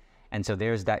 right? And so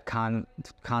there's that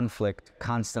conflict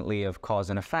constantly of cause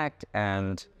and effect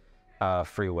and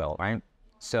free will, right?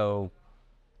 So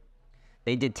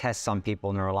they did tests on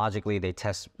people neurologically. They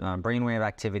test brainwave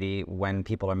activity when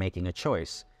people are making a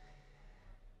choice.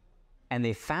 And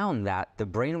they found that the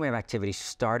brainwave activity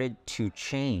started to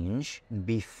change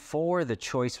before the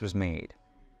choice was made,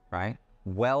 right?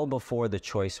 Well before the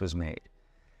choice was made.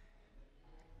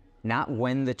 Not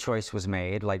when the choice was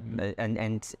made, like,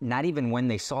 and not even when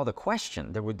they saw the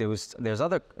question. There's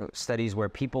other studies where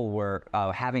people were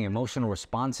having emotional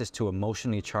responses to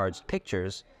emotionally charged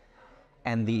pictures,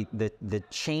 and the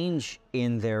change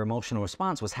in their emotional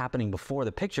response was happening before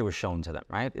the picture was shown to them,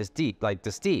 right? It's deep, like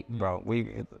this deep, bro.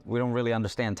 We don't really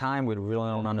understand time. We really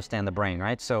don't understand the brain,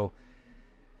 right? So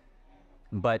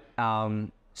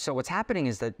what's happening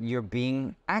is that you're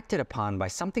being acted upon by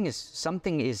something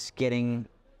is getting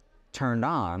turned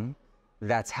on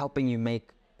that's helping you make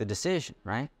the decision,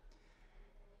 right?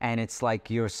 And it's like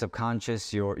your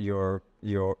subconscious, your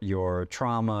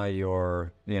trauma,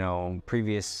 your, you know,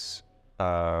 previous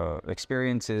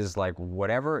experiences, like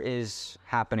whatever is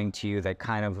happening to you that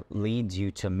kind of leads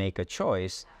you to make a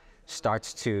choice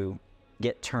starts to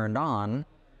get turned on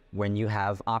when you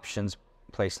have options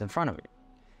placed in front of you.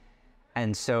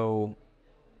 And so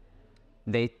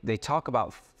they talk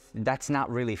about that's not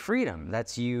really freedom.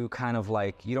 That's you kind of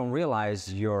like, you don't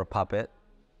realize you're a puppet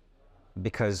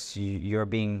because you're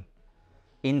being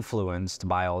influenced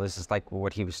by all this. It's like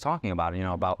what he was talking about, you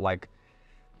know, about like,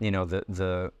 you know,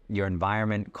 your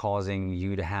environment causing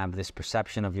you to have this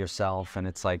perception of yourself, and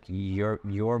it's like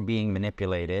you're being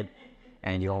manipulated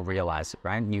and you don't realize it,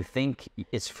 right? And you think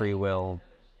it's free will,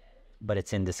 but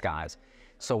it's in disguise.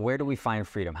 So where do we find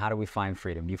freedom? How do we find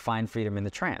freedom? You find freedom in the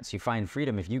trance. You find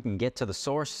freedom if you can get to the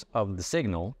source of the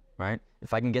signal, right?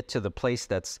 If I can get to the place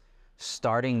that's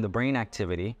starting the brain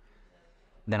activity,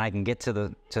 then I can get to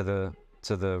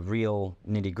the real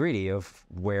nitty-gritty of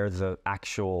where the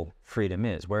actual freedom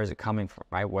is. Where is it coming from,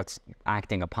 right? What's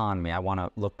acting upon me? I want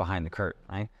to look behind the curtain,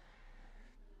 right?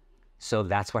 So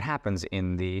that's what happens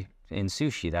in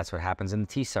sushi. That's what happens in the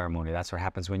tea ceremony. That's what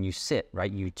happens when you sit,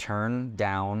 right? You turn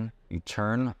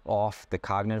off the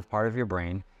cognitive part of your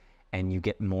brain, and you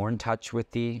get more in touch with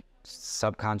the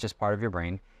subconscious part of your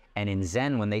brain. And in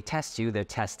Zen, when they test you, they're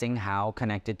testing how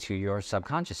connected to your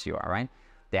subconscious you are, right?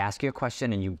 They ask you a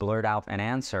question and you blurt out an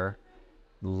answer,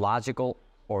 logical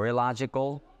or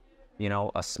illogical, you know,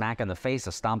 a smack in the face,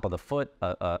 a stomp of the foot,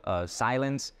 a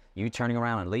silence, you turning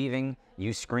around and leaving,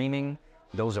 you screaming.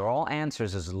 Those are all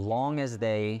answers as long as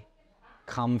they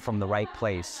come from the right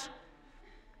place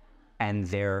and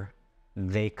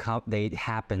they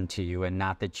happen to you, and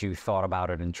not that you thought about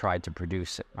it and tried to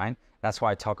produce it, right? That's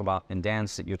why I talk about in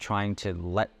dance that you're trying to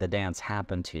let the dance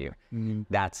happen to you. Mm-hmm.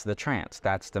 That's the trance.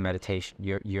 That's the meditation.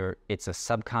 It's a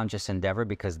subconscious endeavor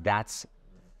because that's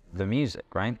the music,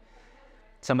 right?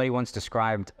 Somebody once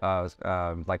described like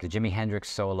a Jimi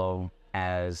Hendrix solo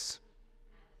as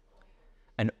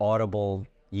an audible,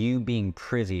 you being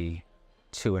privy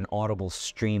to an audible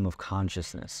stream of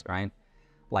consciousness, right?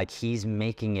 Like he's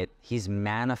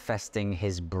manifesting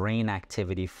his brain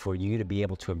activity for you to be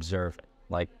able to observe it.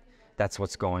 Like that's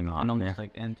what's going on. And almost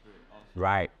like enter it also.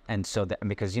 Right. And so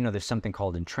because, you know, there's something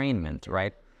called entrainment,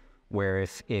 right? Where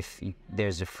if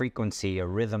there's a frequency, a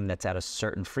rhythm that's at a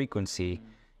certain frequency,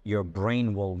 your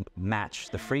brain will match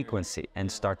the frequency and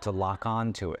start to lock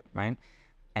on to it, right?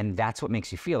 And that's what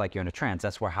makes you feel like you're in a trance.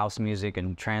 That's where house music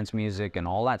and trance music and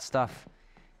all that stuff,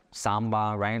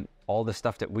 samba, right? All the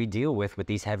stuff that we deal with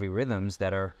these heavy rhythms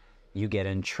that are, you get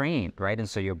entrained, right? And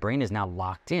so your brain is now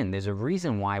locked in. There's a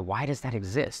reason why does that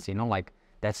exist? You know, like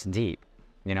that's deep,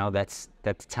 you know, that's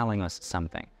telling us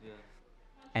something. Yeah.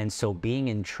 And so being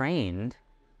entrained,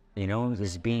 you know,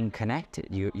 is being connected.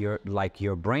 You're like,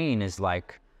 your brain is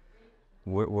like,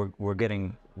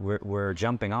 we're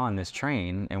jumping on this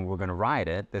train and we're going to ride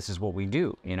it. This is what we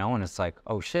do, you know? And it's like,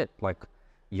 oh shit, like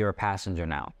you're a passenger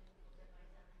now.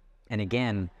 And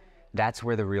again, that's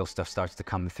where the real stuff starts to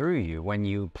come through you. When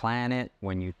you plan it,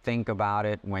 when you think about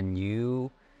it, when you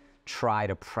try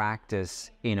to practice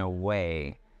in a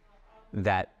way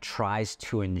that tries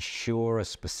to ensure a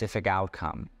specific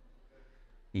outcome,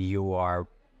 you are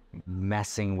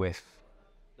messing with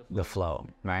the flow,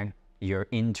 right? You're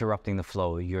interrupting the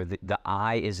flow. The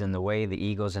I is in the way, the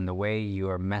ego's in the way,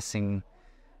 you're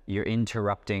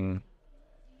interrupting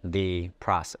the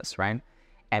process, right?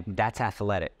 And that's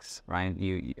athletics, right?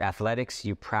 Athletics,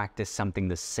 you practice something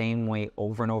the same way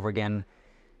over and over again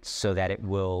so that it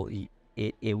will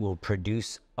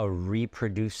produce a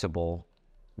reproducible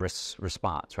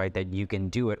response, right? That you can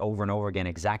do it over and over again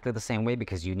exactly the same way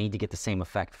because you need to get the same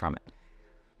effect from it.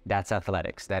 That's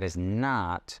athletics. That is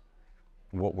not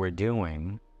what we're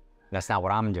doing. That's not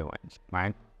what I'm doing,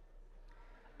 right?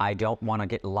 I don't want to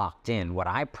get locked in. What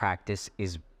I practice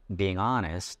is being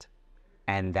honest,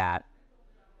 and that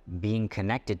being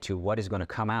connected to what is going to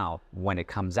come out when it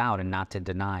comes out, and not to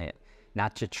deny it,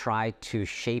 not to try to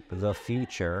shape the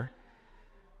future,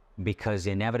 because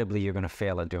inevitably you're going to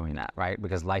fail at doing that, right?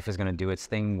 Because life is going to do its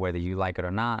thing whether you like it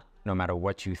or not. No matter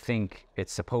what you think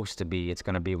it's supposed to be, it's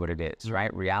going to be what it is,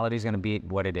 right? Reality is going to be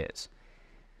what it is.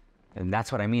 And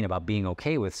that's what I mean about being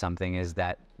okay with something, is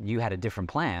that you had a different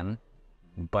plan,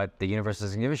 but the universe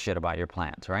doesn't give a shit about your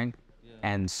plans, right? Yeah.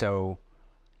 And so,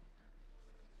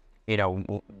 you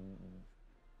know,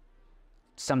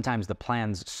 sometimes the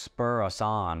plans spur us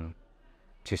on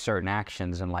to certain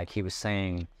actions. And like he was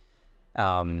saying,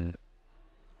 you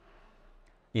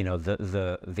know,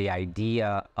 the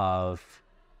idea of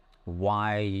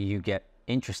why you get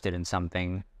interested in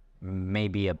something may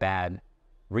be a bad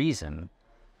reason,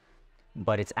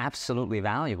 but it's absolutely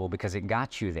valuable because it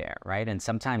got you there, right? And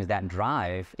sometimes that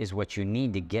drive is what you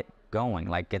need to get going,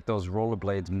 like get those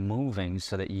rollerblades moving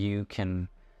so that you can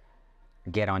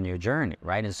get on your journey,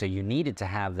 right? And so you needed to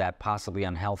have that possibly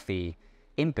unhealthy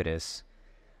impetus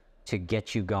to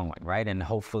get you going, right? And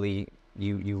hopefully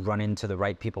you run into the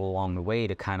right people along the way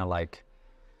to kind of like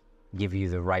give you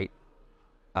the right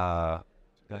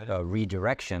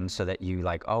redirection so that you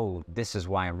like, oh, this is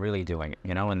why I'm really doing it,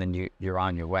 you know, and then you're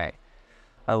on your way.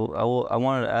 I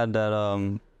wanted to add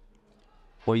that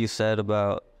what you said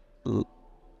about,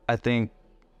 I think,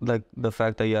 like the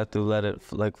fact that you have to let it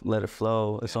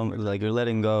flow. It's something like you're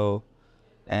letting go,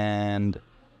 and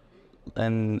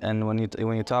when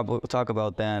you talk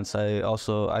about dance,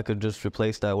 I could just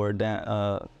replace that word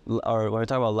or when I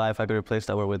talk about life, I could replace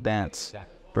that word with dance,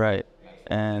 right?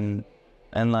 And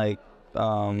like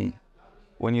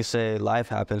when you say life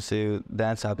happens to you,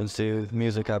 dance happens to you,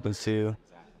 music happens to you,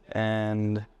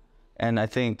 and I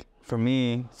think for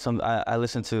me, I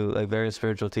listened to like various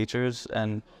spiritual teachers,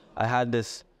 and I had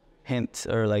this hint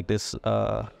or like this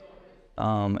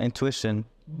intuition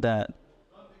that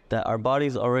our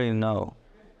bodies already know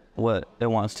what it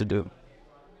wants to do.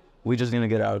 We just need to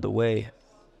get out of the way.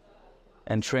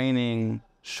 And training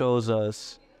shows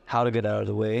us how to get out of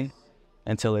the way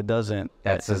until it doesn't.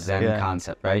 That's a Zen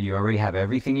concept, right? You already have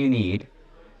everything you need.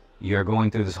 You're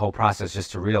going through this whole process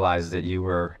just to realize that you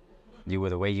were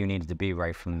the way you needed to be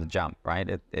right from the jump,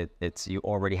 right? It's you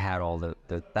already had all the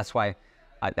that's why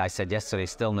I said yesterday,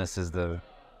 stillness is the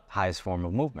highest form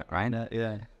of movement, right?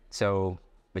 Yeah. So,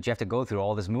 but you have to go through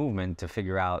all this movement to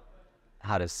figure out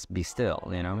how to be still,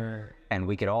 you know? Right. And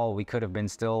we could have been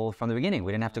still from the beginning.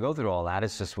 We didn't have to go through all that.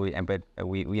 It's just but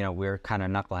we you know, we're kind of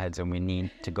knuckleheads and we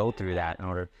need to go through that in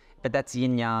order. But that's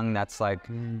yin yang. That's like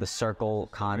the circle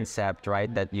concept,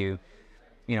 right? That you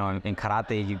know, in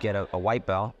karate, you get a white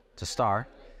belt to start.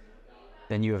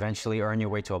 Then you eventually earn your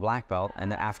way to a black belt,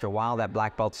 and then after a while, that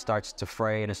black belt starts to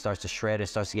fray and it starts to shred, it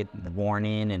starts to get worn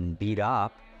in and beat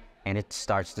up, and it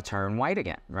starts to turn white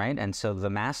again, right? And so the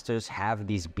masters have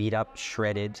these beat up,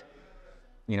 shredded,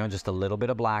 you know, just a little bit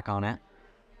of black on it,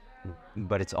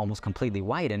 but it's almost completely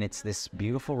white, and it's this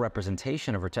beautiful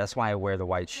representation of her. That's why I wear the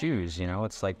white shoes, you know?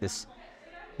 It's like this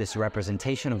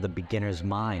representation of the beginner's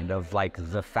mind, of like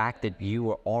the fact that you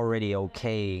were already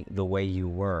okay the way you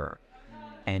were.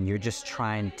 And you're just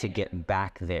trying to get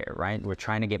back there, right? We're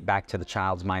trying to get back to the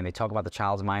child's mind. They talk about the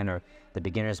child's mind or the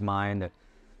beginner's mind,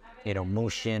 you know,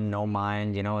 mushin, no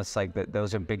mind, you know, it's like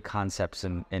those are big concepts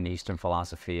in Eastern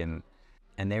philosophy, and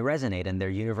they resonate and they're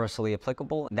universally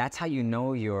applicable. That's how you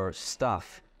know your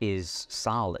stuff is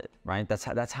solid, right?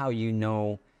 That's how you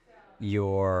know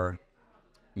you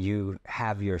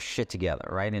have your shit together,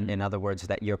 right? In other words,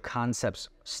 that your concepts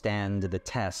stand the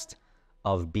test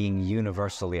of being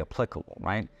universally applicable,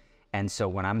 right? And so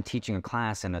when I'm teaching a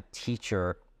class and a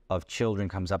teacher of children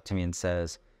comes up to me and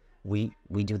says, we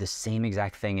do the same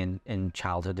exact thing in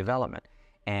childhood development.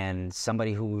 And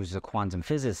somebody who's a quantum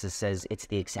physicist says it's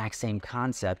the exact same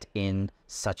concept in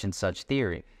such and such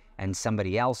theory. And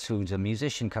somebody else who's a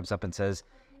musician comes up and says,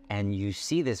 and you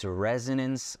see this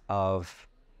resonance of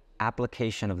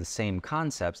application of the same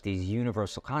concepts, these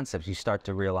universal concepts, you start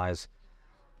to realize,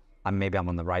 maybe I'm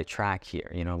on the right track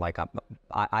here, you know, like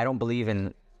I don't believe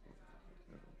in,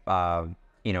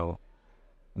 you know,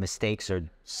 mistakes or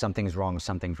something's wrong or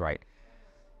something's right.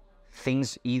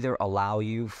 Things either allow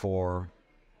you for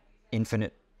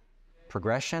infinite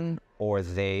progression or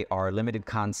they are limited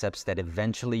concepts that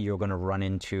eventually you're going to run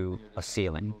into a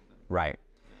ceiling, right?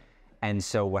 And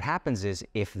so what happens is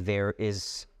if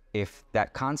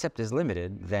that concept is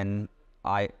limited, then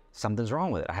something's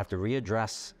wrong with it. I have to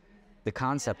readdress the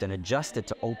concept and adjust it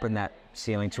to open that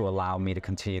ceiling to allow me to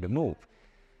continue to move.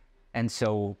 And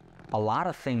so a lot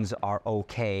of things are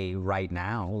okay right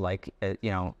now. Like, you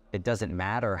know, it doesn't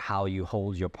matter how you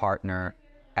hold your partner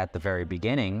at the very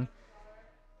beginning,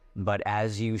 but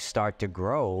as you start to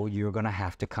grow, you're going to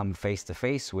have to come face to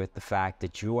face with the fact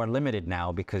that you are limited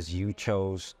now because you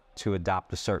chose to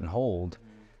adopt a certain hold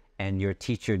and your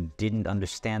teacher didn't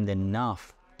understand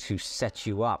enough to set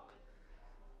you up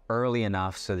early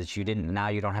enough so that you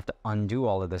don't have to undo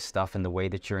all of this stuff in the way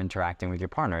that you're interacting with your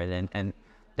partner. And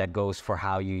that goes for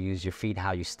how you use your feet,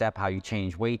 how you step, how you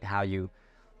change weight, how you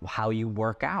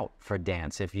work out for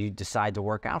dance. If you decide to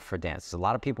work out for dance, a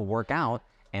lot of people work out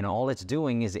and all it's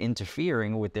doing is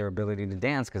interfering with their ability to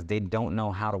dance because they don't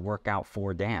know how to work out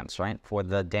for dance, right? For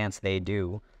the dance they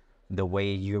do the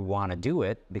way you want to do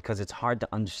it, because it's hard to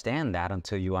understand that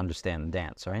until you understand the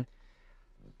dance, right?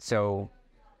 So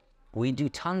we do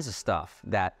tons of stuff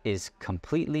that is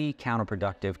completely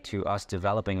counterproductive to us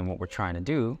developing and what we're trying to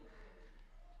do,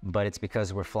 but it's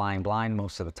because we're flying blind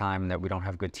most of the time and that we don't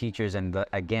have good teachers. And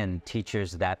again,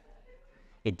 teachers that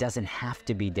it doesn't have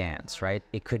to be dance, right?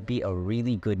 It could be a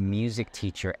really good music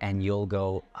teacher and you'll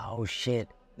go, oh shit,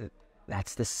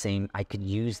 that's the same. I could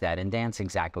use that in dance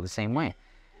exactly the same way.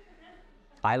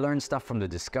 I learned stuff from the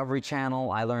Discovery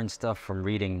Channel. I learned stuff from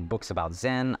reading books about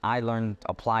Zen. I learned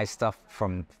apply stuff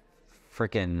from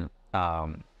freaking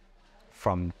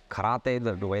from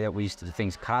karate, the way that we used to do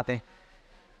things karate.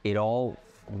 It all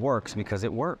works because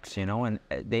it works, you know. And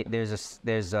there's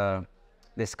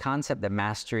this concept that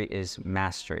mastery is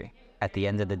mastery at the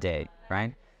end of the day,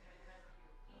 right?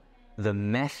 The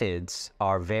methods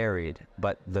are varied,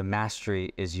 but the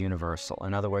mastery is universal.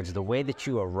 In other words, the way that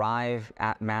you arrive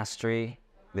at mastery,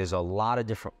 there's a lot of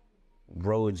different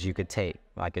roads you could take.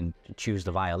 I can choose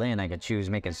the violin, I can choose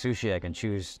making sushi, I can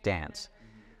choose dance.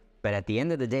 But at the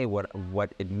end of the day,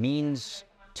 what it means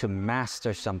to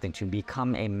master something, to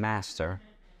become a master,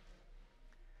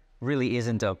 really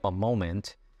isn't a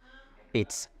moment.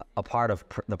 It's a part of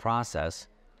the process,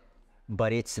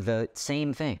 but it's the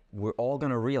same thing. We're all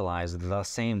going to realize the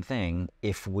same thing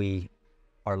if we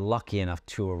are lucky enough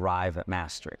to arrive at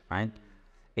mastery, right?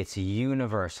 It's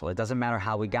universal. It doesn't matter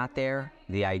how we got there.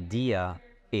 The idea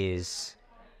is,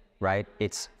 right?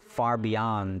 It's far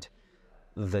beyond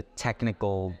the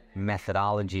technical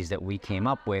methodologies that we came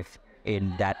up with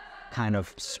in that kind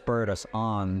of spurred us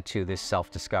on to this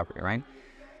self-discovery, right?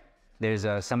 There's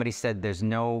somebody said there's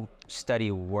no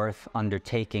study worth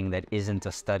undertaking that isn't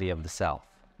a study of the self,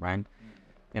 right?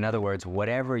 In other words,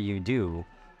 whatever you do,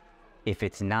 if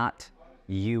it's not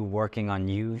you working on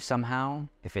you somehow,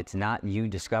 if it's not you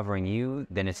discovering you,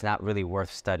 then it's not really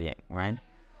worth studying, right?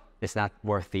 It's not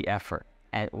worth the effort.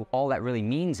 And all that really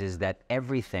means is that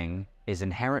everything is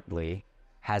inherently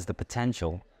has the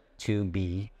potential to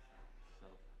be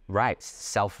right,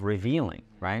 self-revealing,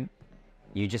 right?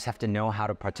 You just have to know how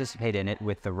to participate in it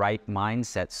with the right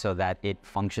mindset so that it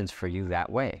functions for you that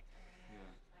way.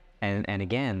 And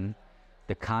again,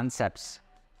 the concepts,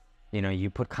 you know, you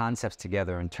put concepts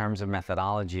together in terms of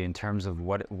methodology, in terms of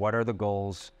what are the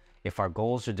goals. If our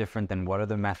goals are different, then what are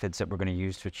the methods that we're going to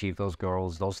use to achieve those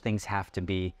goals? Those things have to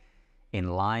be in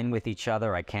line with each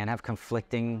other. I can't have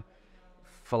conflicting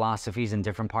philosophies in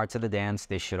different parts of the dance.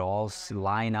 They should all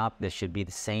line up. They should be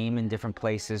the same in different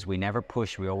places. We never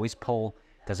push, we always pull.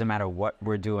 Doesn't matter what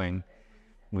we're doing.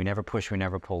 We never push, we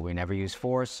never pull. We never use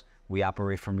force. We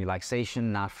operate from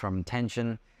relaxation, not from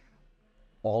tension.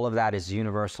 All of that is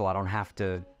universal. I don't have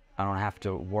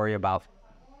to worry about,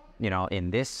 you know, in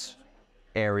this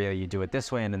area you do it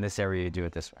this way and in this area you do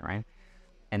it this way, right?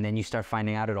 And then you start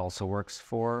finding out it also works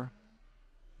for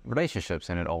relationships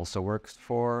and it also works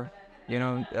for, you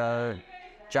know,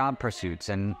 job pursuits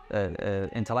and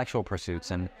intellectual pursuits.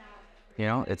 And, you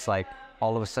know, it's like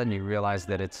all of a sudden you realize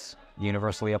that it's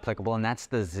universally applicable. And that's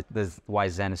the why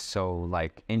Zen is so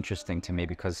like interesting to me,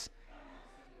 because,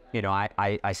 you know,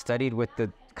 I studied with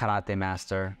the karate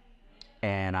master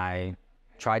and I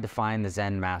tried to find the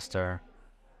Zen master,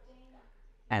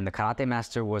 and the karate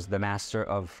master was the master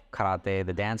of karate,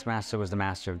 the dance master was the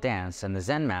master of dance, and the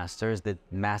Zen master is the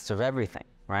master of everything,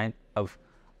 right? Of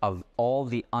all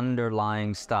the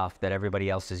underlying stuff that everybody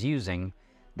else is using.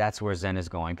 That's where Zen is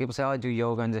going. People say, oh, I do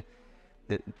yoga, and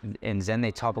in Zen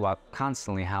they talk about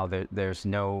constantly how there's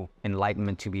no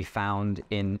enlightenment to be found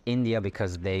in India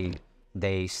because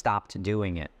they stopped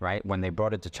doing it, right? When they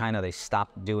brought it to China, they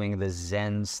stopped doing the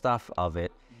Zen stuff of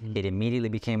it. Mm-hmm. It immediately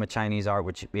became a Chinese art,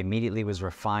 which immediately was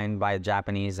refined by the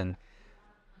Japanese. And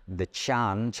the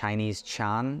Chan, Chinese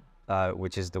Chan,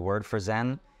 which is the word for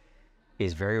Zen,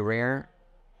 is very rare.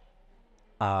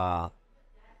 And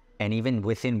even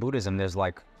within Buddhism, there's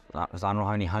like, I don't know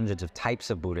how many hundreds of types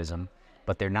of Buddhism,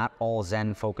 but they're not all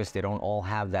Zen focused. They don't all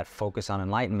have that focus on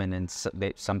enlightenment. And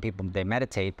some people, they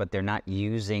meditate, but they're not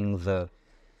using the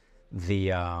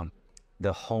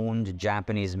honed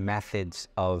Japanese methods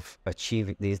of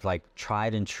achieving these like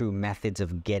tried and true methods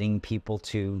of getting people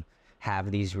to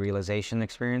have these realization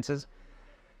experiences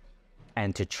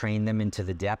and to train them into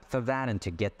the depth of that and to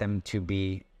get them to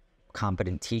be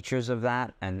competent teachers of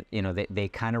that. And, you know, they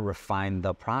kind of refine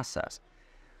the process.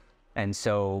 And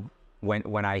so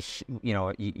when I, you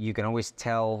know, you can always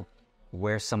tell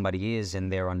where somebody is in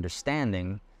their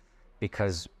understanding,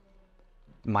 because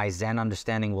my Zen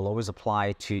understanding will always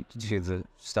apply to the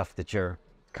stuff that you're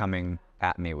coming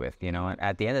at me with, you know. And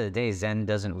at the end of the day, Zen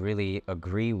doesn't really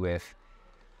agree with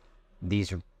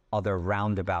these other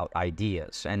roundabout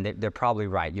ideas, and they're probably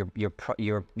right.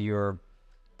 You're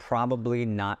probably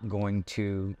not going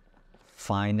to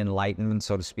find enlightenment,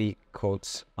 so to speak,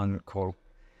 quotes, unquote,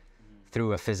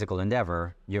 through a physical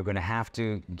endeavor, you're going to have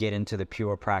to get into the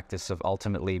pure practice of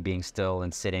ultimately being still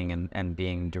and sitting and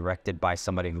being directed by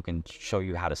somebody who can show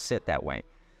you how to sit that way.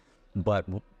 But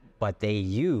they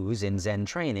use in Zen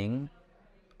training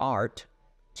art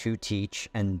to teach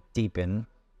and deepen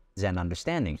Zen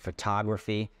understanding,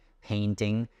 photography,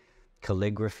 painting,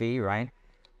 calligraphy, right?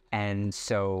 And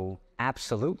so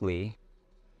absolutely,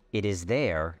 it is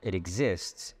there, it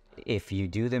exists. If you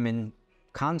do them in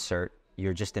concert,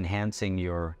 you're just enhancing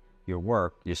your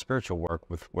work, your spiritual work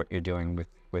with what you're doing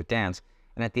with dance.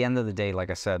 And at the end of the day, like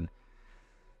I said,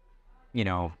 you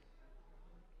know,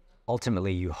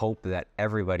 ultimately you hope that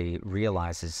everybody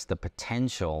realizes the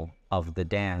potential of the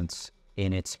dance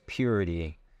in its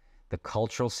purity, the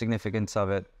cultural significance of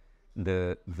it,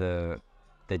 the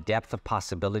depth of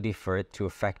possibility for it to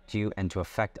affect you and to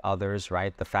affect others,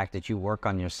 right? The fact that you work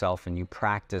on yourself and you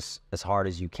practice as hard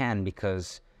as you can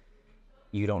because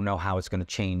you don't know how it's going to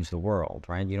change the world,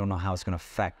 right? You don't know how it's going to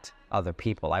affect other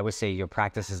people. I would say your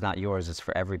practice is not yours, it's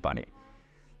for everybody.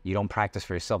 You don't practice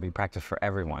for yourself, you practice for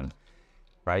everyone,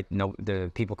 right? No,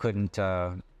 the people couldn't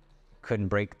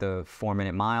break the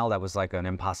 4-minute mile. That was like an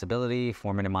impossibility.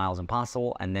 4-minute mile is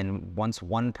impossible. And then once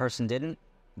one person did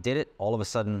it, all of a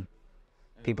sudden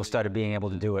people started being able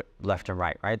to do it left and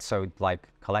right, right? So like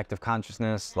collective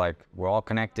consciousness, like we're all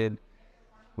connected.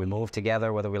 We move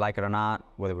together, whether we like it or not,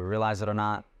 whether we realize it or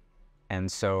not. And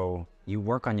so you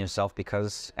work on yourself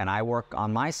and I work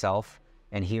on myself.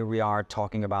 And here we are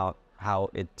talking about how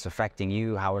it's affecting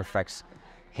you, how it affects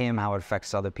him, how it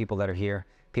affects other people that are here,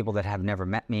 people that have never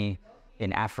met me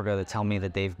in Africa that tell me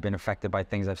that they've been affected by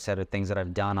things I've said or things that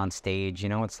I've done on stage. You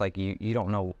know, it's like you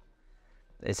don't know.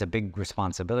 It's a big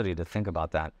responsibility to think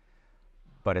about that.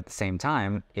 But at the same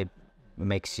time, it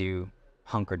makes you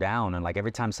hunker down. And like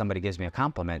every time somebody gives me a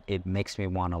compliment, it makes me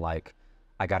want to like,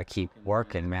 I got to keep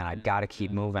working, man. I got to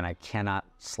keep moving. I cannot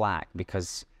slack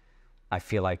because I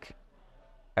feel like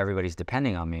everybody's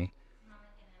depending on me.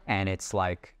 And it's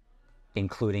like,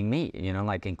 including me, you know,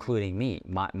 like including me.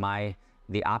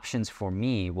 The options for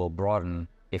me will broaden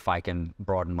if I can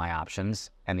broaden my options,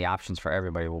 and the options for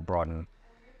everybody will broaden.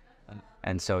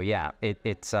 And so, yeah,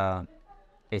 it's a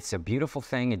beautiful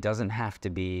thing. It doesn't have to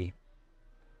be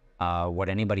what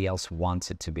anybody else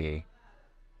wants it to be.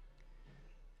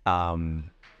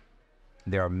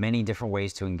 There are many different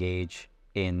ways to engage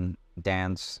in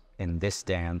dance, in this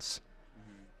dance.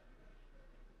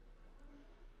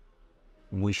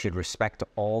 We should respect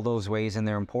all those ways and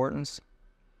their importance.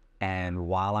 And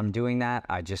while I'm doing that,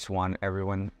 I just want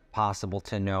everyone possible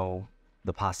to know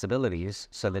the possibilities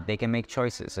so that they can make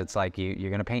choices. It's like you're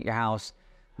going to paint your house.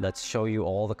 Let's show you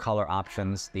all the color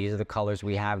options. These are the colors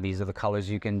we have. These are the colors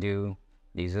you can do.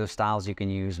 These are the styles you can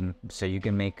use. And so you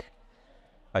can make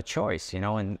a choice, you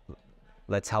know, and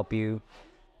let's help you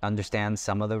understand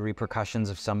some of the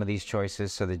repercussions of some of these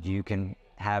choices so that you can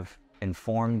have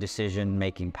informed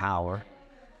decision-making power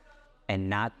and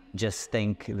not just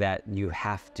think that you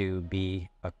have to be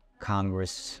a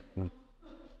Congress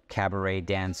cabaret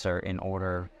dancer in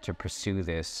order to pursue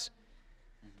this,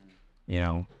 you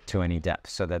know, to any depth,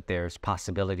 so that there's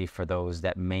possibility for those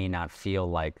that may not feel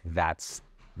like that's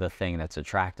the thing that's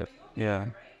attractive. Yeah.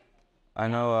 I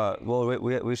know, well,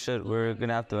 we're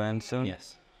gonna have to end soon.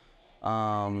 Yes.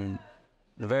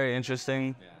 Very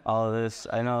interesting, all of this.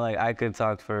 I know, like, I could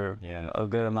talk for a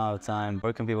good amount of time.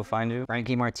 Where can people find you?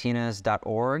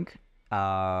 FrankieMartinez.org,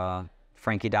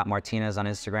 Frankie.Martinez on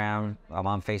Instagram. I'm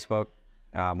on Facebook.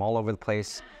 I'm all over the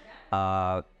place.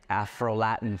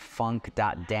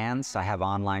 AfroLatinFunk.dance. I have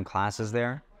online classes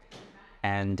there.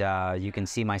 And you can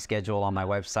see my schedule on my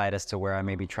website as to where I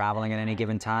may be traveling at any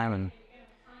given time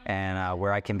and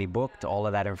where I can be booked. All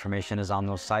of that information is on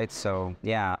those sites. So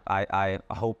yeah, I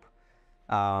hope,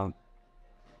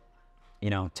 you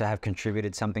know, to have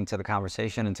contributed something to the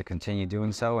conversation and to continue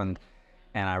doing so. And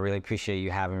I really appreciate you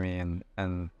having me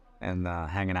and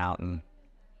hanging out and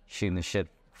shooting the shit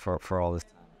for all this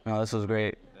time. No, this was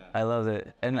great. I loved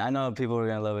it. And I know people are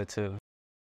going to love it too.